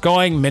and where it's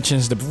going.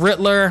 Mentions the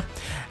Riddler,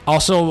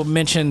 also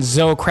mentions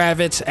Zoe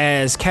Kravitz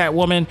as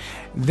Catwoman.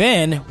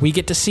 Then we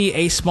get to see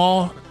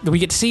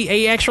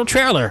a actual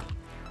trailer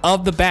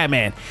of the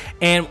Batman,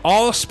 and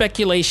all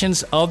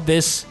speculations of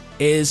this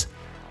is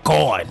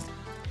gone.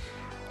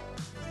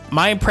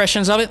 My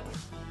impressions of it,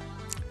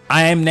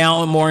 I am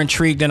now more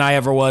intrigued than I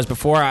ever was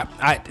before.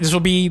 This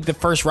will be the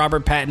first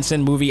Robert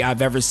Pattinson movie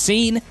I've ever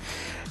seen,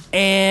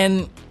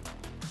 and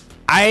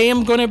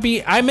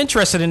I'm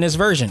interested in this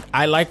version.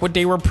 I like what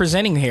they were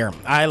presenting here.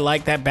 I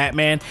like that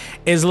Batman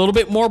is a little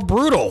bit more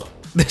brutal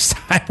this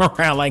time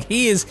around. Like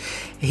this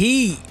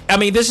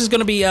is going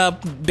to be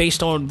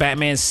based on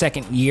Batman's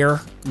second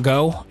year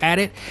go at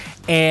it,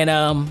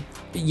 and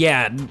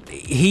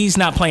he's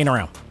not playing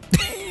around.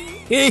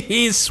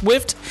 He's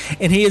swift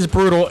and he is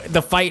brutal.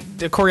 The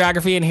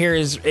choreography in here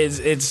is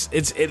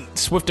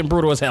swift and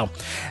brutal as hell.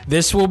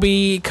 This will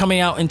be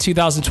coming out in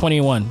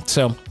 2021.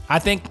 So I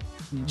think,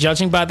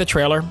 judging by the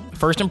trailer,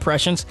 first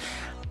impressions,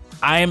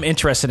 I am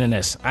interested in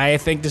this. I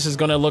think this is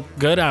going to look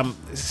good. I'm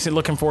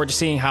looking forward to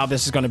seeing how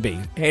this is going to be.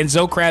 And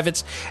Zoe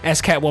Kravitz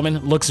as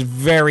Catwoman looks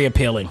very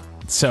appealing.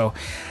 So,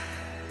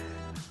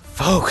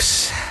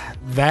 folks,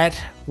 that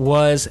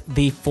was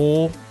the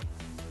full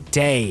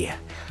day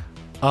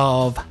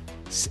of,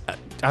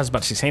 I was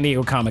about to say San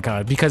Diego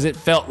Comic-Con, because it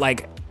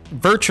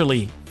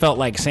virtually felt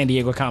like San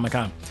Diego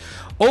Comic-Con.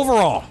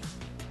 Overall,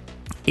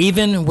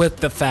 even with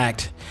the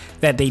fact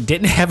that they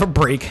didn't have a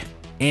break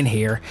in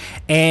here,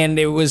 and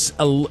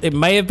it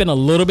may have been a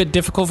little bit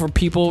difficult for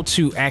people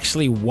to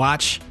actually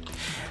watch,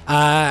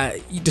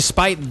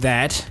 despite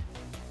that,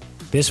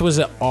 this was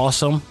an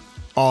awesome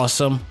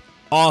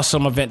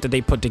event that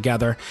they put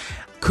together.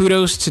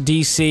 Kudos to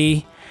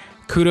DC,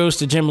 kudos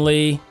to Jim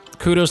Lee,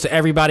 kudos to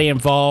everybody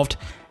involved.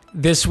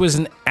 This was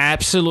an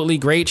absolutely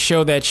great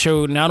show that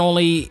showed not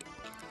only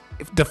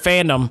the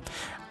fandom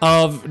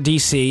of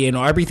DC and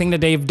everything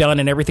that they've done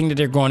and everything that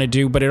they're going to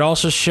do, but it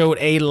also showed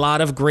a lot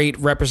of great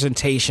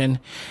representation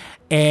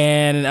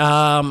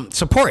and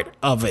support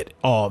of it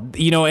all,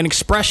 and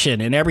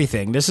expression and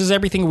everything. This is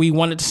everything we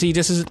wanted to see.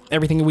 This is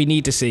everything we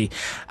need to see.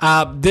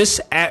 I'm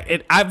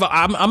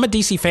a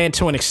DC fan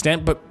to an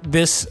extent, but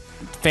this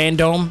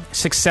fandom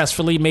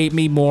successfully made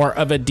me more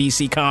of a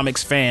DC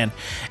Comics fan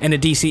and a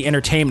DC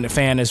Entertainment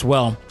fan as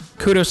well.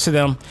 Kudos to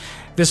them.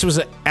 This was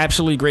an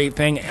absolutely great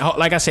thing.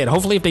 Like I said,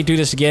 hopefully if they do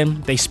this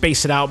again, they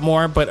space it out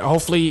more, but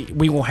hopefully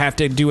we won't have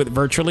to do it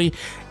virtually.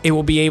 They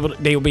will be able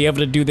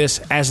to do this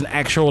as an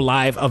actual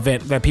live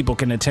event that people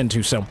can attend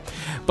to. So,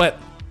 but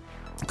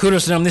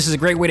kudos to them. This is a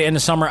great way to end the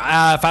summer.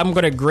 If I'm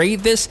going to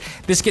grade this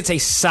gets a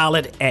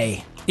solid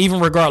A. Even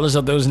regardless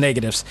of those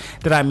negatives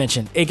that I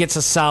mentioned, it gets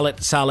a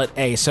solid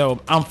A.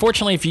 So,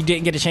 unfortunately, if you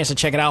didn't get a chance to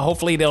check it out,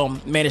 hopefully they'll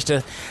manage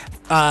to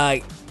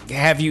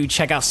have you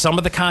check out some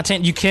of the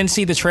content. You can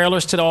see the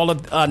trailers to all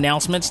of the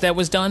announcements that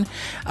was done,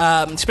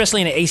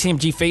 especially in the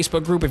ACMG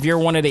Facebook group. If you're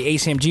one of the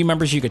ACMG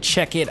members, you could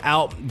check it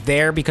out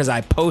there because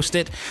I post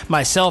it.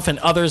 Myself and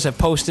others have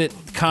posted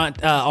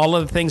all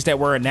of the things that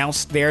were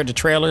announced there. The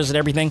trailers and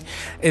everything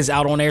is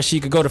out on there. So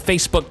you could go to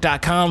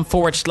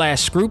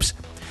facebook.com/groups.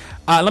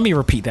 Let me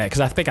repeat that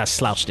because I think I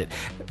slouched it.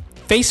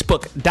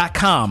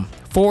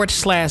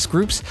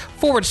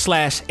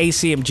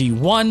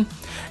 Facebook.com/groups/ACMG1.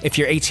 If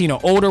you're 18 or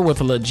older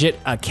with a legit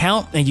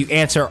account and you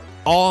answer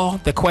all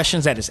the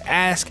questions that is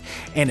asked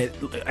and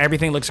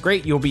everything looks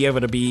great, you'll be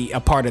able to be a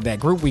part of that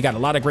group. We got a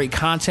lot of great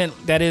content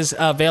that is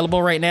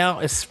available right now,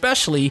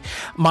 especially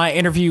my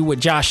interview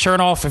with Josh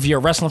Chernoff. If you're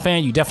a wrestling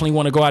fan, you definitely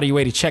want to go out of your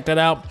way to check that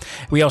out.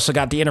 We also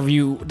got the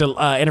interview with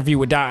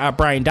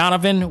Brian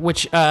Donovan,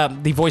 which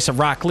the voice of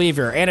Rock Lee. If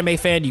you're an anime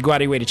fan, you go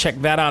out of your way to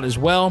check that out as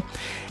well.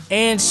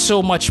 And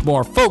so much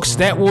more. Folks,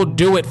 that will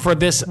do it for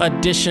this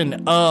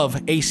edition of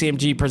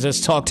ACMG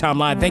Presents Talk Time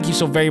Live. Thank you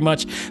so very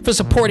much for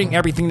supporting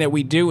everything that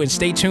we do. And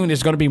stay tuned.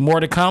 There's going to be more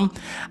to come.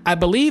 I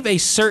believe a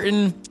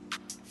certain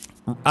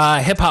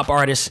hip-hop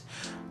artist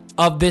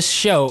of this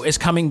show is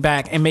coming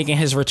back and making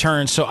his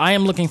return. So I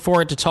am looking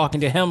forward to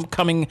talking to him,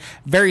 coming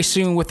very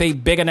soon with a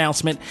big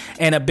announcement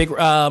and a big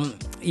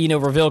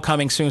reveal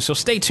coming soon. So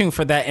stay tuned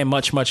for that and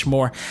much, much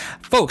more.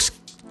 Folks,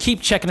 keep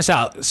checking us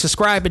out.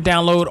 Subscribe and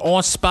download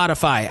on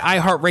Spotify,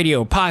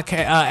 iHeartRadio,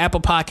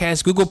 Apple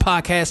Podcasts, Google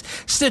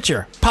Podcasts,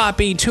 Stitcher,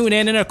 Podbean,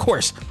 TuneIn, and of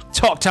course,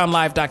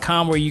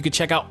 TalkTimeLive.com, where you can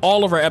check out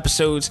all of our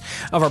episodes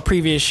of our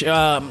previous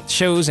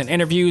shows and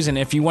interviews. And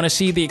if you want to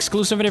see the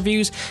exclusive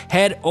interviews,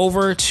 head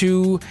over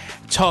to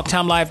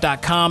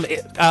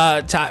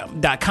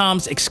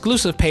TalkTimeLive.com's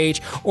exclusive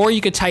page, or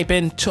you could type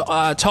in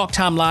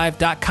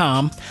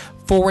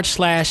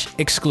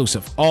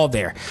TalkTimeLive.com/exclusive. All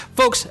there.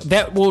 Folks,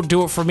 that will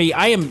do it for me.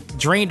 I am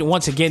drained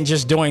once again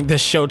just doing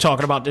this show,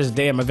 talking about this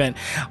damn event.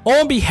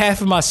 On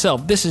behalf of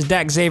myself, this is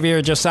Dak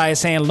Xavier Josiah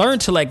saying, learn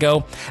to let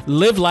go,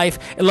 live life,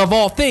 and love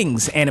all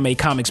things anime,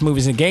 comics,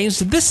 movies, and games.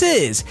 This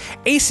is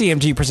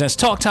ACMG Presents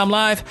Talk Time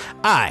Live.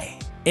 I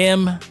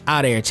am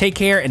out of here. Take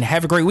care and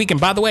have a great week. And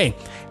by the way,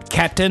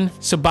 Captain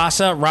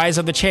Tsubasa Rise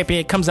of the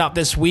Champion comes out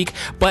this week,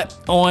 but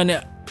on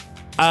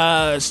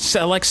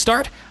Select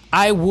Start,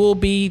 I will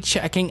be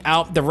checking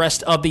out the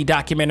rest of the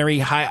documentary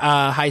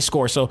High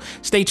Score. So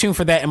stay tuned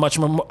for that and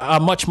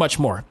much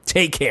more.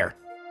 Take care.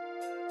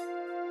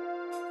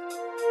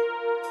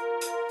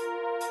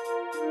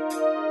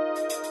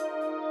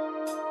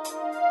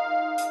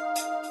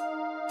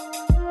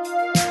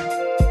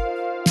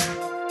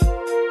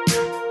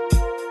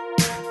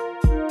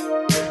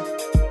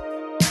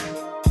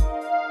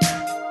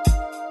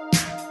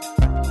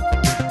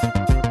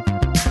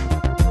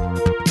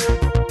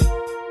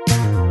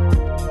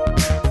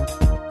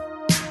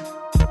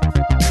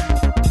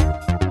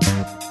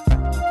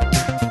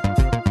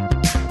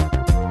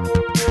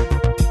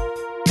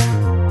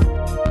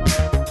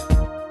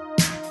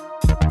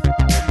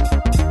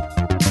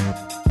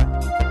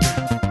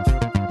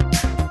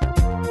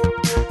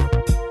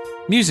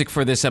 Music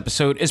for this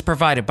episode is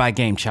provided by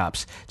Game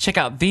Chops. Check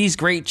out these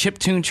great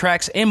chiptune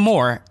tracks and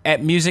more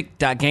at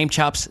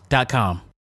music.gamechops.com.